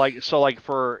 So like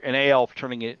for an elf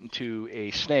turning it into a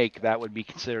snake, that would be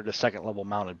considered a 2nd level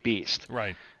mounted beast.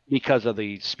 Right. Because of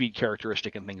the speed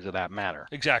characteristic and things of that matter.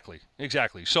 Exactly.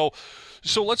 So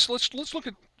let's look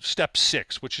at step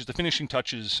 6, which is the finishing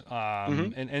touches.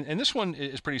 And this one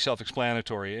is pretty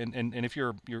self-explanatory. And if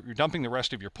you're dumping the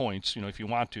rest of your points, if you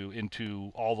want to,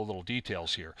 into all the little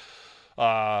details here,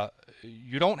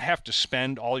 you don't have to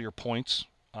spend all your points.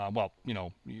 You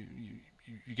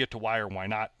get to why or why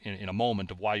not in a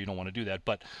moment of why you don't want to do that,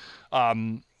 but.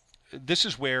 This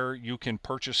is where you can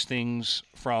purchase things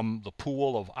from the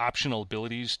pool of optional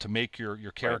abilities to make your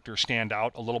character stand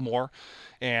out a little more,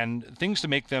 and things to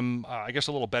make them, I guess,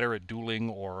 a little better at dueling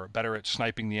or better at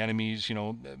sniping the enemies.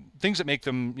 Things that make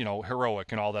them,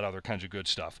 heroic and all that other kinds of good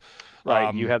stuff.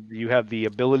 Right. You have the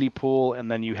ability pool,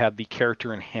 and then you have the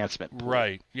character enhancement pool.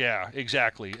 Right. Yeah.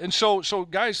 Exactly. And so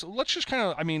guys, let's just kind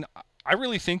of, I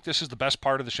really think this is the best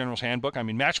part of the General's Handbook.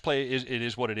 Match play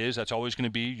is what it is. That's always going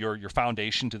to be your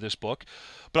foundation to this book.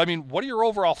 But what are your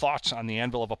overall thoughts on the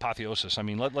Anvil of Apotheosis?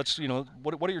 Let's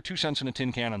what are your 2 cents in a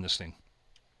tin can on this thing?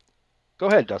 Go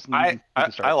ahead, Dustin. I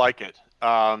like it.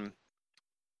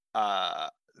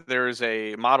 There's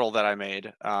a model that I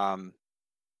made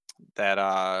that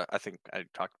I think I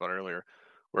talked about earlier,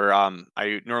 where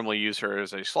I normally use her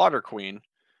as a slaughter queen.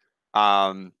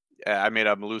 I made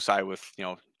a Melusai with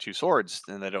 2 swords,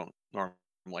 and they don't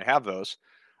normally have those.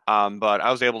 But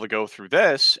I was able to go through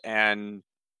this and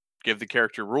give the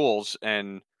character rules,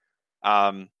 and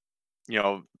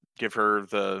give her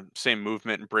the same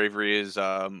movement and bravery as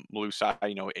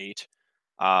Melusai, 8,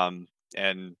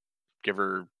 and give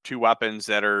her 2 weapons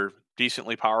that are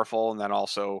decently powerful, and then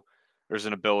also there's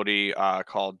an ability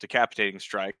called Decapitating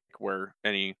Strike, where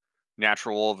any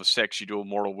natural roll of a 6, you do a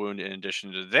mortal wound in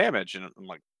addition to the damage, and I'm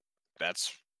like,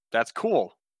 that's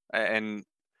cool. And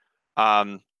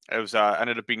it was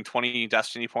ended up being 20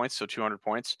 destiny points, so 200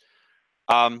 points.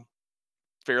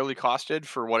 Fairly costed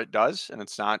for what it does, and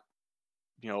it's not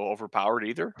overpowered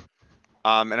either.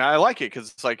 And I like it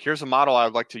because it's like, here's a model I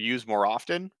would like to use more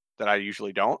often that I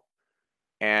usually don't.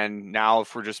 And now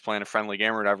if we're just playing a friendly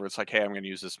game or whatever, it's like, hey, I'm going to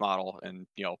use this model and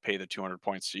pay the 200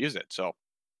 points to use it. So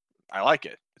I like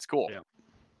it. It's cool.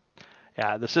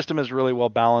 Yeah, the system is really well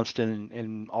balanced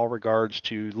in all regards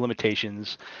to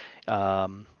limitations.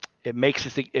 It makes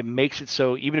it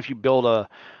so even if you build a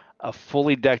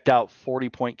fully decked out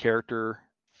 40-point character,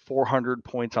 400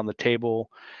 points on the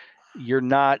table, you're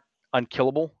not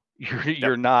unkillable.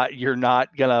 You're not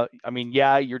gonna.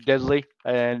 You're deadly.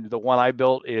 And the one I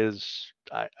built is,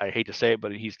 I hate to say it,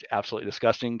 but he's absolutely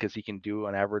disgusting because he can do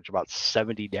on average about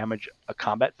 70 damage a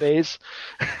combat phase.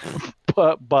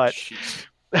 but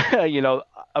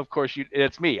Of course,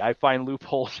 it's me. I find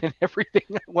loopholes in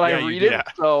everything when I read it.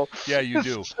 So yeah, you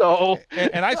do. So,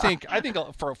 and I think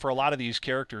for a lot of these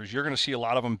characters, you're going to see a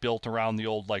lot of them built around the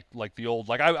old like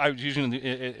I was using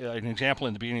an example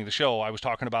in the beginning of the show. I was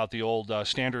talking about the old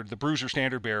the Bruiser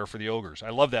standard bearer for the ogres. I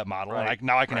love that model, and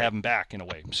now I can have him back in a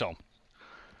way. So,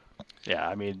 yeah,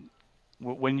 I mean,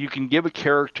 when you can give a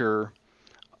character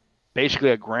basically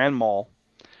a grand maul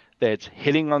that's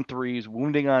hitting on 3s,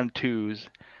 wounding on 2s,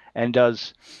 and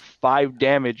does 5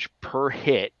 damage per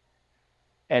hit,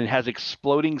 and has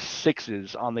exploding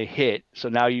 6s on the hit. So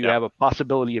now you have a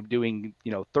possibility of doing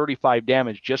 35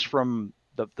 damage just from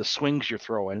the swings you're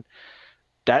throwing.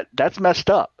 That's messed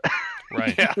up.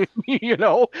 Right. That's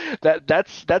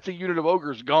a unit of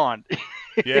ogres gone.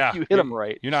 Yeah, if you hit them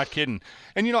right. You're not kidding.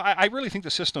 And I really think the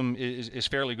system is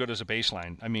fairly good as a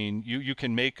baseline. I mean, you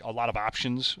can make a lot of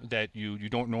options that you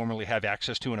don't normally have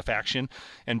access to in a faction,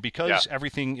 and because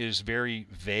everything is very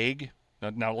vague.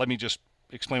 Now let me just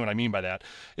explain what I mean by that.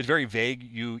 It's very vague.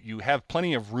 You have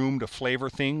plenty of room to flavor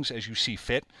things as you see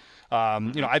fit.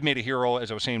 I've made a hero,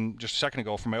 as I was saying just a second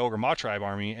ago, for my Ogre Maw Tribe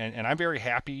army, and I'm very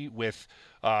happy with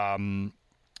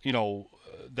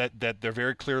that they're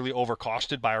very clearly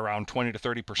overcosted by around 20 to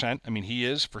 30%. I mean, he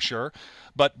is for sure,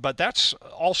 but that's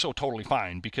also totally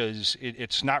fine because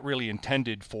it's not really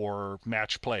intended for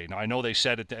match play. Now, I know they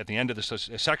said at the end of this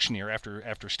section here,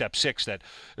 after step 6, that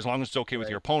as long as it's okay with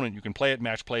your opponent, you can play it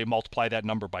match play, multiply that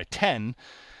number by 10.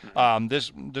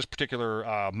 This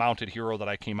particular mounted hero that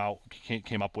I came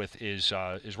up with is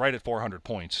right at 400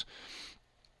 points.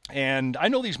 And I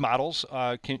know these models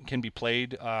can be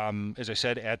played, as I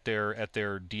said, at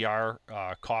their DR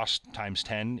cost times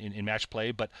 10 in match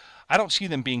play, but I don't see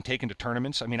them being taken to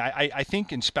tournaments. I mean, I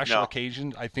think in special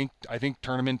occasions, I think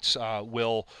tournaments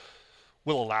will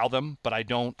allow them, but I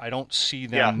don't see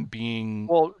them being.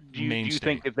 Well, do you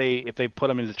think if they put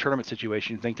them in the tournament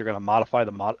situation, you think they're going to modify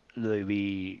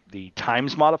the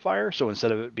times modifier? So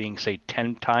instead of it being, say,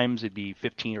 10 times, it'd be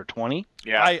 15 or 20?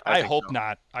 Yeah, I hope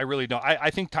not. I really don't. I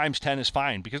think times 10 is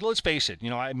fine because let's face it.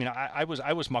 I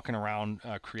was mucking around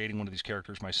creating one of these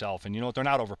characters myself, and they're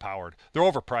not overpowered. They're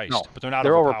overpriced, but they're not.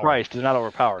 They're overpowered. Overpriced. They're not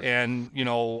overpowered. And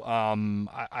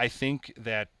I think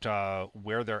that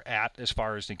where they're at as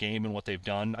far as the game and what they've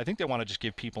done, I think they want to just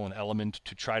give people an element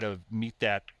to try to meet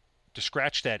that. To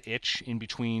scratch that itch in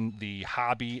between the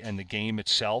hobby and the game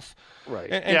itself.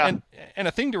 Right. And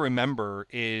a thing to remember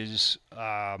is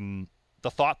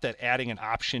the thought that adding an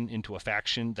option into a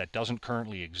faction that doesn't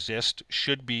currently exist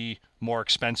should be more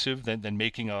expensive than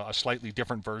making a slightly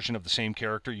different version of the same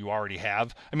character you already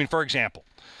have. I mean, for example,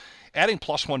 adding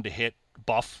 +1 to hit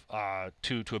buff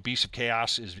to a Beast of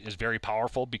Chaos is very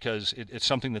powerful because it's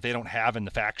something that they don't have in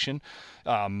the faction.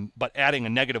 But adding a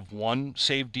 -1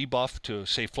 save debuff to,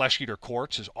 say, Flesh Eater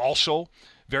Quartz is also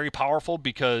very powerful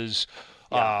because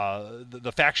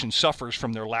the faction suffers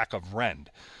from their lack of rend.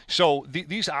 So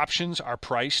these options are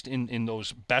priced in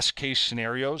those best case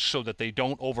scenarios so that they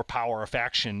don't overpower a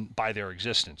faction by their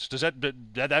existence. Does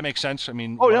that make sense? I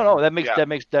mean, no,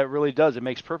 that really does. It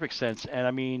makes perfect sense. And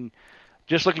I mean,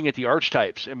 just looking at the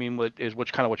archetypes, I mean, what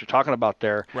you're talking about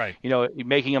there. Right.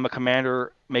 Making him a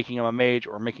commander, making him a mage,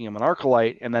 or making him an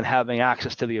acolyte, and then having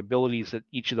access to the abilities that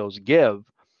each of those give.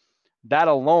 That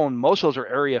alone, most of those are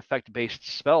area effect based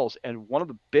spells, and one of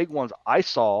the big ones I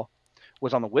saw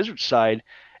was on the wizard side,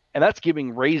 and that's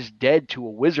giving Raise Dead to a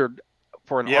wizard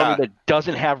for an army that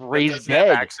doesn't have Raise Dead.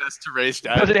 Have access to Raise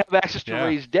Dead. Doesn't have access to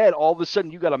Raise Dead. All of a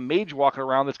sudden, you got a mage walking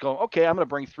around that's going, okay, I'm going to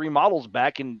bring 3 models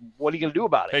back, and what are you going to do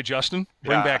about it? Hey, Justin,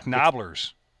 bring back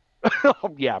Nobblers.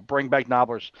 Yeah, bring back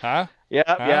Nobblers. Huh? Yeah.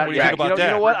 What do you think about that?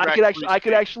 You know what? I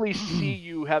could actually see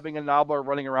you having a Nobbler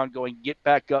running around going, get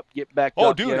back up, get back up.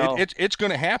 Oh, dude, it's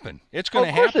going to happen. It's going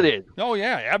to happen. Of course it is. Oh,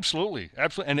 yeah, absolutely.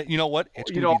 And you know what?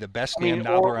 It's going to be the best damn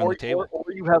Nobbler on the table.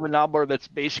 Or you have a Nobbler that's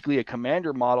basically a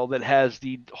commander model that has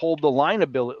the hold the line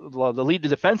ability, the lead to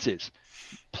defenses.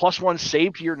 +1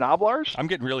 save to your Nobblers. I'm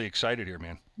getting really excited here,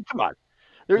 man. Come on.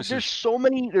 There's so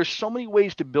many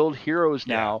ways to build heroes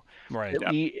now. Right.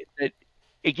 That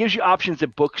it gives you options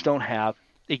that books don't have.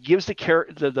 It gives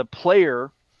the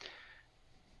player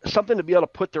something to be able to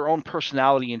put their own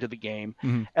personality into the game,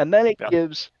 and then it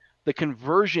gives the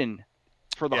conversion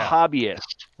for the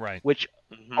hobbyist, right? Which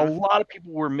a lot of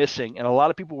people were missing, and a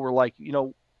lot of people were like,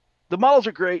 the models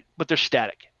are great, but they're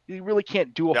static. You really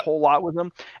can't do a whole lot with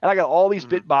them. And I got all these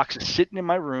bit boxes sitting in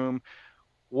my room.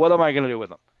 What am I going to do with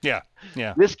them? Yeah.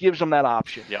 This gives them that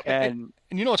option. And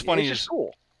what's funny is,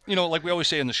 cool. Like we always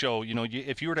say in the show,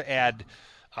 if you were to add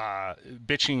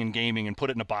bitching and gaming and put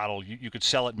it in a bottle, you could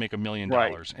sell it and make $1 million.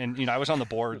 Right. And I was on the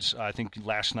boards I think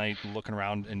last night looking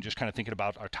around and just kind of thinking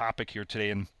about our topic here today,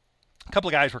 and a couple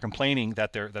of guys were complaining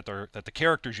that the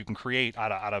characters you can create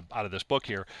out of this book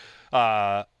here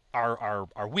are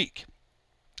weak.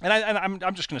 And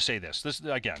I'm just going to say this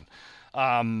again.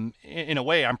 In a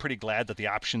way, I'm pretty glad that the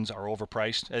options are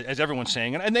overpriced, as everyone's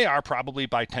saying, and they are probably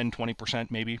by 10-20%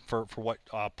 maybe for what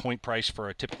point price for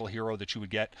a typical hero that you would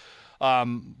get.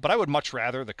 But I would much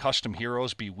rather the custom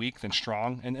heroes be weak than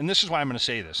strong, and this is why I'm going to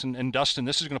say this. And Dustin,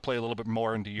 this is going to play a little bit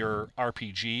more into your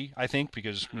RPG, I think,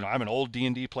 because I'm an old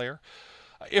D&D player.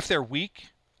 If they're weak,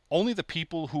 only the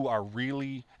people who are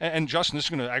really, and Justin, this is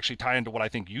going to actually tie into what I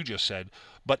think you just said,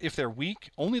 but if they're weak,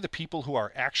 only the people who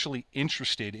are actually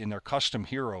interested in their custom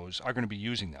heroes are going to be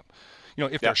using them.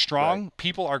 If they're strong, right,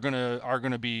 people are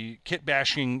gonna be kit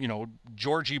bashing,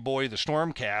 Georgie Boy the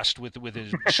Stormcast with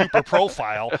his super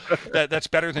profile that's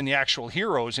better than the actual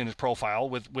heroes in his profile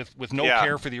with no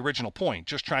care for the original point,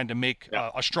 just trying to make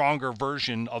a stronger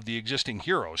version of the existing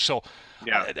heroes. So,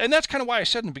 and that's kind of why I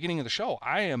said in the beginning of the show,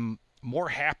 I am more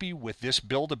happy with this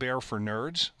Build-A-Bear for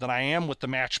nerds than I am with the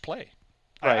match play.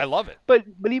 Right. I love it. But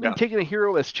even taking a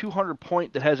hero that's 200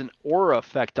 point that has an aura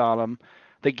effect on him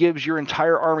that gives your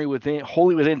entire army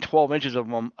wholly within 12 inches of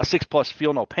them a 6+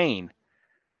 feel no pain,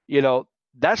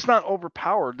 that's not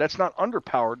overpowered. That's not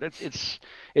underpowered.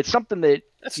 It's something that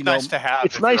nice to have.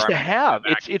 It's nice to have.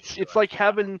 It's like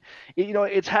having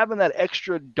it's having that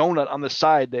extra donut on the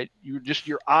side that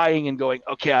you're eyeing and going,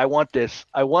 okay, I want this,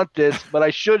 but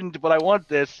I shouldn't, but I want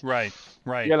this. Right.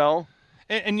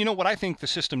 And what I think the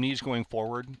system needs going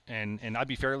forward, and I'd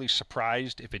be fairly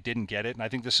surprised if it didn't get it, and I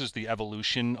think this is the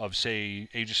evolution of, say,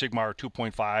 Age of Sigmar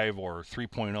 2.5 or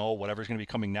 3.0, whatever's going to be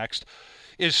coming next,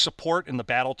 is support in the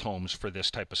battle tomes for this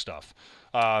type of stuff.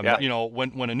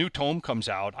 When a new tome comes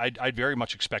out, I'd very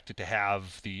much expect it to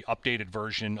have the updated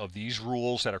version of these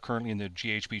rules that are currently in the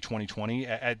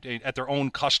GHB2020 at their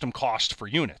own custom cost for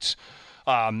units.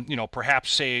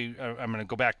 Perhaps say, I'm going to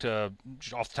go back to,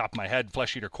 off the top of my head,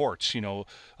 Flesh Eater Courts,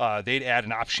 they'd add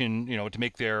an option, to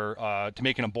make to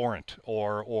make an abhorrent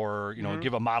or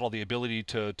give a model the ability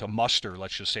to muster,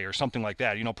 let's just say, or something like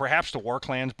that. Perhaps the War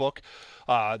Clans book,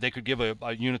 they could give a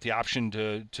unit the option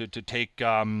to take,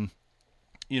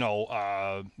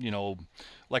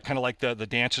 like kind of like the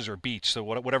dances or beats, so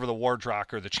whatever the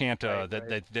Wardrock or the Chanta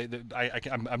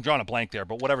I'm drawing a blank there,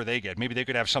 but whatever they get, maybe they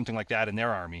could have something like that in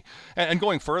their army. And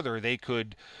going further, they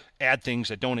could add things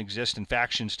that don't exist in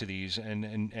factions to these,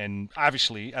 and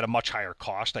obviously at a much higher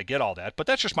cost. I get all that, but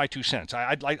that's just my 2 cents.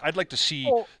 I'd like to see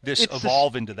this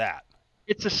evolve into that.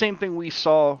 It's the same thing we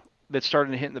saw that's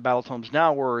starting to hit in the battle tomes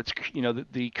now, where it's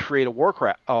the create a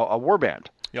warband.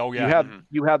 Oh yeah.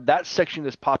 You have that section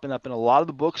that's popping up in a lot of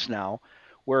the books now,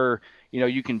 where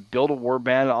you can build a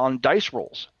warband on dice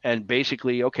rolls, and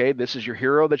basically, okay, this is your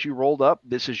hero that you rolled up,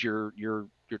 this is your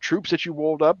troops that you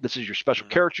rolled up, this is your special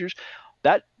characters.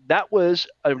 That was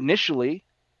initially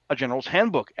a General's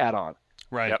Handbook add-on,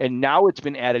 right? And now it's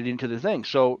been added into the thing.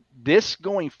 So this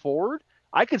going forward,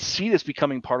 I could see this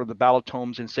becoming part of the battle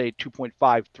tomes in, say, 2.5,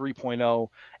 3.0,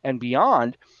 and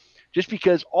beyond. Just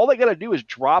because all they got to do is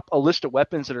drop a list of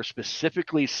weapons that are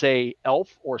specifically, say, elf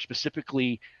or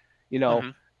specifically,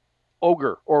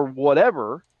 ogre or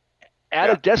whatever, add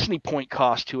a destiny point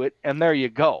cost to it, and there you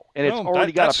go. And it's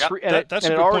already got a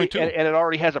point too. And it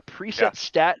already has a preset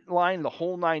stat line, the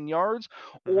whole 9 yards,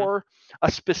 or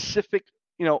a specific,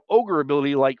 ogre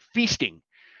ability like feasting,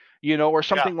 or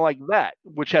something like that,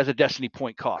 which has a destiny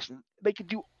point cost. They could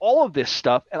do all of this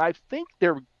stuff, and I think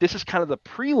this is kind of the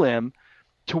prelim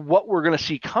to what we're going to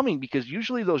see coming, because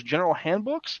usually those general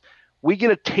handbooks, we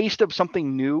get a taste of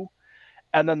something new,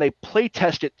 and then they play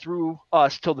test it through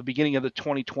us till the beginning of the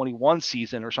 2021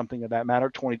 season or something of that matter,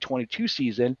 2022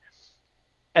 season,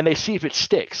 and they see if it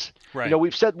sticks. Right.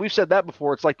 We've said that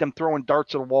before. It's like them throwing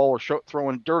darts at a wall or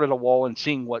throwing dirt at a wall and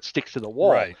seeing what sticks to the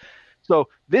wall. Right. So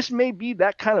this may be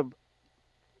that kind of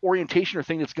orientation or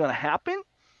thing that's going to happen.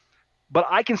 But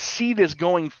I can see this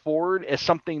going forward as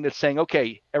something that's saying,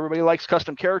 okay, everybody likes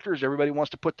custom characters. Everybody wants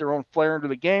to put their own flair into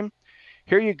the game.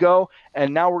 Here you go.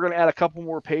 And now we're going to add a couple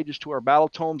more pages to our battle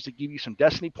tomes to give you some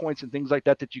destiny points and things like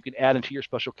that you can add into your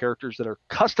special characters that are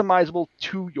customizable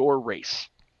to your race.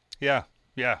 Yeah,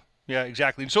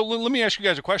 exactly. So let me ask you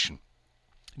guys a question.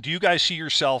 Do you guys see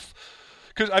yourself,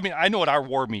 because I know at our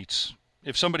war meets,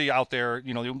 if somebody out there,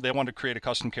 they want to create a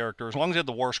custom character, as long as they had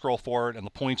the war scroll for it and the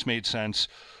points made sense,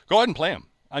 go ahead and play them.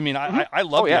 I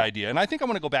love the idea, and I think I'm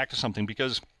going to go back to something,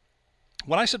 because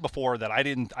when I said before that I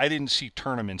didn't see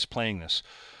tournaments playing this,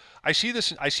 I see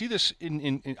this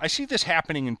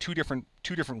happening in two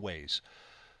different ways.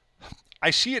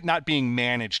 I see it not being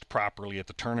managed properly at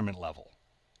the tournament level.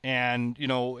 And, you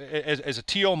know, as a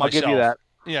TO myself, I'll give you that.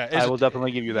 Yeah, I will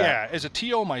definitely give you that. Yeah, as a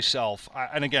TO myself,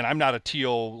 and again, I'm not a TO.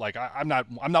 Like I'm not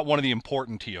one of the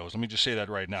important TOs. Let me just say that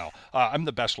right now. I'm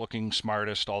the best looking,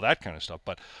 smartest, all that kind of stuff.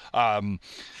 But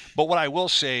what I will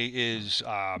say is,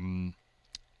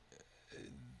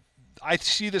 I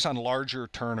see this on larger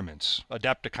tournaments,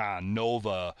 Adepticon,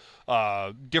 Nova,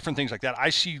 different things like that. I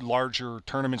see larger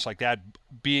tournaments like that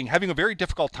having a very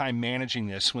difficult time managing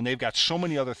this when they've got so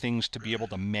many other things to be able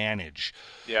to manage.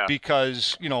 Yeah.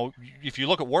 Because, you know, if you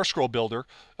look at War Scroll Builder,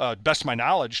 best of my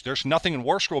knowledge, there's nothing in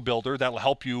War Scroll Builder that will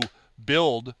help you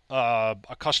build a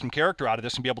custom character out of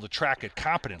this and be able to track it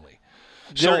competently.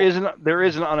 There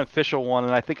is an unofficial one,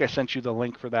 and I think I sent you the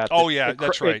link for that. Oh yeah,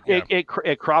 that's right.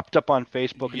 It cropped up on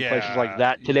Facebook and places like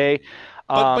that today.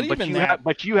 But even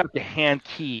you have to hand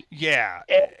key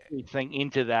everything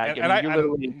into that.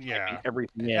 Everything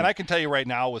in. And I can tell you right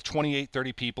now, with 28,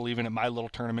 30 people, even at my little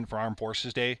tournament for Armed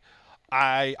Forces Day,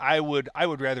 I would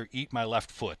rather eat my left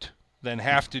foot than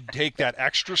have to take that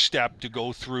extra step to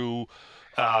go through.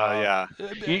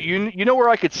 You know where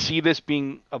I could see this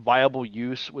being a viable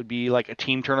use would be like a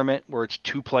team tournament where it's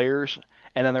 2 players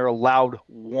and then they're allowed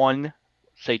one,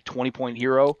 say 20-point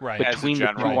hero between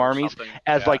the 2 armies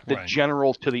as like the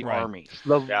general to the armies,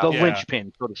 the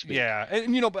linchpin, so to speak. Yeah,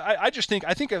 and you know, but I just think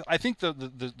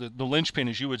the linchpin,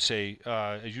 as you would say,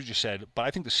 as you just said, but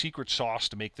I think the secret sauce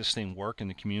to make this thing work in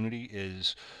the community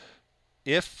is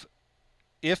if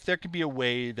there could be a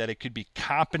way that it could be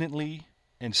competently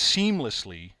and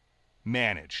seamlessly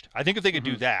managed. I think if they could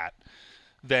do that,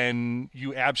 then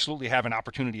you absolutely have an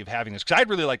opportunity of having this. Because I'd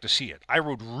really like to see it. I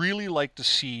would really like to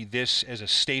see this as a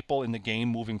staple in the game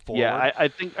moving forward. Yeah, I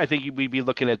think we'd be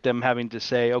looking at them having to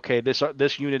say, okay,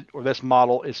 this unit or this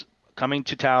model is coming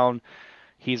to town.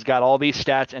 He's got all these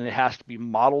stats, and it has to be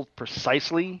modeled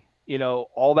precisely. You know,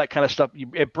 all that kind of stuff.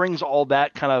 It brings all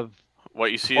that kind of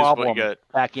what you see is what you get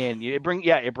back in. It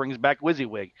brings back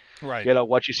WYSIWYG. Right. You know,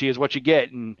 what you see is what you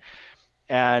get, and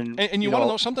you want to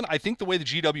know something? I think the way the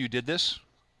GW did this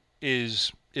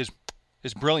is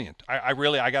brilliant. I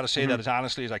got to say that as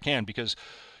honestly as I can, because,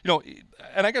 you know,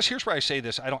 and I guess here's where I say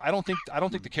this. I don't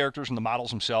think the characters and the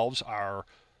models themselves are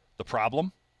the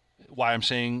problem. Why I'm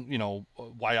saying, you know,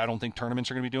 why I don't think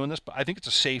tournaments are going to be doing this, but I think it's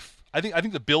a safe. I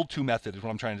think the build to method is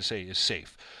what I'm trying to say is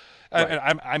safe. Right.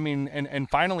 And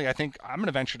finally, I think I'm going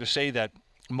to venture to say that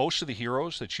most of the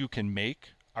heroes that you can make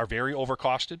are very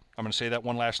overcosted. I'm going to say that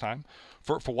one last time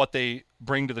for what they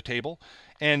bring to the table.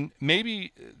 And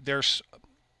maybe there's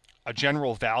a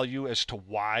general value as to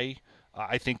why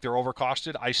I think they're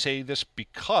overcosted. I say this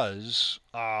because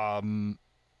the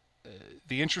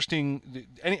interesting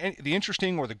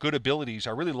or the good abilities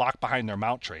are really locked behind their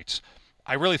mount traits.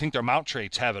 I really think their mount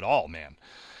traits have it all, man.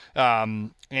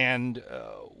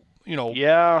 You know,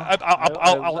 yeah,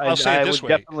 I'll say it this way.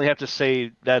 I would definitely have to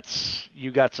say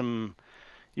you can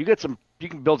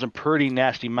build some pretty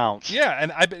nasty mounts. Yeah,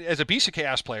 and as a Beast of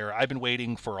Chaos player, I've been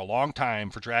waiting for a long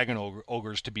time for Dragon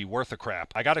Ogres to be worth a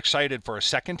crap. I got excited for a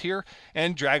second tier,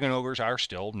 and Dragon Ogres are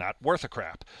still not worth a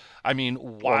crap. I mean,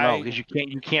 why? Well, no, because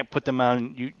you can't put them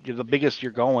on. The biggest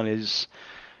you're going is,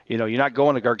 you know, you're not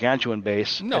going to Gargantuan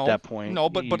base at that point. No,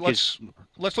 but let's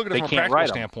look at it from a practical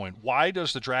standpoint. Why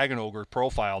does the Dragon Ogre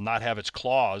profile not have its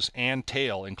claws and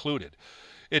tail included?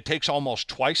 It takes almost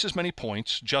twice as many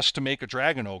points just to make a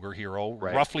Dragon Ogre hero,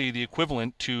 roughly the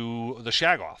equivalent to the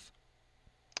Shaggoth.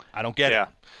 I don't get it.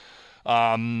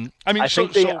 And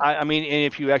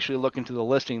if you actually look into the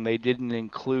listing, they didn't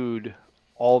include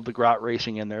all of the Grot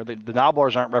racing in there. The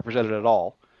Noblars aren't represented at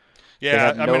all.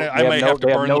 Yeah, I may have to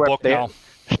burn the book now.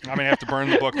 I may have to burn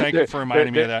the book. Thank you for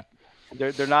reminding me of that.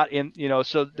 They're not in, you know,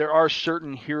 so there are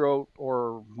certain hero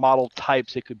or model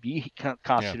types that could be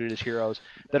constituted as heroes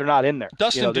that are not in there.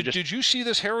 Dustin, you know, did you see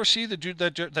this heresy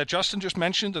that Justin just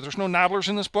mentioned, that there's no Nobblers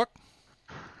in this book?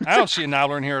 I don't see a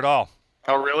Nobbler in here at all.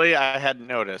 Oh, really? I hadn't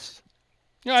noticed.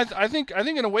 Yeah, I think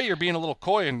in a way you're being a little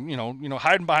coy and, you know,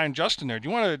 hiding behind Justin there. Do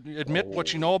you want to admit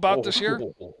what you know about this here?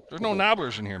 There's no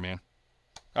Nobblers in here, man.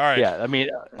 All right. Yeah, I mean,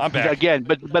 I'm back. Again,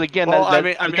 but again,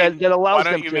 that allows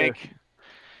them to...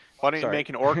 Why don't you make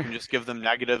an orc and just give them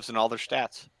negatives in all their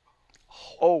stats?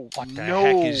 Oh, what the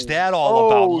heck is that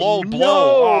all about? Low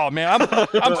blow. Oh, man,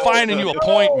 I'm finding you a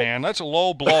point, man. That's a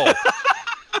low blow.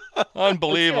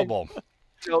 Unbelievable.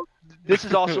 So this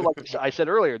is also, like I said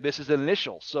earlier, this is an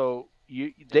initial. So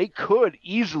they could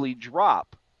easily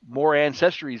drop more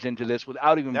ancestries into this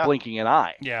without even blinking an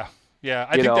eye. Yeah.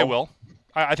 I think they will.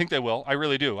 I think they will. I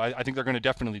really do. I think they're going to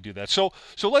definitely do that. So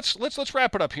let's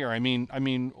wrap it up here. I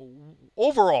mean,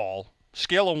 overall,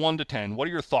 scale of 1 to 10, what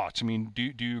are your thoughts? I mean,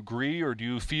 do you agree, or do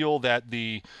you feel that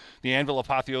the Anvil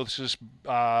Apotheosis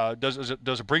does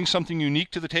it bring something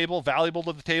unique to the table, valuable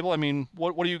to the table? I mean,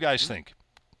 what do you guys think?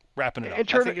 Wrapping it up. I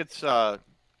think it's yeah.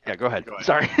 Go ahead.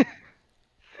 Sorry.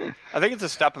 I think it's a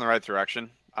step in the right direction.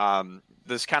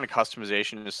 This kind of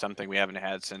customization is something we haven't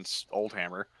had since Old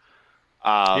Hammer.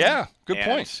 Yeah, good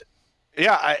point.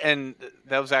 Yeah, and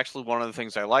that was actually one of the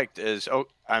things I liked is,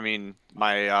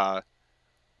 my,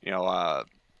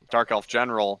 Dark Elf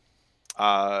General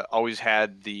always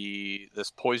had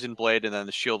this Poison Blade and then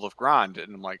the Shield of Grond.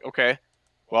 And I'm like, okay,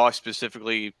 well, I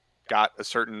specifically got a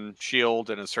certain shield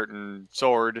and a certain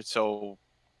sword, because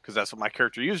that's what my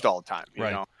character used all the time, you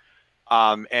know?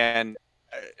 And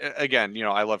again,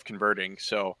 I love converting.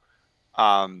 So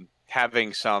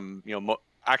having some,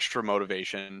 extra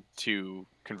motivation to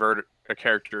convert a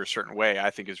character a certain way,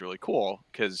 I think is really cool,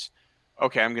 because,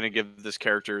 okay, I'm going to give this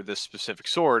character this specific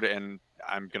sword and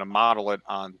I'm going to model it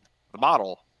on the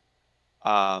model.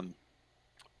 But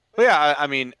yeah, I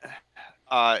mean,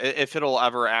 if it'll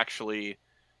ever actually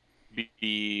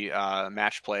be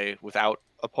match play without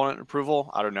opponent approval,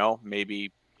 I don't know,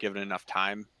 maybe given enough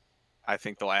time, I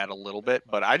think they'll add a little bit,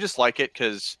 but I just like it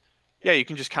because, yeah, you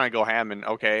can just kind of go ham and,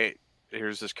 okay,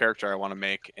 here's this character I want to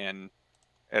make, and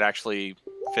it actually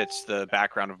fits the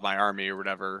background of my army or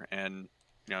whatever, and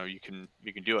you can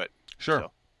do it. Sure.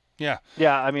 So. Yeah.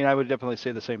 I mean, I would definitely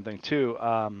say the same thing too.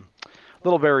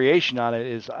 Little variation on it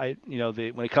is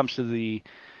when it comes to the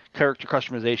character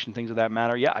customization, things of that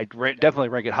matter. Yeah, I definitely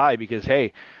rank it high because,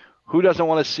 hey, who doesn't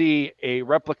want to see a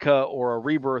replica or a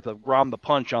rebirth of Grom the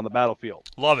Punch on the battlefield?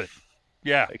 Love it.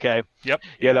 Yeah. Okay. Yep.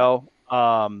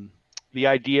 The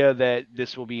idea that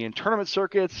this will be in tournament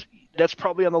circuits, that's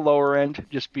probably on the lower end,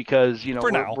 just because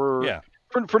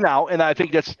for now, and I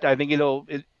think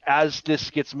as this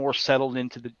gets more settled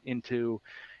into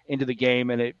the game,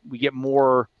 and we get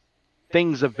more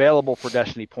things available for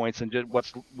Destiny points, and just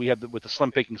with the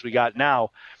slim pickings we got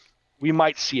now, we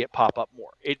might see it pop up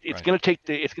more. It's going to take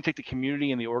the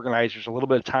community and the organizers a little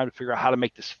bit of time to figure out how to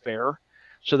make this fair,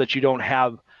 so that you don't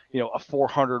have a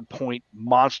 400 point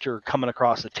monster coming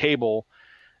across the table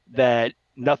that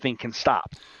nothing can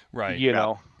stop. Right.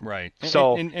 Right.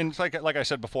 So and it's like I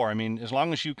said before, I mean, as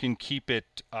long as you can keep it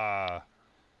as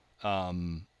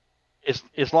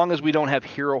long as we don't have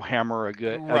Hero Hammer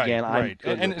again, I'm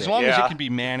good and with as it. long as it can be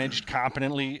managed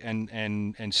competently and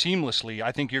seamlessly,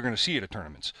 I think you're going to see it at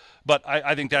tournaments. But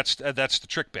I think that's the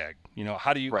trick bag.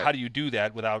 How do you do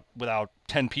that without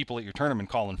 10 people at your tournament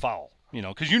calling foul?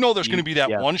 Because there's going to be that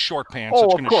one short pants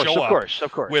that's going to show up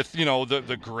with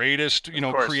the greatest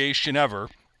creation ever.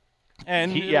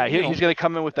 And he's going to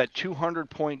come in with that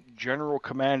 200-point general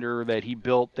commander that he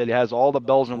built that has all the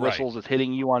bells and whistles. That's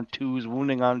hitting you on twos,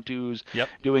 wounding on twos,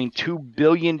 doing 2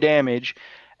 billion damage,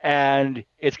 and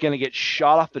it's going to get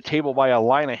shot off the table by a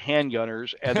line of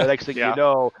handgunners. And the next thing you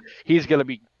know, he's going to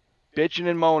be bitching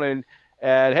and moaning.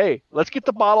 And hey, let's get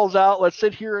the bottles out. Let's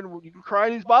sit here and you can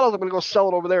cry these bottles. I'm going to go sell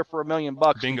it over there for $1 million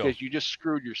Bingo. Because you just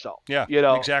screwed yourself. Yeah,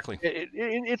 exactly.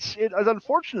 It's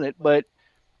unfortunate, but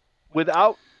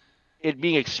without it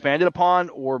being expanded upon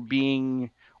or being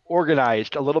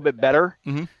organized a little bit better,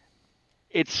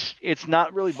 it's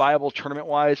not really viable tournament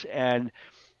wise. And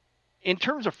in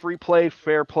terms of free play,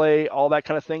 fair play, all that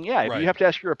kind of thing, if you have to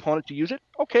ask your opponent to use it,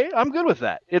 okay, I'm good with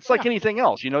that. It's like anything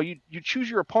else. You choose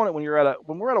your opponent when we're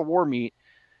at a war meet.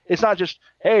 It's not just,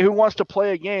 hey, who wants to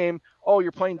play a game? Oh,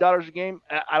 you're playing Daughters of Game?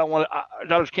 I don't want to.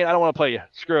 Daughters can't. I don't want to play you.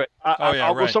 Screw it.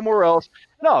 I'll go somewhere else.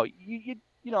 No,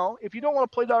 if you don't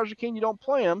want to play Daughters of Cain, you don't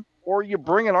play them, or you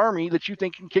bring an army that you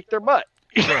think can kick their butt.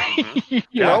 Sure.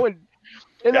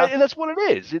 And that's what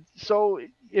it is. So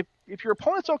if your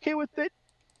opponent's okay with it,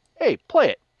 hey,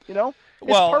 play it.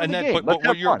 Well, and that,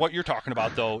 but what you're talking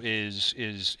about though is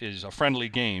a friendly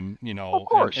game, Of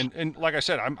course. And like I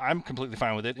said, I'm completely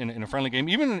fine with it in a friendly game,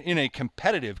 even in a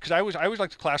competitive, because I always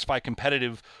like to classify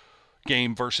competitive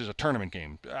game versus a tournament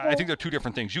game. I think they're two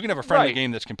different things. You can have a friendly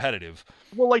game that's competitive.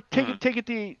 Well, like take it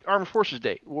the Armed Forces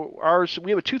Day.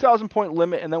 We have a 2,000 point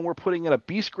limit, and then we're putting in a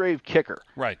Beastgrave kicker.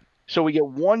 Right. So we get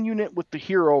one unit with the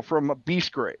hero from a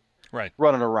Beastgrave. Right.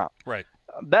 Running around. Right.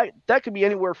 That could be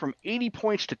anywhere from 80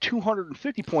 points to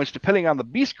 250 points, depending on the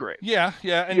Beastgrave. Yeah,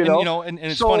 and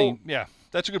it's funny. Yeah,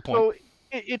 that's a good point. So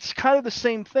it's kind of the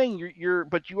same thing.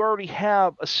 But you already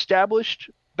have established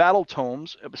battle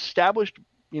tomes, established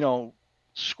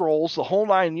scrolls, the whole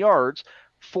 9 yards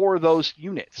for those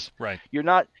units. Right. You're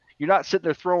not sitting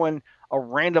there throwing a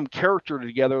random character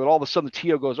together that all of a sudden the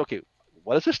TO goes, okay,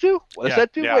 what does this do? What does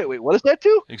that do? Yeah. Wait, what does that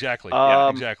do? Exactly.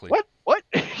 Exactly. What?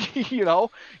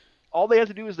 all they have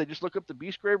to do is they just look up the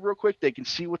Beast Grave real quick. They can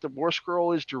see what the War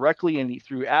Scroll is directly and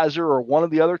through Azure or one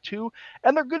of the other two,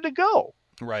 and they're good to go.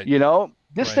 Right.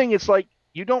 This thing, it's like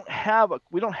we don't have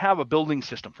a building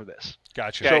system for this.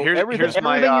 Gotcha. So Yeah, here's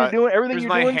my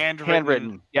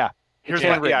handwritten. Yeah. Here's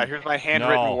my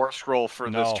handwritten War Scroll for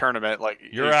this tournament. Like,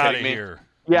 you're out of here.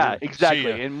 Yeah,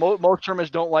 exactly. And most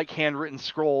tournaments don't like handwritten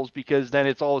scrolls because then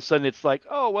it's all of a sudden it's like,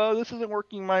 oh, well, this isn't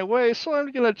working my way, so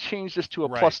I'm going to change this to a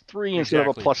 +3 instead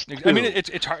of a +2. I mean,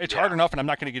 it's hard enough, and I'm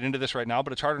not going to get into this right now,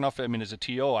 but it's hard enough. I mean, as a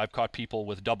TO, I've caught people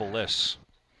with double lists.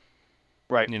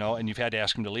 Right. And you've had to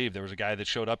ask him to leave. There was a guy that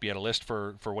showed up. He had a list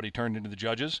for what he turned into the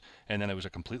judges, and then it was a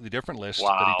completely different list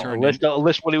that he turned a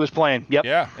list what he was playing. Yep.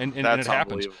 Yeah, and it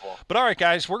happens. But all right,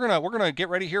 guys, we're gonna get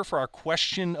ready here for our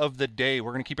question of the day.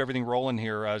 We're gonna keep everything rolling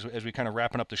here as we kind of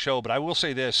wrapping up the show. But I will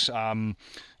say this: I'm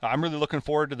really looking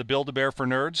forward to the Build-A-Bear for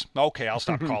Nerds. Okay, I'll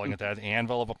stop calling it that. The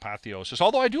Anvil of Apotheosis.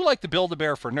 Although I do like the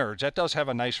Build-A-Bear for Nerds. That does have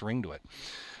a nice ring to it.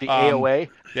 The AOA.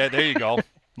 Yeah, there you go.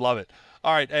 Love it.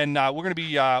 All right, and we're gonna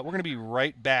be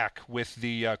right back with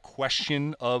the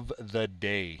question of the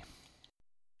day.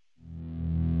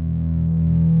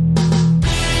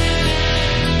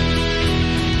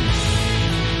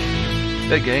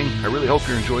 Hey gang, I really hope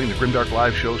you're enjoying the Grimdark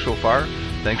Live show so far.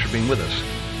 Thanks for being with us.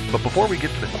 But before we get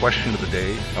to the question of the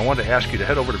day, I want to ask you to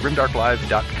head over to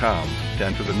grimdarklive.com to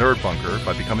enter the Nerd Bunker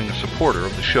by becoming a supporter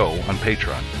of the show on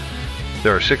Patreon.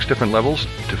 There are 6 different levels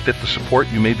to fit the support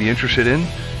you may be interested in,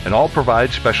 and all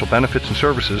provide special benefits and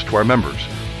services to our members.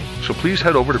 So please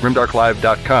head over to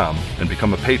grimdarklive.com and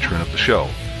become a patron of the show.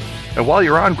 And while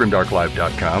you're on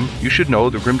grimdarklive.com, you should know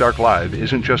that Grimdark Live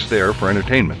isn't just there for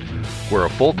entertainment. We're a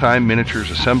full-time miniatures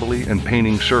assembly and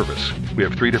painting service. We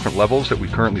have 3 different levels that we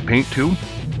currently paint to,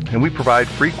 and we provide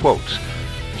free quotes.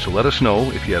 So let us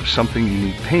know if you have something you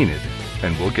need painted,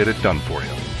 and we'll get it done for you.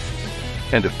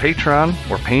 And if Patreon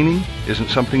or painting isn't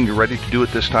something you're ready to do at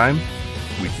this time,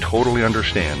 we totally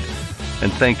understand,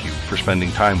 and thank you for spending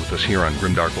time with us here on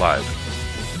Grimdark Live.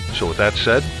 So with that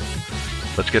said,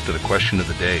 let's get to the question of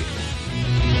the day.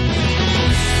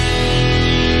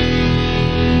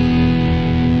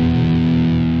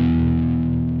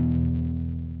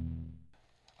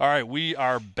 All right, we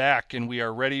are back, and we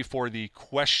are ready for the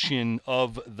question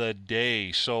of the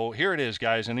day. So here it is,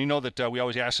 guys, and you know that we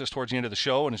always ask this towards the end of the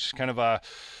show, and it's just kind of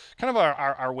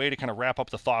our way to kind of wrap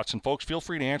up the thoughts. And folks, feel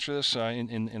free to answer this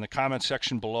in the comments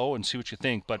section below and see what you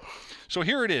think. But so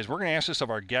here it is. We're going to ask this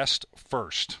of our guest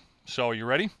first. So are you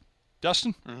ready,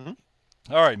 Dustin?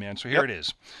 Mm-hmm. All right, man. So here it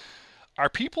is. Are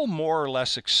people more or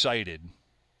less excited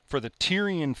for the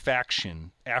Tyrion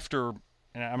faction after,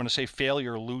 and I'm going to say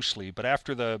failure loosely, but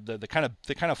after the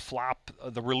kind of flop,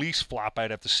 the release flop,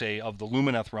 I'd have to say, of the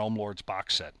Lumineth Realm Lords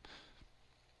box set?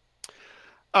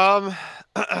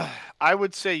 I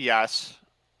would say yes.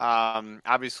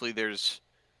 Obviously, there's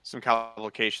some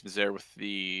complications there with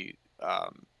the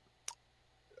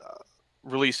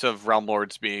release of Realm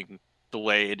Lords being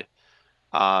delayed.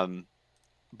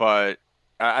 But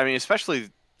I mean,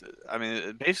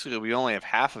 basically, we only have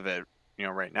half of it,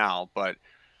 right now. But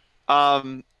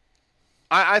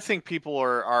I think people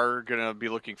are going to be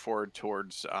looking forward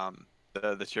towards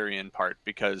the Tyrion part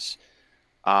because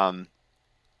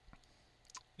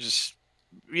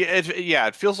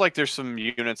it feels like there's some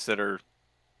units that are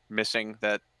missing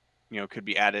that could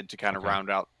be added to kind of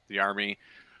round out the army.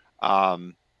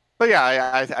 But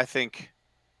yeah, I think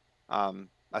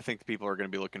the people are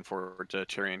going to be looking forward to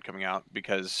Tyrion coming out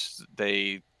because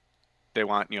they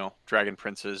want dragon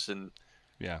princes and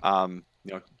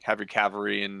heavy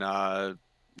cavalry and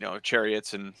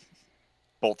chariots and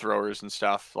bolt throwers and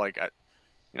stuff like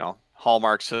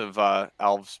hallmarks of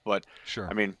elves. But sure,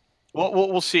 I mean.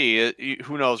 We'll see.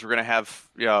 Who knows? We're gonna have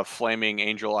flaming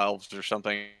angel elves or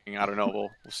something. I don't know. We'll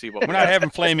see what we're not having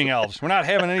flaming elves. We're not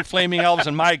having any flaming elves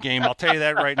in my game. I'll tell you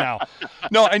that right now.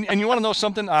 No, and you want to know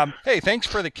something? Hey, thanks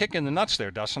for the kick in the nuts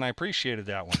there, Dustin. I appreciated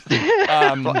that one.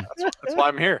 That's why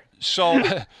I'm here. So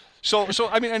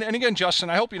I mean, and again, Justin,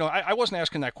 I hope I wasn't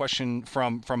asking that question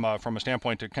from a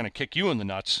standpoint to kind of kick you in the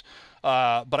nuts.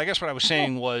 But I guess what I was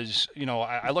saying was,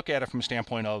 I look at it from a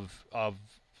standpoint of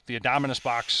the Adominus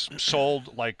box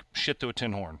sold like shit to a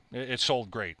tin horn. It sold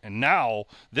great, and now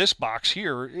this box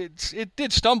here, it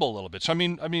did stumble a little bit. So I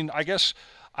mean, I guess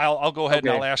I'll go ahead and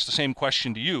I'll ask the same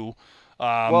question to you.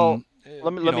 Well,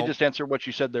 let me just answer what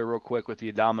you said there real quick with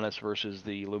the Adominus versus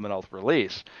the Lumineth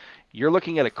release. You're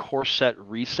looking at a core set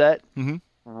reset,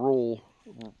 rule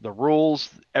the rules,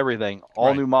 everything,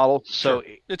 all new models. So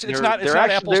sure. it's not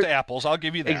apples to apples. I'll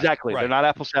give you that. Exactly, right. They're not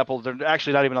apples to apples. They're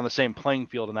actually not even on the same playing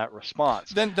field in that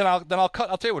response. Then I'll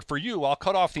tell you what. For you, I'll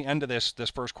cut off the end of this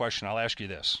first question. I'll ask you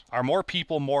this: are more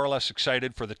people more or less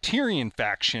excited for the Tyrion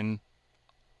faction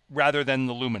rather than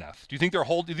the Lumineth? Do you think do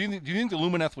you think the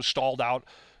Lumineth was stalled out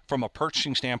from a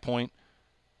purchasing standpoint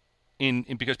in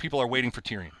because people are waiting for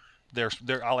Tyrion?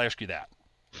 I'll ask you that.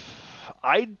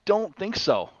 I don't think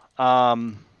so.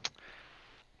 I've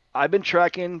been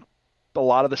tracking a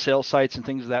lot of the sales sites and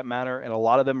things of that matter, and a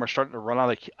lot of them are starting to run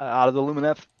out of the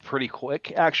Lumineth pretty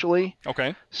quick, actually.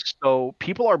 Okay. So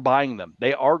people are buying them.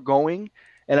 They are going,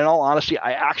 and in all honesty,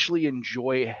 I actually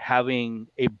enjoy having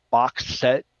a box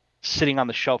set sitting on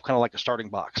the shelf, kind of like a starting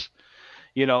box.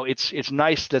 It's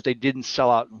nice that they didn't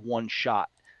sell out in one shot.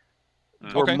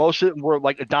 Where most of them were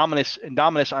like Indominus, and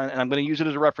I'm going to use it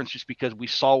as a reference just because we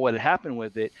saw what had happened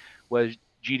with it, was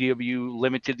GW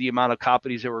limited the amount of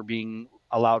copies that were being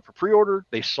allowed for pre-order.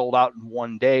 They sold out in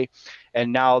one day,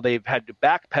 and now they've had to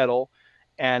backpedal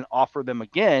and offer them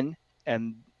again,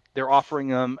 and they're offering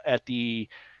them at the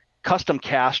custom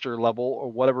caster level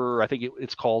or whatever. I think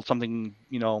it's called something,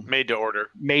 made to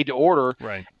order.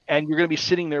 Right. And you're going to be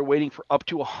sitting there waiting for up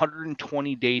to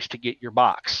 120 days to get your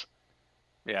box.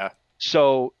 Yeah.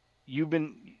 So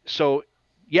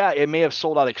it may have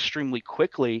sold out extremely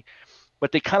quickly,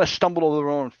 but they kind of stumbled over their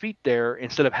own feet there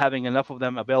instead of having enough of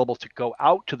them available to go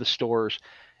out to the stores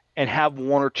and have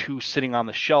one or two sitting on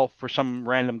the shelf for some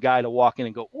random guy to walk in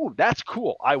and go, "Ooh, that's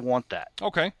cool. I want that."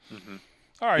 Okay. Mm-hmm.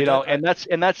 All right.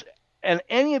 And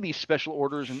any of these special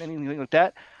orders and anything like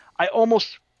that, I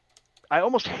almost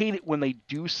hate it when they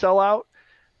do sell out.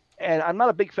 And I'm not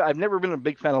a big fan. I've never been a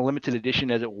big fan of limited edition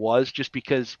as it was, just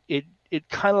because it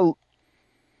kind of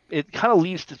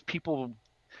leads to people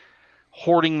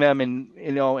hoarding them,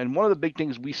 and one of the big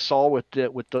things we saw with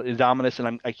the Indominus,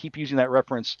 and I keep using that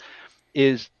reference,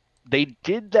 is they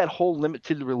did that whole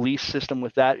limited release system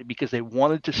with that because they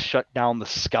wanted to shut down the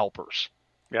scalpers.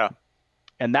 Yeah,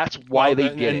 and that's why they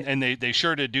did it. And they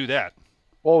sure did do that.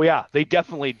 Oh yeah, they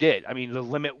definitely did. I mean, the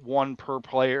limit one per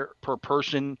player per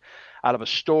person out of a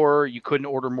store. You couldn't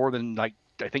order more than I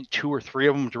think 2 or 3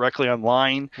 of them directly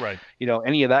online. Right.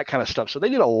 Any of that kind of stuff. So they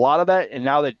did a lot of that, and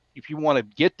now that if you want to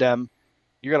get them,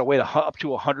 you're gonna wait up to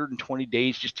 120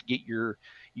 days just to get your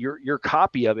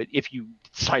copy of it if you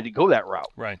decide to go that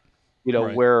route. Right.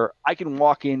 Right. Where I can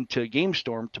walk into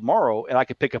GameStorm tomorrow and I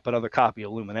could pick up another copy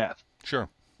of Lumineth. Sure.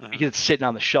 Because it's sitting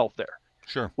on the shelf there.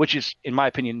 Sure. Which is, in my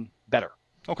opinion, better.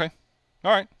 Okay.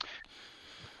 All right.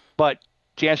 But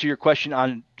to answer your question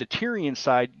on the Tyrion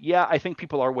side, yeah, I think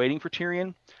people are waiting for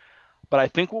Tyrion. But I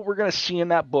think what we're going to see in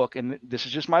that book, and this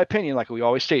is just my opinion, like we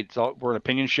always state, we're an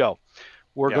opinion show.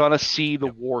 We're going to see the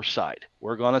war side.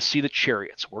 We're going to see the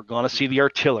chariots. We're going to see the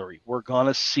artillery. We're going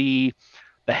to see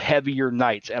the heavier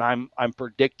knights. And I'm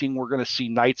predicting we're going to see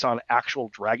knights on actual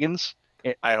dragons.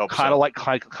 I hope kind of like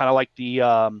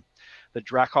the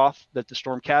Dracoth that the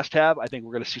Stormcast have. I think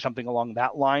we're going to see something along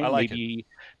that line.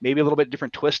 Maybe a little bit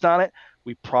different twist on it.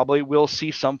 We probably will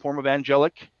see some form of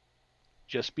angelic,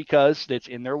 just because it's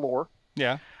in their lore.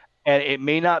 Yeah. And it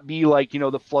may not be like,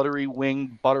 the fluttery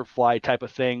winged butterfly type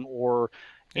of thing or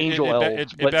angel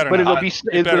elves, but it'll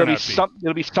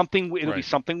be something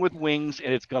with wings,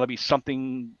 and it's going to be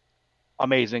something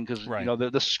amazing because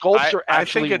the sculpts are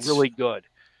actually really good.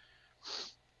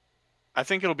 I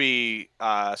think it'll be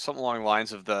something along the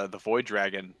lines of the Void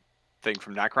Dragon thing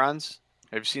from Necrons.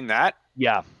 Have you seen that?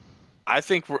 Yeah. I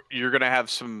think you're going to have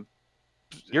some.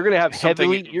 You're going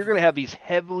to have these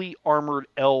heavily armored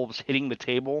elves hitting the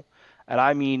table, and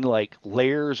I mean like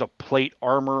layers of plate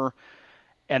armor,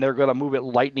 and they're going to move at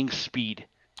lightning speed.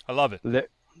 I love it.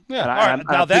 Yeah.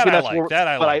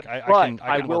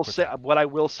 What I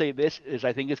will say this is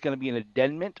I think it's going to be an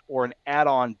addendum or an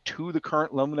add-on to the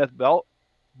current Lumineth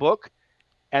book,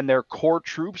 and their core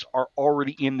troops are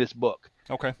already in this book.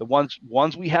 Okay. The ones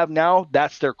we have now,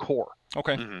 that's their core.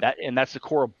 Okay. Mm-hmm. That's the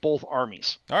core of both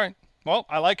armies. All right. Well,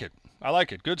 I like it.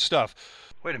 Good stuff.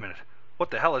 Wait a minute. What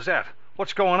the hell is that?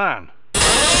 What's going on?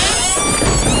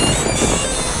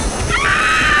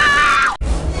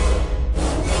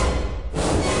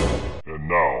 And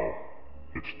now,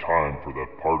 it's time for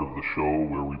that part of the show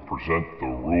where we present the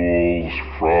rules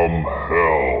from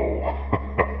hell.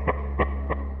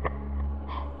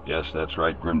 Yes, that's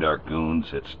right, Grimdark Goons.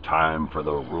 It's time for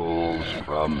the rules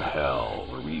from hell,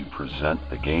 where we present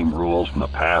the game rules from the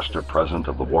past or present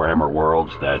of the Warhammer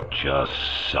worlds that just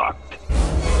sucked.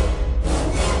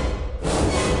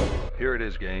 Here it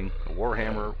is, gang. The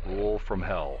Warhammer Rule from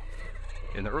Hell.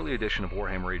 In the early edition of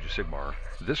Warhammer Age of Sigmar,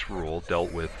 this rule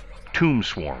dealt with tomb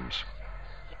swarms.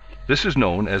 This is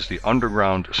known as the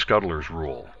Underground Scuttlers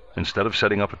Rule. Instead of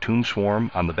setting up a tomb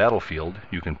swarm on the battlefield,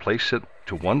 you can place it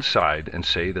to one side and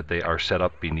say that they are set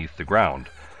up beneath the ground.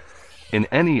 In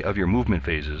any of your movement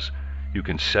phases, you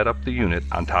can set up the unit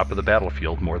on top of the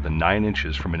battlefield more than 9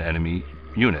 inches from an enemy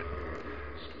unit.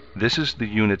 This is the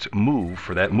unit's move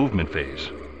for that movement phase.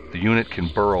 The unit can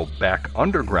burrow back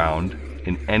underground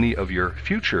in any of your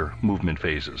future movement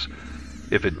phases.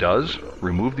 If it does,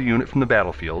 remove the unit from the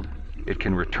battlefield. It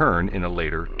can return in a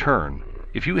later turn.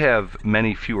 If you have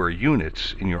many fewer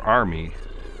units in your army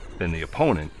than the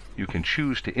opponent, you can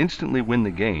choose to instantly win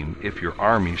the game if your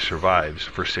army survives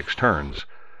for 6 turns.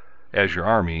 As your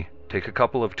army, take a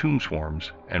couple of tomb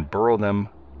swarms and burrow them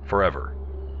forever.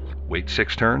 Wait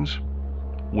 6 turns,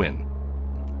 win.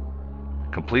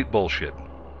 Complete bullshit.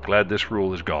 Glad this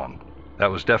rule is gone. That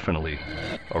was definitely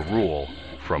a rule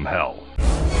from hell.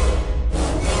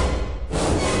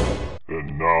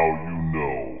 And now you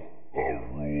know. A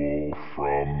rule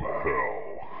from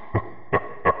hell.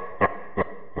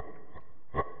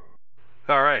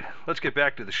 All right, let's get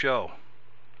back to the show.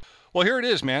 Well, here it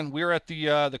is, man. We're at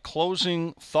the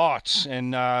closing thoughts,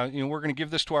 and we're going to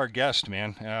give this to our guest,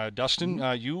 man. Dustin,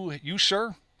 you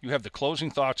sir, you have the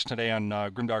closing thoughts today on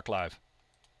Grimdark Live.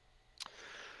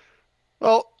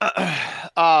 Well,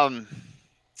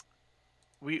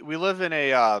 we live in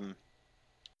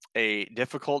a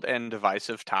difficult and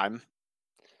divisive time.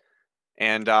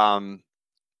 And I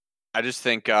just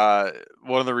think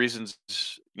one of the reasons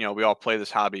we all play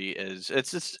this hobby is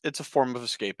it's a form of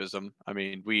escapism. I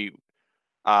mean, we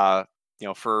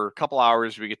for a couple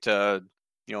hours we get to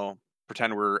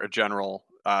pretend we're a general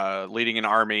leading an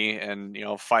army and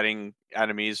fighting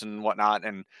enemies and whatnot.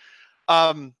 And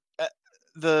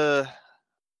the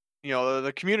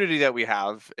community that we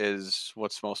have is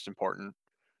what's most important.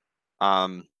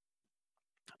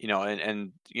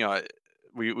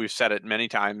 We've said it many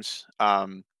times.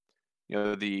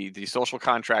 The social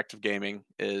contract of gaming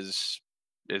is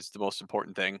the most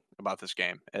important thing about this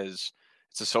game. It's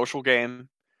a social game.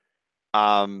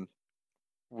 It's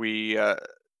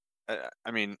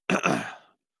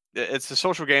a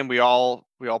social game. We all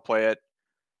play it.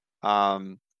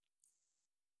 And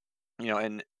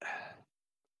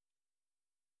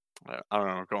I don't know where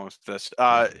I'm going with this.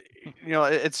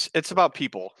 It's about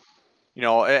people.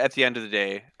 At the end of the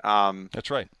day, that's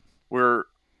right. We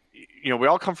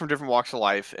all come from different walks of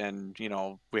life, and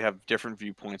we have different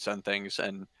viewpoints on things,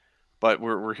 but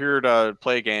we're here to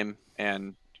play a game,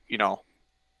 and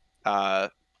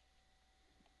Warhammer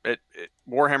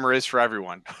is for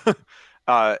everyone,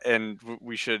 and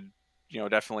we should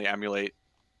definitely emulate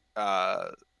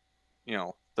the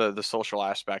social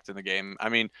aspect in the game. I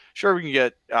mean, sure, we can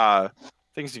get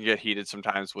things can get heated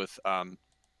sometimes with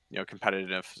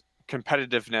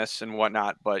competitiveness and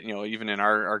whatnot, but even in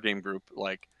our game group,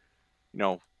 like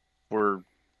we're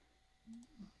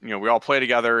we all play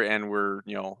together, and we're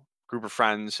group of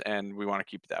friends, and we want to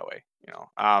keep it that way.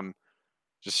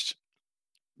 Just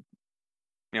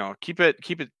keep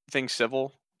it things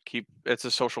civil. It's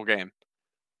a social game,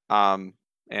 and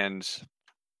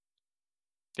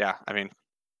yeah, I mean,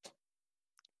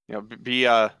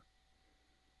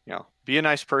 be a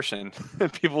nice person,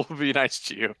 and people will be nice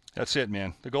to you. That's it,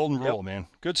 man. The golden rule, man.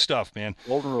 Good stuff, man.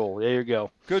 Golden rule. There you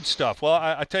go. Good stuff. Well,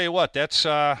 I tell you what, that's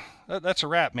a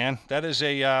wrap, man. That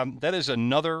is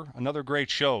another great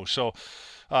show. So,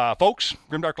 folks,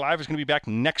 Grimdark Live is going to be back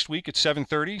next week at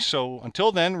 7:30. So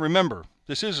until then, remember,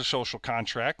 this is a social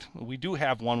contract. We do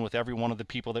have one with every one of the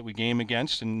people that we game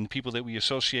against and the people that we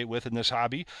associate with in this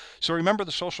hobby. So remember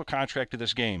the social contract of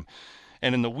this game.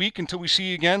 And in the week until we see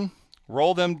you again,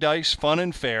 roll them dice, fun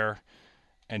and fair,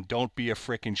 and don't be a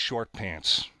frickin' short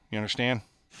pants. You understand?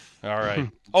 All right.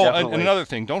 Oh, and another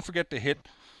thing, don't forget to hit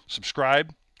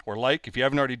subscribe or like if you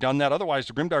haven't already done that. Otherwise,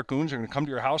 the Grimdark Goons are going to come to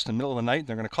your house in the middle of the night, and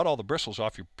they're going to cut all the bristles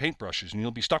off your paintbrushes, and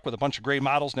you'll be stuck with a bunch of gray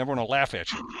models, and everyone will laugh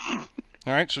at you.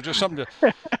 All right, so just something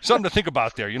to think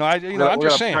about there. I'm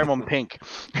just saying. Prime them pink.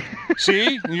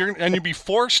 See, you'd be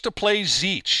forced to play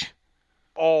Zeech.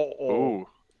 Oh.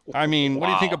 I mean, What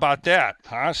do you think about that?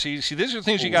 Huh? See, these are the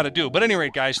things you got to do. But at any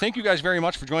rate, guys, thank you guys very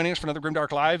much for joining us for another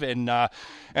Grimdark Live. And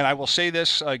I will say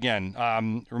this again.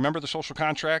 Remember the social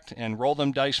contract and roll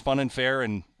them dice fun and fair,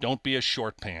 and don't be a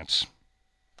short pants.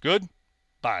 Good?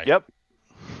 Bye. Yep.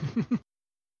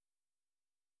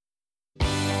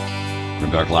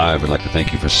 Grimdark Live would like to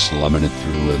thank you for slumming it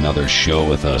through another show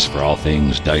with us for all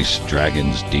things dice,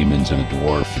 dragons, demons, and a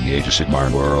dwarf in the Age of Sigmar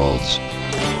worlds.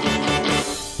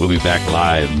 We'll be back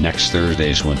live next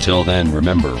Thursday, so until then,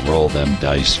 remember, roll them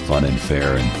dice fun and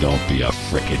fair, and don't be a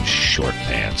frickin' short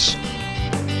pants.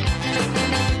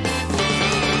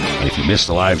 And if you missed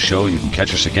the live show, you can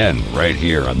catch us again right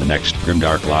here on the next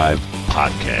Grimdark Live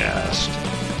podcast.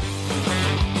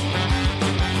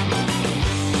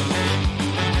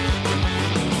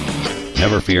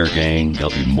 Never fear, gang. There'll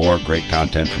be more great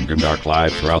content from Grimdark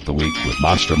Live throughout the week with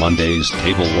Monster Mondays,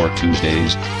 Table War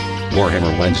Tuesdays,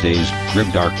 Warhammer Wednesdays,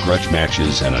 Grimdark grudge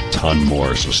matches, and a ton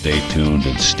more. So stay tuned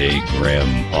and stay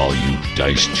grim, all you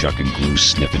dice chucking, glue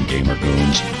sniffing gamer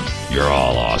goons. You're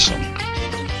all awesome.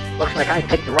 Looks like I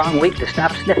picked the wrong week to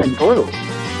stop sniffing glue.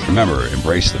 Remember,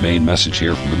 embrace the main message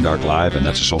here from Grimdark Live, and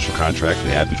that's a social contract we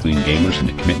have between gamers and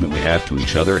the commitment we have to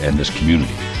each other and this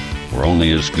community. We're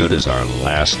only as good as our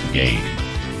last game.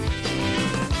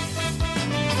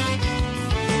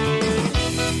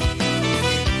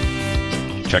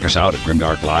 Check us out at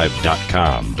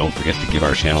grimdarklive.com. Don't forget to give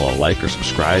our channel a like or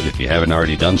subscribe if you haven't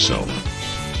already done so.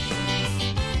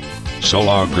 So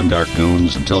long, Grimdark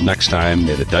Goons. Until next time,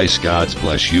 may the dice gods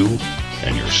bless you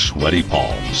and your sweaty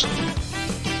palms.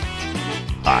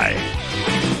 Bye.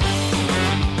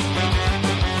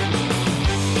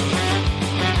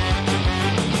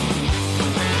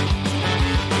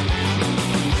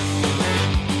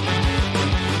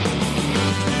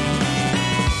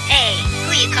 Hey,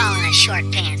 who you calling a short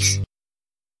pants?